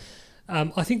them.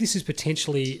 I think this is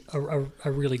potentially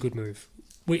a really good move.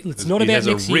 It's not about next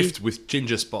year. He has a rift with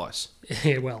Ginger Spice.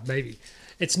 Yeah, well, maybe.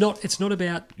 It's not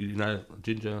about...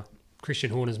 Ginger...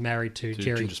 Christian Horner's married to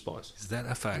Jerry. Ginger Spice. Is that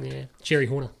a fact? Yeah, Jerry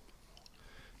Horner.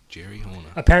 Jerry Horner.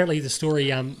 Apparently, the story.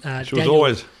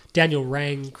 Daniel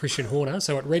rang Christian Horner.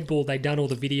 So at Red Bull, they'd done all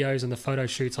the videos and the photo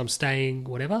shoots. I'm staying,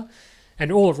 whatever,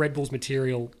 and all of Red Bull's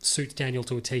material suits Daniel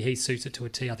to a T. He suits it to a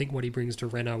T. I think what he brings to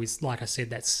Renault is, like I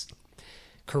said, that's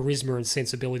charisma and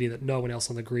sensibility that no one else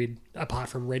on the grid, apart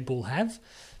from Red Bull, have.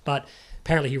 But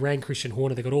apparently, he rang Christian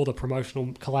Horner. They got all the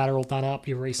promotional collateral done up.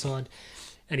 You re-signed.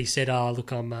 And he said,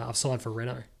 look, I've signed for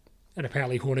Renault. And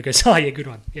apparently Horner goes, oh, yeah, good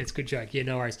one. Yeah, it's a good joke. Yeah,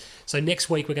 no worries. So next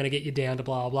week we're going to get you down to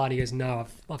blah, blah, blah. And he goes, no,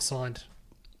 I've signed.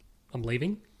 I'm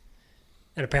leaving.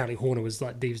 And apparently Horner was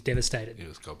he was devastated. He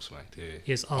was gobsmacked, yeah.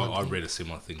 Yes, I read a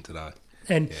similar thing today.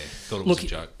 And thought it was a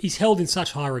joke. He's held in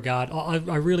such high regard.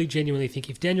 I really genuinely think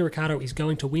if Daniel Ricciardo is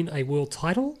going to win a world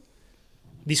title,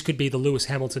 this could be the Lewis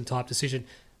Hamilton type decision.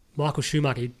 Michael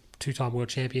Schumacher, two-time world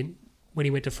champion, when he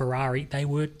went to Ferrari, they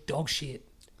were dog shit.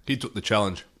 He took the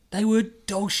challenge. They were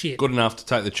dog shit. Good enough to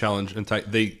take the challenge and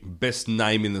take the best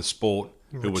name in the sport,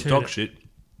 who was dog shit,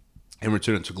 and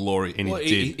return it to glory, and he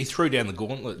did. He threw down the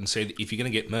gauntlet and said, if you're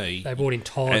going to get me... They brought in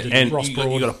Todd and Ross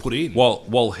Brawn. you got to put in.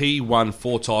 While he won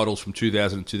 4 titles from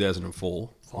 2000 to 2004,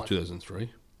 or 2003.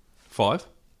 5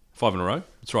 in a row.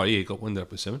 That's right, yeah, he got ended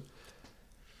up with 7.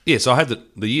 Yeah, so I had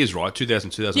the years right,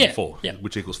 2000, 2004,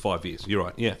 which equals 5 years. You're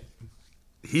right, yeah.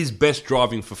 His best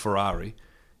driving for Ferrari,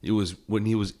 it was when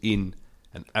he was in...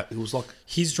 And it was like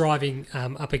his driving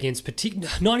up against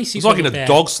 96. It was like in a bad.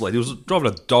 dog sled. He was driving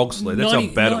a dog sled. That's how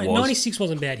bad it was. 96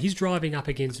 wasn't bad. His driving up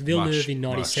against Villeneuve in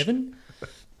 97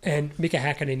 and Mika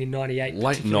Hakkinen in 98.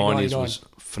 Late 90s was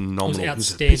phenomenal. Was it was a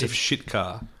outstanding. piece of shit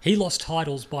car. He lost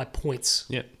titles by points.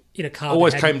 Yeah, in a car.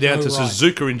 Always that came had down no to right.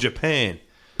 Suzuka in Japan.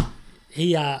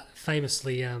 He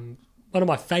famously one of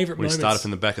my favourite When moments. he started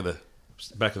from the back of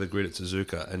the grid at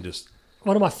Suzuka and just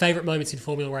one of my favourite moments in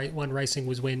Formula 1 racing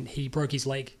was when he broke his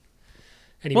leg.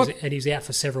 And he was out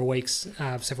for several weeks,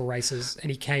 several races,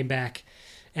 and he came back.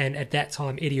 And at that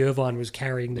time, Eddie Irvine was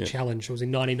carrying the challenge. It was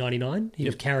in 1999. He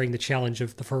was carrying the challenge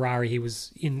of the Ferrari. He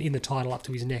was in the title up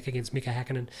to his neck against Mika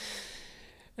Hakkinen.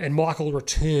 And Michael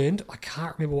returned. I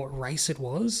can't remember what race it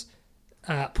was.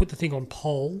 Put the thing on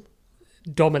pole,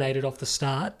 dominated off the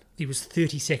start. He was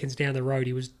 30 seconds down the road.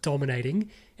 He was dominating,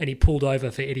 and he pulled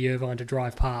over for Eddie Irvine to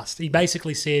drive past. He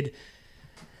basically said,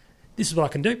 "This is what I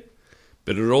can do."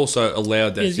 But it also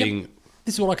allowed that thing. Yep.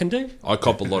 This is what I can do. I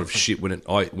cop a lot of shit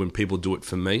when people do it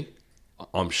for me.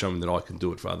 I'm showing that I can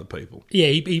do it for other people. Yeah,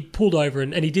 he pulled over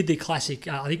and he did the classic.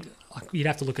 I think you'd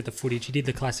have to look at the footage. He did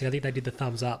the classic. I think they did the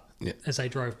thumbs up as they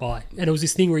drove by. And it was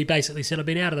this thing where he basically said, "I've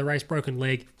been out of the race, broken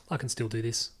leg. I can still do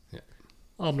this. Yeah.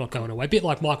 I'm not going away." A bit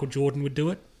like Michael Jordan would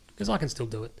do it, because I can still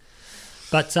do it.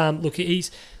 But look, he's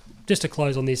just to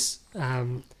close on this.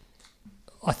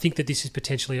 I think that this is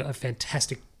potentially a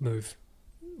fantastic move.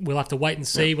 We'll have to wait and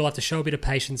see. We'll have to show a bit of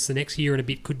patience. The next year and a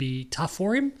bit could be tough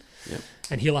for him.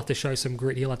 And he'll have to show some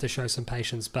grit. He'll have to show some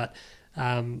patience. But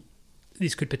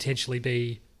this could potentially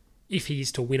be, if he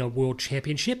is to win a world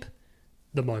championship,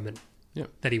 the moment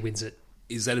that he wins it.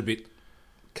 Is that a bit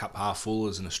cup half full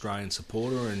as an Australian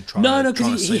supporter and trying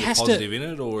to see the positive in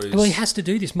it? Or is... Well, he has to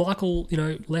do this. Michael,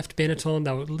 left Benetton.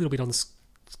 They were a little bit on the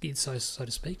skid, so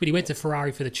to speak. But he went to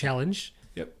Ferrari for the challenge.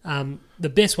 Yep. The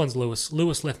best one's Lewis.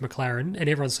 Lewis left McLaren, and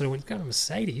everyone sort of went, "Go to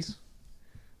Mercedes."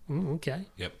 Okay.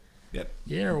 Yep.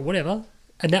 Yeah, or whatever.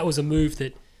 And that was a move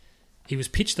that he was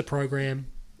pitched the program.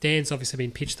 Dan's obviously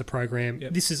been pitched the program.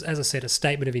 Yep. This is, as I said, a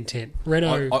statement of intent.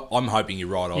 Renault. I'm hoping you're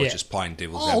right. I was just playing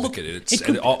devil's advocate.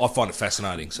 Look, I find it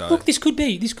fascinating. So look, this could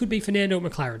be Fernando at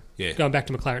McLaren. Yeah. Going back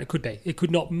to McLaren, it could be. It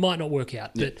might not work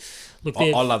out. But look,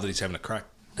 I love that he's having a crack.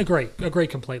 Agree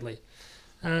completely.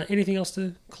 Anything else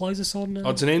to close us on?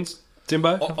 Odds and ends,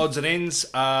 Timbo? Odds and ends.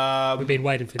 We've been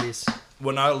waiting for this.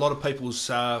 Well, no, a lot of people's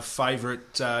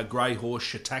favourite grey horse,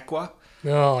 Chautauqua,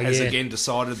 has again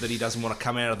decided that he doesn't want to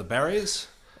come out of the barriers.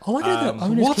 I like how the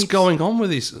owners What's going on with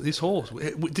this horse?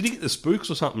 Did he get the spooks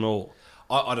or something? Or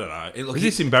I don't know. Is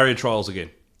this in barrier trials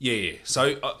again? Yeah.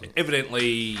 So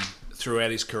evidently throughout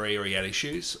his career he had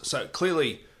issues. So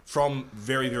clearly from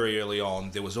very, very early on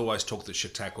there was always talk that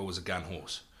Chautauqua was a gun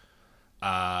horse.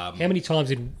 How many times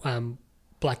did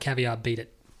Black Caviar beat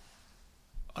it?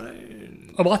 I'm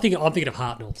thinking of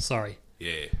Hartnell. Sorry.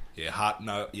 Yeah.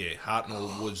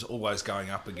 Hartnell was always going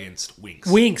up against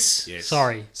Winks. Yes.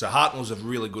 Sorry. So Hartnell's a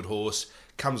really good horse.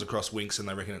 Comes across Winks and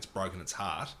they reckon it's broken its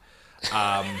heart.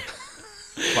 But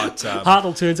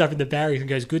Hartnell turns up in the barriers and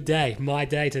goes, "Good day, my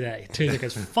day today." Turns and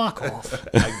goes, "Fuck off."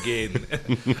 Again.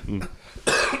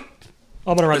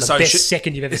 I'm going to run the best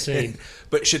second you've ever seen.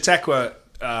 But Chautauqua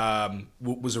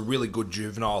was a really good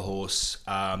juvenile horse.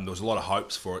 There was a lot of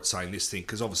hopes for it, saying this thing,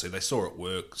 because obviously they saw it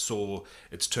work, saw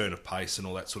its turn of pace and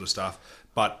all that sort of stuff.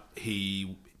 But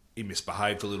he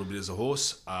misbehaved a little bit as a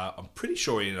horse. I'm pretty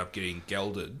sure he ended up getting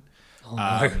gelded. Oh,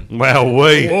 no.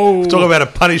 Wow, talk about a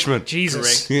punishment.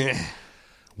 Jesus. Yeah.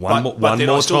 One more time. One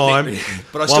more time,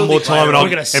 and we're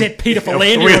going to set Peter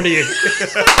Philander onto you.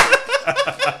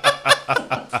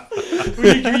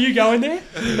 Were you going there?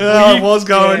 I was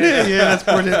going there. Yeah, that's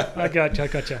brilliant. I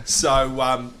gotcha.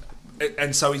 So,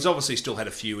 and so he's obviously still had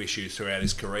a few issues throughout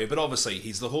his career, but obviously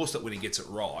he's the horse that when he gets it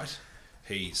right,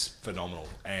 he's phenomenal.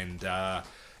 And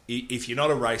if you're not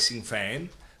a racing fan,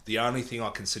 the only thing I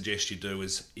can suggest you do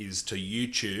is to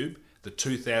YouTube the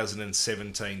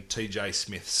 2017 TJ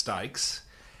Smith Stakes,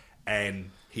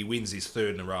 and he wins his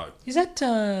third in a row. Is that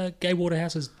Gay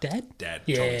Waterhouse's dad? Dad,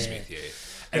 Yeah. Tommy Smith, yeah.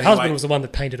 Her husband was the one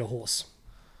that painted a horse.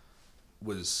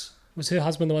 was her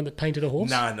husband the one that painted a horse?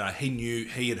 No,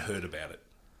 he had heard about it.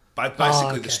 But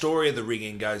basically, okay. the story of the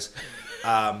ringing goes,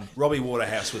 Robbie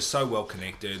Waterhouse was so well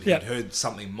connected, Yep. he'd heard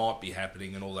something might be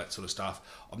happening and all that sort of stuff.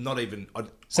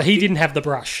 So he didn't have the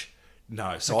brush.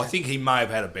 No, so I think he may have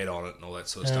had a bet on it and all that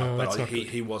sort of stuff, that's but not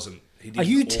he wasn't. He didn't Are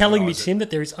you telling me, organise it. Tim, that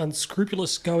there is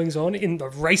unscrupulous goings on in the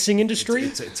racing industry?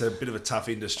 It's a bit of a tough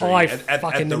industry. I At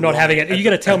fucking the am not wrong- having it. Are you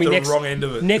going to tell me the next? wrong end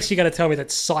of it? Next, you're going to tell me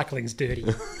that cycling's dirty.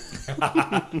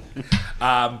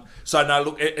 So no,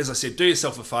 look, as I said, do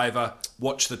yourself a favour.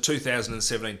 Watch the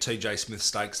 2017 TJ Smith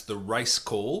Stakes. The race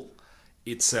call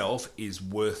itself is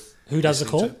worth. Who does the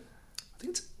listening call? to. I think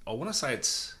it's. I want to say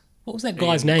it's. What was that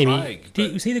guy's Ian name? Craig,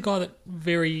 but- Was he the guy that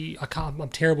I'm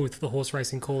terrible with the horse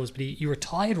racing callers, but he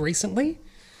retired recently.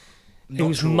 He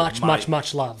was sure, much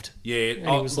mate. loved. Yeah, And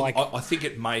he was like I think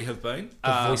it may have been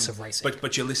the voice of racing.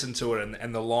 But you listen to it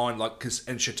and the line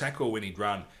and Chautauqua when he'd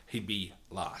run, he'd be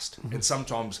last, Mm-hmm. and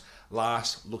sometimes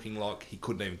last looking like he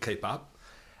couldn't even keep up,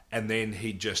 and then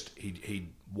he'd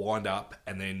wind up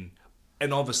and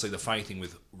obviously the funny thing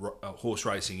with horse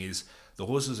racing is the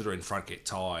horses that are in front get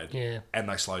tired, and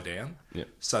they slow down. Yeah.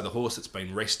 So the horse that's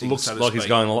been resting Looks so to like he's speak,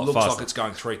 going a lot looks faster. like it's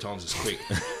going 3 times as quick.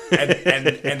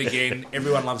 and again,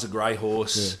 everyone loves a grey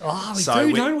horse. Yeah. Oh, we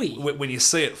do, when, don't we? When you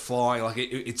see it flying, like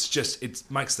it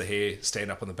makes the hair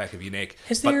stand up on the back of your neck.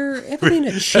 Has But there ever been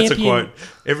a That's a champion? quote.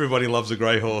 Everybody loves a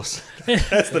grey horse.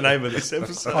 That's the name of this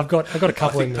episode. I've got a I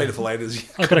couple in think there. Peter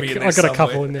Philanders. I've got a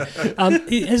couple in there.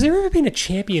 Has there ever been a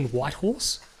champion white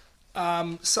horse?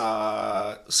 So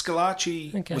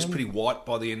Scalacci Okay. was pretty white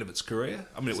by the end of its career.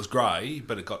 I mean, it was grey,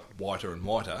 but it got whiter and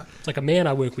whiter. It's like a man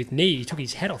I work with, Nee. He took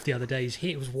his hat off the other day. His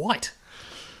hair was white.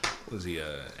 Was he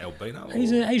albino?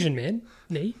 He's an Asian man,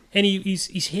 Nee. And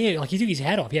his hair, like he took his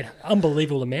hat off. He had an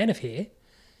unbelievable amount of hair.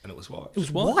 And it was white. It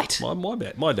was white.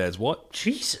 My dad's white.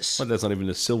 Jesus. My dad's not even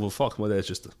a silver fox. My dad's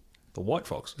just the white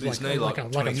fox. Is his knee like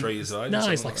 23 years of age? or No,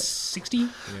 something he's like that? 60. Yeah,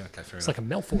 okay, fair It's enough. like a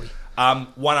Malfoy.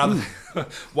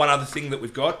 One other thing that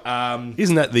we've got.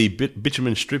 Isn't that the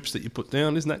bitumen strips that you put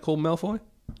down? Isn't that called Malfoy?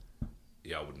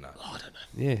 Yeah, I wouldn't know. I don't know.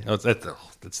 Yeah, that's the.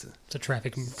 It's a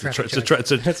traffic It's joke.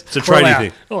 a trading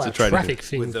thing. Oh, It's a a trading traffic thing.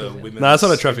 thing. With the women's No, it's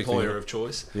not a traffic thing. employer of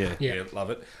choice. Yeah. Yeah,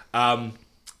 love it.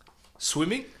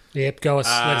 Swimming. Yep, let us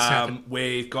have it.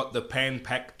 We've got the Pan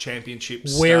Pac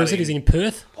Championships. Where is it? Is it in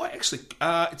Perth? It's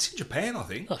in Japan, I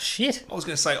think. Oh, shit. I was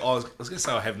going to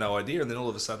say I have no idea, and then all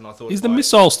of a sudden I thought, Is the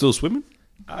missile still swimming?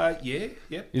 Yeah.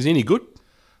 Is he any good?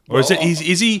 Or is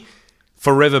he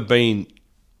forever been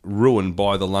ruined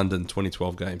by the London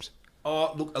 2012 games?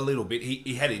 Oh, look, a little bit.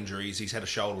 He had injuries. He's had a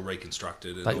shoulder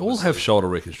reconstructed. And They all have shoulder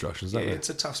reconstructions, don't Yeah, they? it's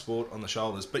a tough sport on the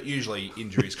shoulders, but usually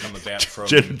injuries come about from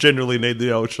Generally need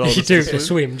the old shoulders. You do to for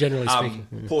swim, generally speaking.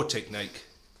 poor technique,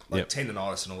 like Yep.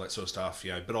 tendonitis and all that sort of stuff.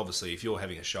 But obviously, if you're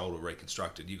having a shoulder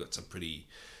reconstructed, you've got some pretty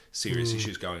serious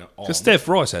issues going on. Because Steph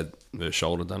Rice had her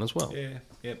shoulder done as well. Yeah,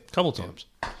 A couple times.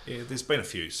 yeah. There's been a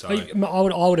few. So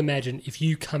I would imagine if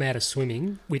you come out of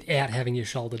swimming without having your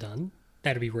shoulder done,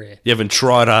 that'd be rare. You haven't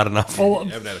tried hard enough. Oh, you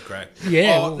haven't had a crack.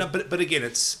 Yeah. Oh, no, but again,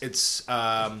 it's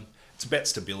about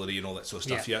stability and all that sort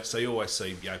of stuff. Yeah. Yeah. So you always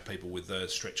see people with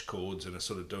stretch cords and are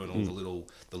sort of doing all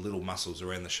the little muscles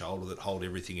around the shoulder that hold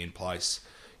everything in place.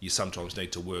 You sometimes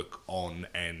need to work on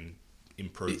and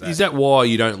improve that. Is that why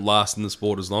you don't last in the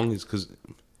sport as long? Is because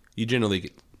you generally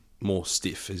get more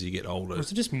stiff as you get older. Or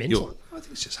is it just mental? I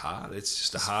think it's just hard. It's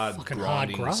just a hard fucking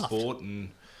grinding hard graft. sport,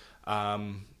 and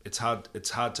it's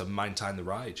hard to maintain the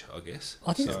rage, I guess.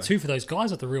 I think too for those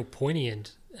guys at the real pointy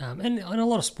end, and a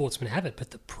lot of sportsmen have it,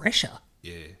 but the pressure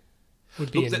Yeah.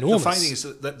 would be Look, the enormous. funny thing is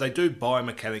that they do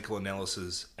biomechanical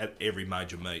analysis at every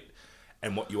major meet,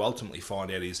 and what you ultimately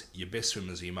find out is your best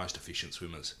swimmers are your most efficient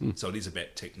swimmers. So it is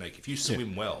about technique. If you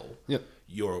swim well, Yep.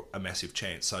 you're a massive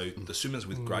chance. So the swimmers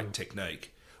with great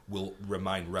technique will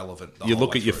remain relevant. You whole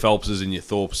look way at your through. Phelpses and your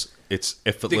Thorpes, it's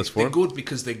effortless for They're them. good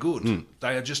because they're good.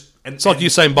 They are just. And, It's like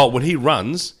Usain Bolt when he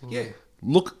runs. Yeah.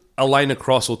 Look a lane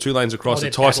across or 2 lanes across they're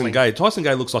at Tyson battling. Gay. Tyson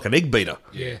Gay looks like an egg beater.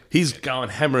 Yeah. He's going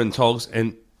hammering togs,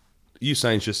 and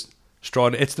Usain's just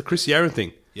striding. It's the Chris Yaron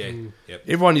thing. Yeah. Yep.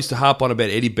 Everyone used to harp on about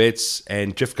Eddie Betts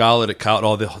and Jeff Garlett at Carlton.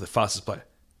 Oh, they're the fastest player.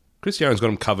 Chris Yaron's got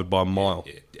him covered by a mile.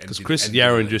 Yeah. Because And Chris did-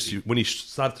 Yaron and just, when he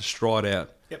started to stride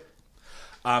out, Yep.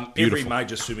 Every Beautiful.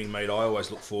 major swimming meet, I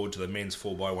always look forward to the men's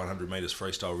 4x100 metres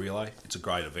freestyle relay. It's a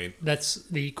great event. That's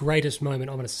the greatest moment.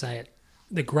 I'm going to say it.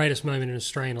 The greatest moment in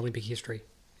Australian Olympic history.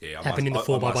 Yeah, I Happened in the I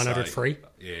 4x100 say, free.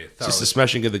 Yeah, just the thoroughly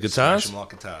smashing of the guitars. smash 'em like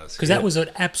guitars. Because that was an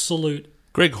absolute.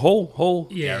 Greg Hall.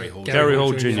 Yeah, Gary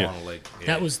Hall Jr. Final leg. Yeah.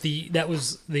 That was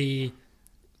the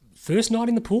first night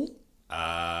in the pool.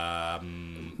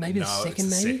 maybe the second,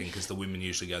 maybe because the women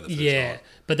usually go the first yeah. night.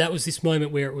 But that was this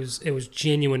moment where it was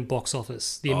genuine box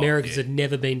office. The Americans had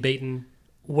never been beaten.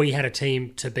 We had a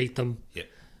team to beat them. Yeah.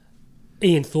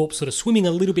 Ian Thorpe sort of swimming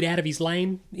a little bit out of his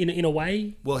lane in a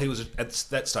way. Well, he was at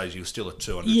that stage. He was still a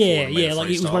 200. Yeah, 400 metre like it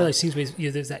was freestyle. one of those things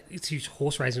where there's that it's huge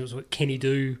horse racing. It was what can he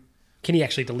do? Can he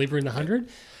actually deliver in the 100?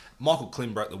 Michael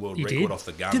Klim broke the world He record did? off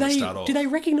the gun Do to they start off. do they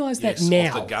recognise that Yes, now?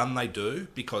 off the gun they do,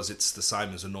 because it's the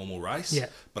same as a normal race. Yeah.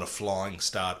 But a flying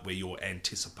start where you're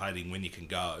anticipating when you can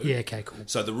go. Yeah, okay, cool.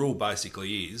 So the rule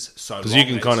basically is Because you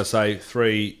can kind of say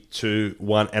 3, 2,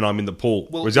 1, and I'm in the pool.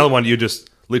 Well, Whereas the other one, you're just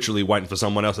literally waiting for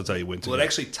someone else to tell you when to Well, go. it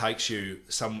actually takes you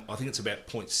I think it's about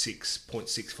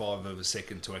 0.65 of a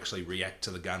second to actually react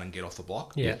to the gun and get off the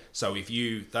block. Yeah. So if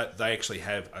they actually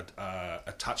have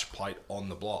a touch plate on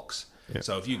the blocks. Yeah.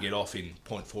 So if you get off in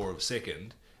 0.4 of a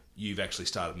second, you've actually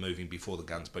started moving before the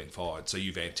gun's been fired. So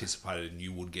you've anticipated and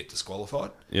you would get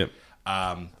disqualified. Yep.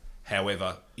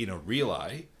 However, in a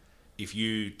relay, if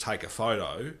you take a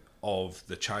photo of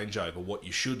the changeover, what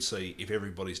you should see, if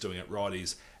everybody's doing it right,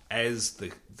 is as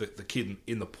the kid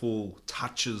in the pool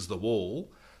touches the wall,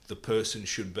 the person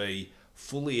should be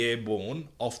fully airborne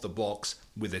off the blocks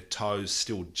with their toes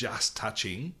still just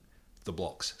touching the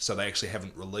blocks. So they actually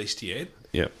haven't released yet.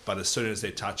 Yep. But as soon as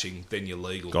they're touching, then you're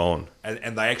legal. Gone.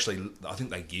 And they actually, I think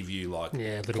they give you like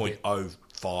Yeah, a little bit.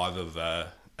 0.05 of...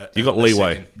 You got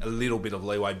leeway. second, a little bit of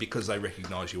leeway because they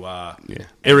recognise you are. Yeah.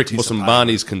 Eric anticipating.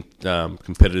 Musambani's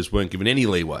competitors weren't given any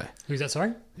leeway. Who's that?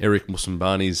 Sorry. Eric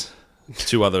Musambani's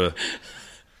two other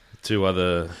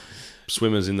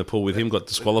swimmers in the pool with him got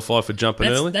disqualified for jumping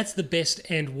early. That's the best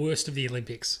and worst of the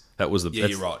Olympics. That was the Yeah,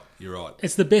 you're right. You're right.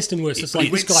 It's the best and worst. It's like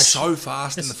He this went guy so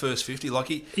fast in the first 50. Like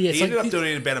he Yeah, it's ended like- up doing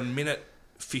it in about a minute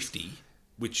 50,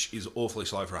 which is awfully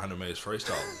slow for 100 metres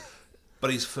freestyle.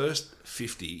 But his first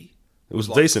 50 was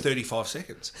like decent. 35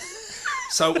 seconds.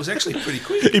 So it was actually pretty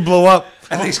quick. He blew up.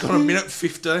 And he's got a minute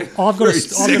 15. I've got for a his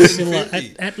similar second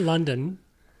 50. at London.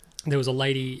 There was a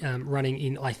lady running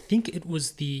in. I think it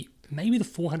was maybe the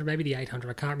 400, maybe the 800.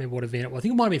 I can't remember what event it was. I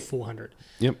think it might have been 400.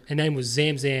 Yep. Her name was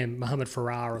Zamzam Muhammad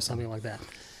Farrar or something like that.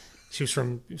 She was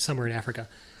from somewhere in Africa,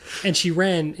 and she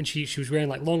ran and she was wearing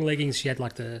like long leggings. She had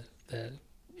like the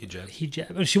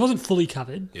hijab. She wasn't fully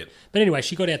covered. Yep. But anyway,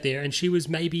 she got out there and she was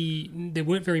there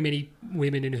weren't very many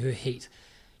women in her heat.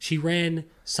 She ran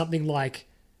something like,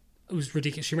 it was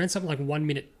ridiculous. She ran something like 1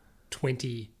 minute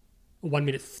 20, 1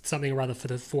 minute something or other for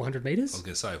the 400 metres. I was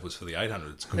going to say, if it was for the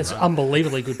 800, it's good. It's run.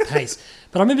 unbelievably good pace.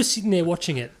 But I remember sitting there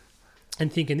watching it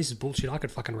and thinking, this is bullshit. I could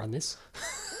fucking run this.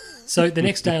 So the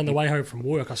next day on the way home from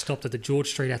work, I stopped at the George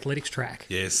Street Athletics track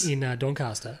Yes. in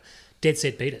Doncaster. Dead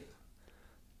set beat it.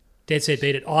 Dead set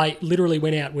beat it. I literally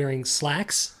went out wearing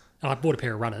slacks. I bought a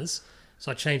pair of runners,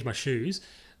 so I changed my shoes.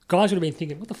 Guys would have been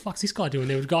thinking, what the fuck's this guy doing?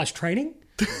 There was guys training.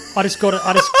 I just got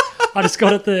at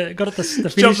the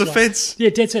finish Jumped the line. fence. Yeah,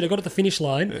 dead set. I got at the finish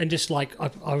line and just like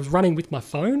I was running with my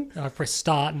phone. I pressed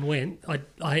start and went.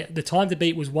 The time to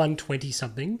beat was 1:20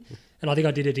 something, and I think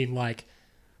I did it in like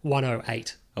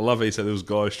 1:08. I love how you said there was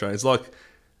guys training. It's like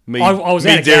me, I was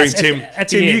me out of daring gas Tim. at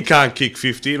the Tim, you end. can't kick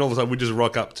 50, and all of a sudden we just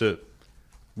rock up to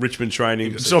Richmond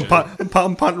training. Just So a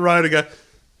I'm punting road and go,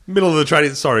 middle of the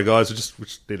training. Sorry, guys, we just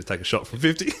need to take a shot from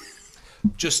 50.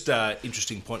 Just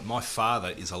interesting point. My father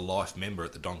is a life member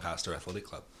at the Doncaster Athletic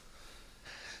Club.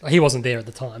 He wasn't there at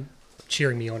the time,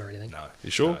 cheering me on or anything. No. You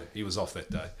sure? No, he was off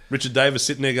that day. Richard Davis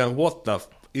sitting there going, what the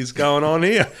is going on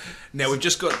here? Now, we've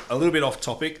just got a little bit off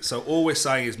topic. So all we're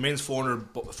saying is men's 4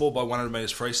 by 100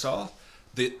 metres freestyle,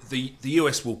 the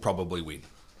US will probably win.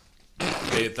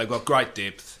 They've got great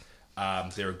depth.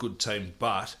 They're a good team,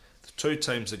 but the two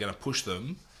teams are going to push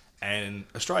them, and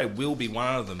Australia will be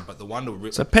one of them, but the one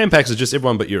to... So Pan Pacs is just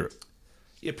everyone but Europe.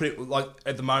 Yeah, like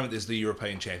at the moment, there's the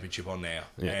European Championship on now,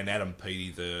 Yeah. and Adam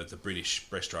Peaty, the British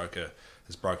breaststroker,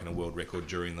 has broken a world record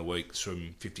during the week,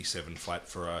 swim 57 flat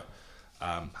for a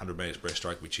 100 metres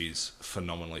breaststroke, which is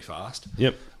phenomenally fast.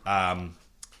 Yep.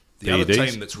 The other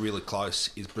PEDs. team that's really close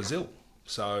is Brazil.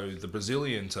 So the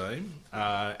Brazilian team,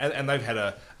 and they've had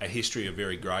a history of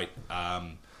very great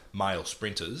male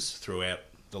sprinters throughout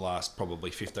the last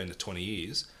probably 15 to 20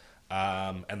 years,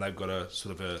 and they've got a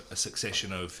sort of a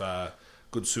succession of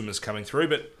good swimmers coming through.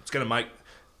 But it's going to make,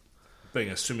 being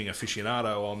a swimming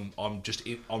aficionado,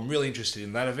 I'm really interested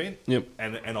in that event. Yep.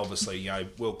 And obviously,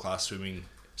 world class swimming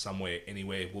somewhere,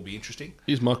 anywhere will be interesting.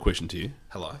 Here's my question to you.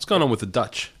 Hello. What's going on with the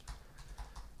Dutch?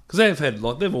 Because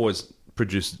they've always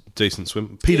produced decent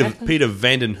swim. Yeah. Peter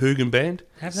van den Hoogen Band.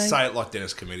 Have they? Say it like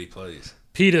Dennis Committee, please.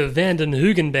 Peter van den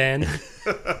Hoogen band.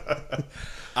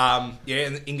 Yeah,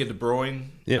 and Inga de Bruyne.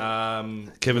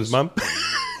 Yep. Kevin's mum.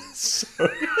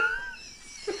 Sorry.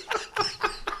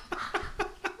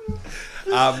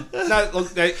 No, look,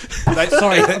 they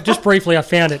Sorry, just briefly, I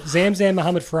found it. Zamzam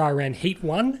Mohammed Farah ran Heat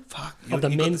 1 of the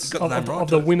men's of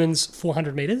the women's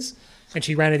 400 metres, and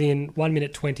she ran it in 1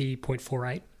 minute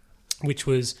 20.48, which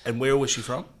was... And where was she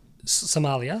from?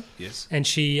 Somalia. Yes. And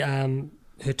she,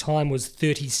 her time was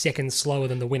 30 seconds slower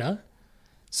than the winner.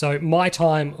 So my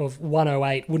time of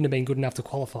 1:08 wouldn't have been good enough to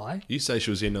qualify. You say she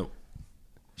was in a...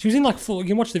 She was in like full... You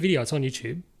can watch the video. It's on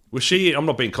YouTube. Was she... I'm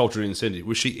not being culturally insensitive.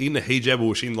 Was she in the hijab or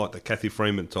was she in like the Kathy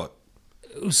Freeman type?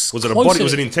 Was it a body?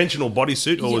 Was it an intentional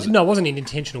bodysuit or was it... No, it wasn't an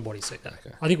intentional bodysuit. No.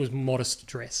 Okay. I think it was modest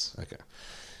dress. Okay.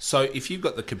 So if you've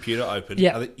got the computer open,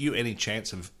 are you any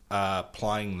chance of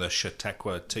playing the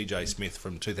Chautauqua TJ Smith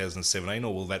from 2017,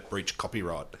 or will that breach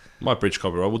copyright? Might breach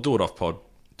copyright. We'll do it off pod.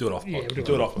 Do it off pod.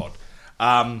 Do it off pod.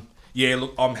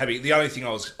 Look, I'm happy. The only thing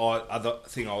I was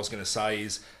going to say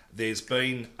is there's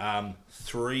been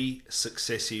 3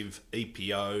 successive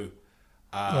EPO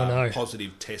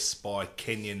positive tests by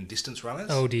Kenyan distance runners.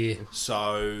 Oh dear!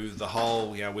 So the whole,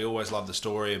 we always love the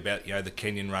story about the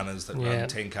Kenyan runners that run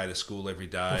 10k to school every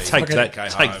day. Take that,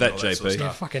 JP. Sort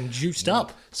of fucking juiced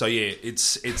up. So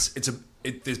there's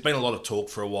been a lot of talk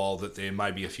for a while that there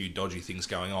may be a few dodgy things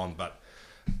going on, but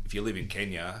if you live in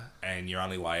Kenya and your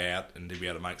only way out and to be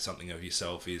able to make something of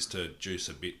yourself is to juice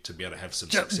a bit to be able to have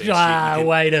some success.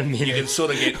 Wait a minute. You can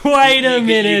sort of get... Wait a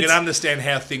minute. You can understand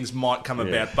how things might come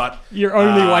about, but... Your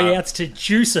only way out's to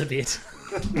juice a bit.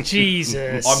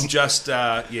 Jesus. I'm just,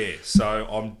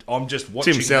 so I'm just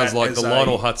watching. Tim sounds like the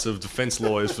Lionel Hutz of defence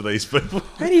lawyers for these people.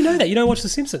 How do you know that? You don't watch The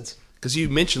Simpsons? Because you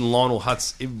mention Lionel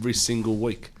Hutz every single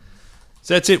week.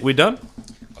 So that's it. We're done?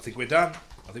 I think we're done.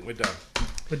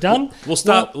 We're done. We'll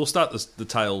start the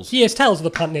tales. Yes, tales of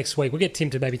the punt next week. We'll get Tim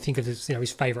to maybe think of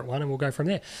his favourite one, and we'll go from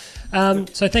there.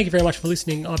 So thank you very much for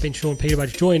listening. I've been Sean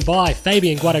Peterbridge, joined by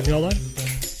Fabian Guadagnolo,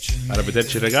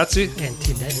 Arrivederci ragazzi, and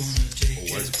Tim Davis.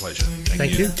 Always a pleasure.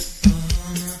 Thank you.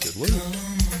 Good luck.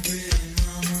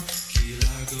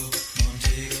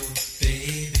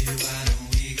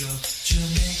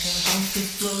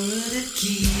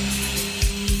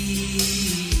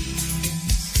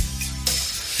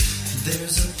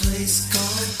 There's a place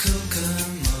called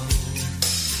Kokomo.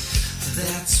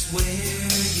 That's where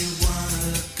you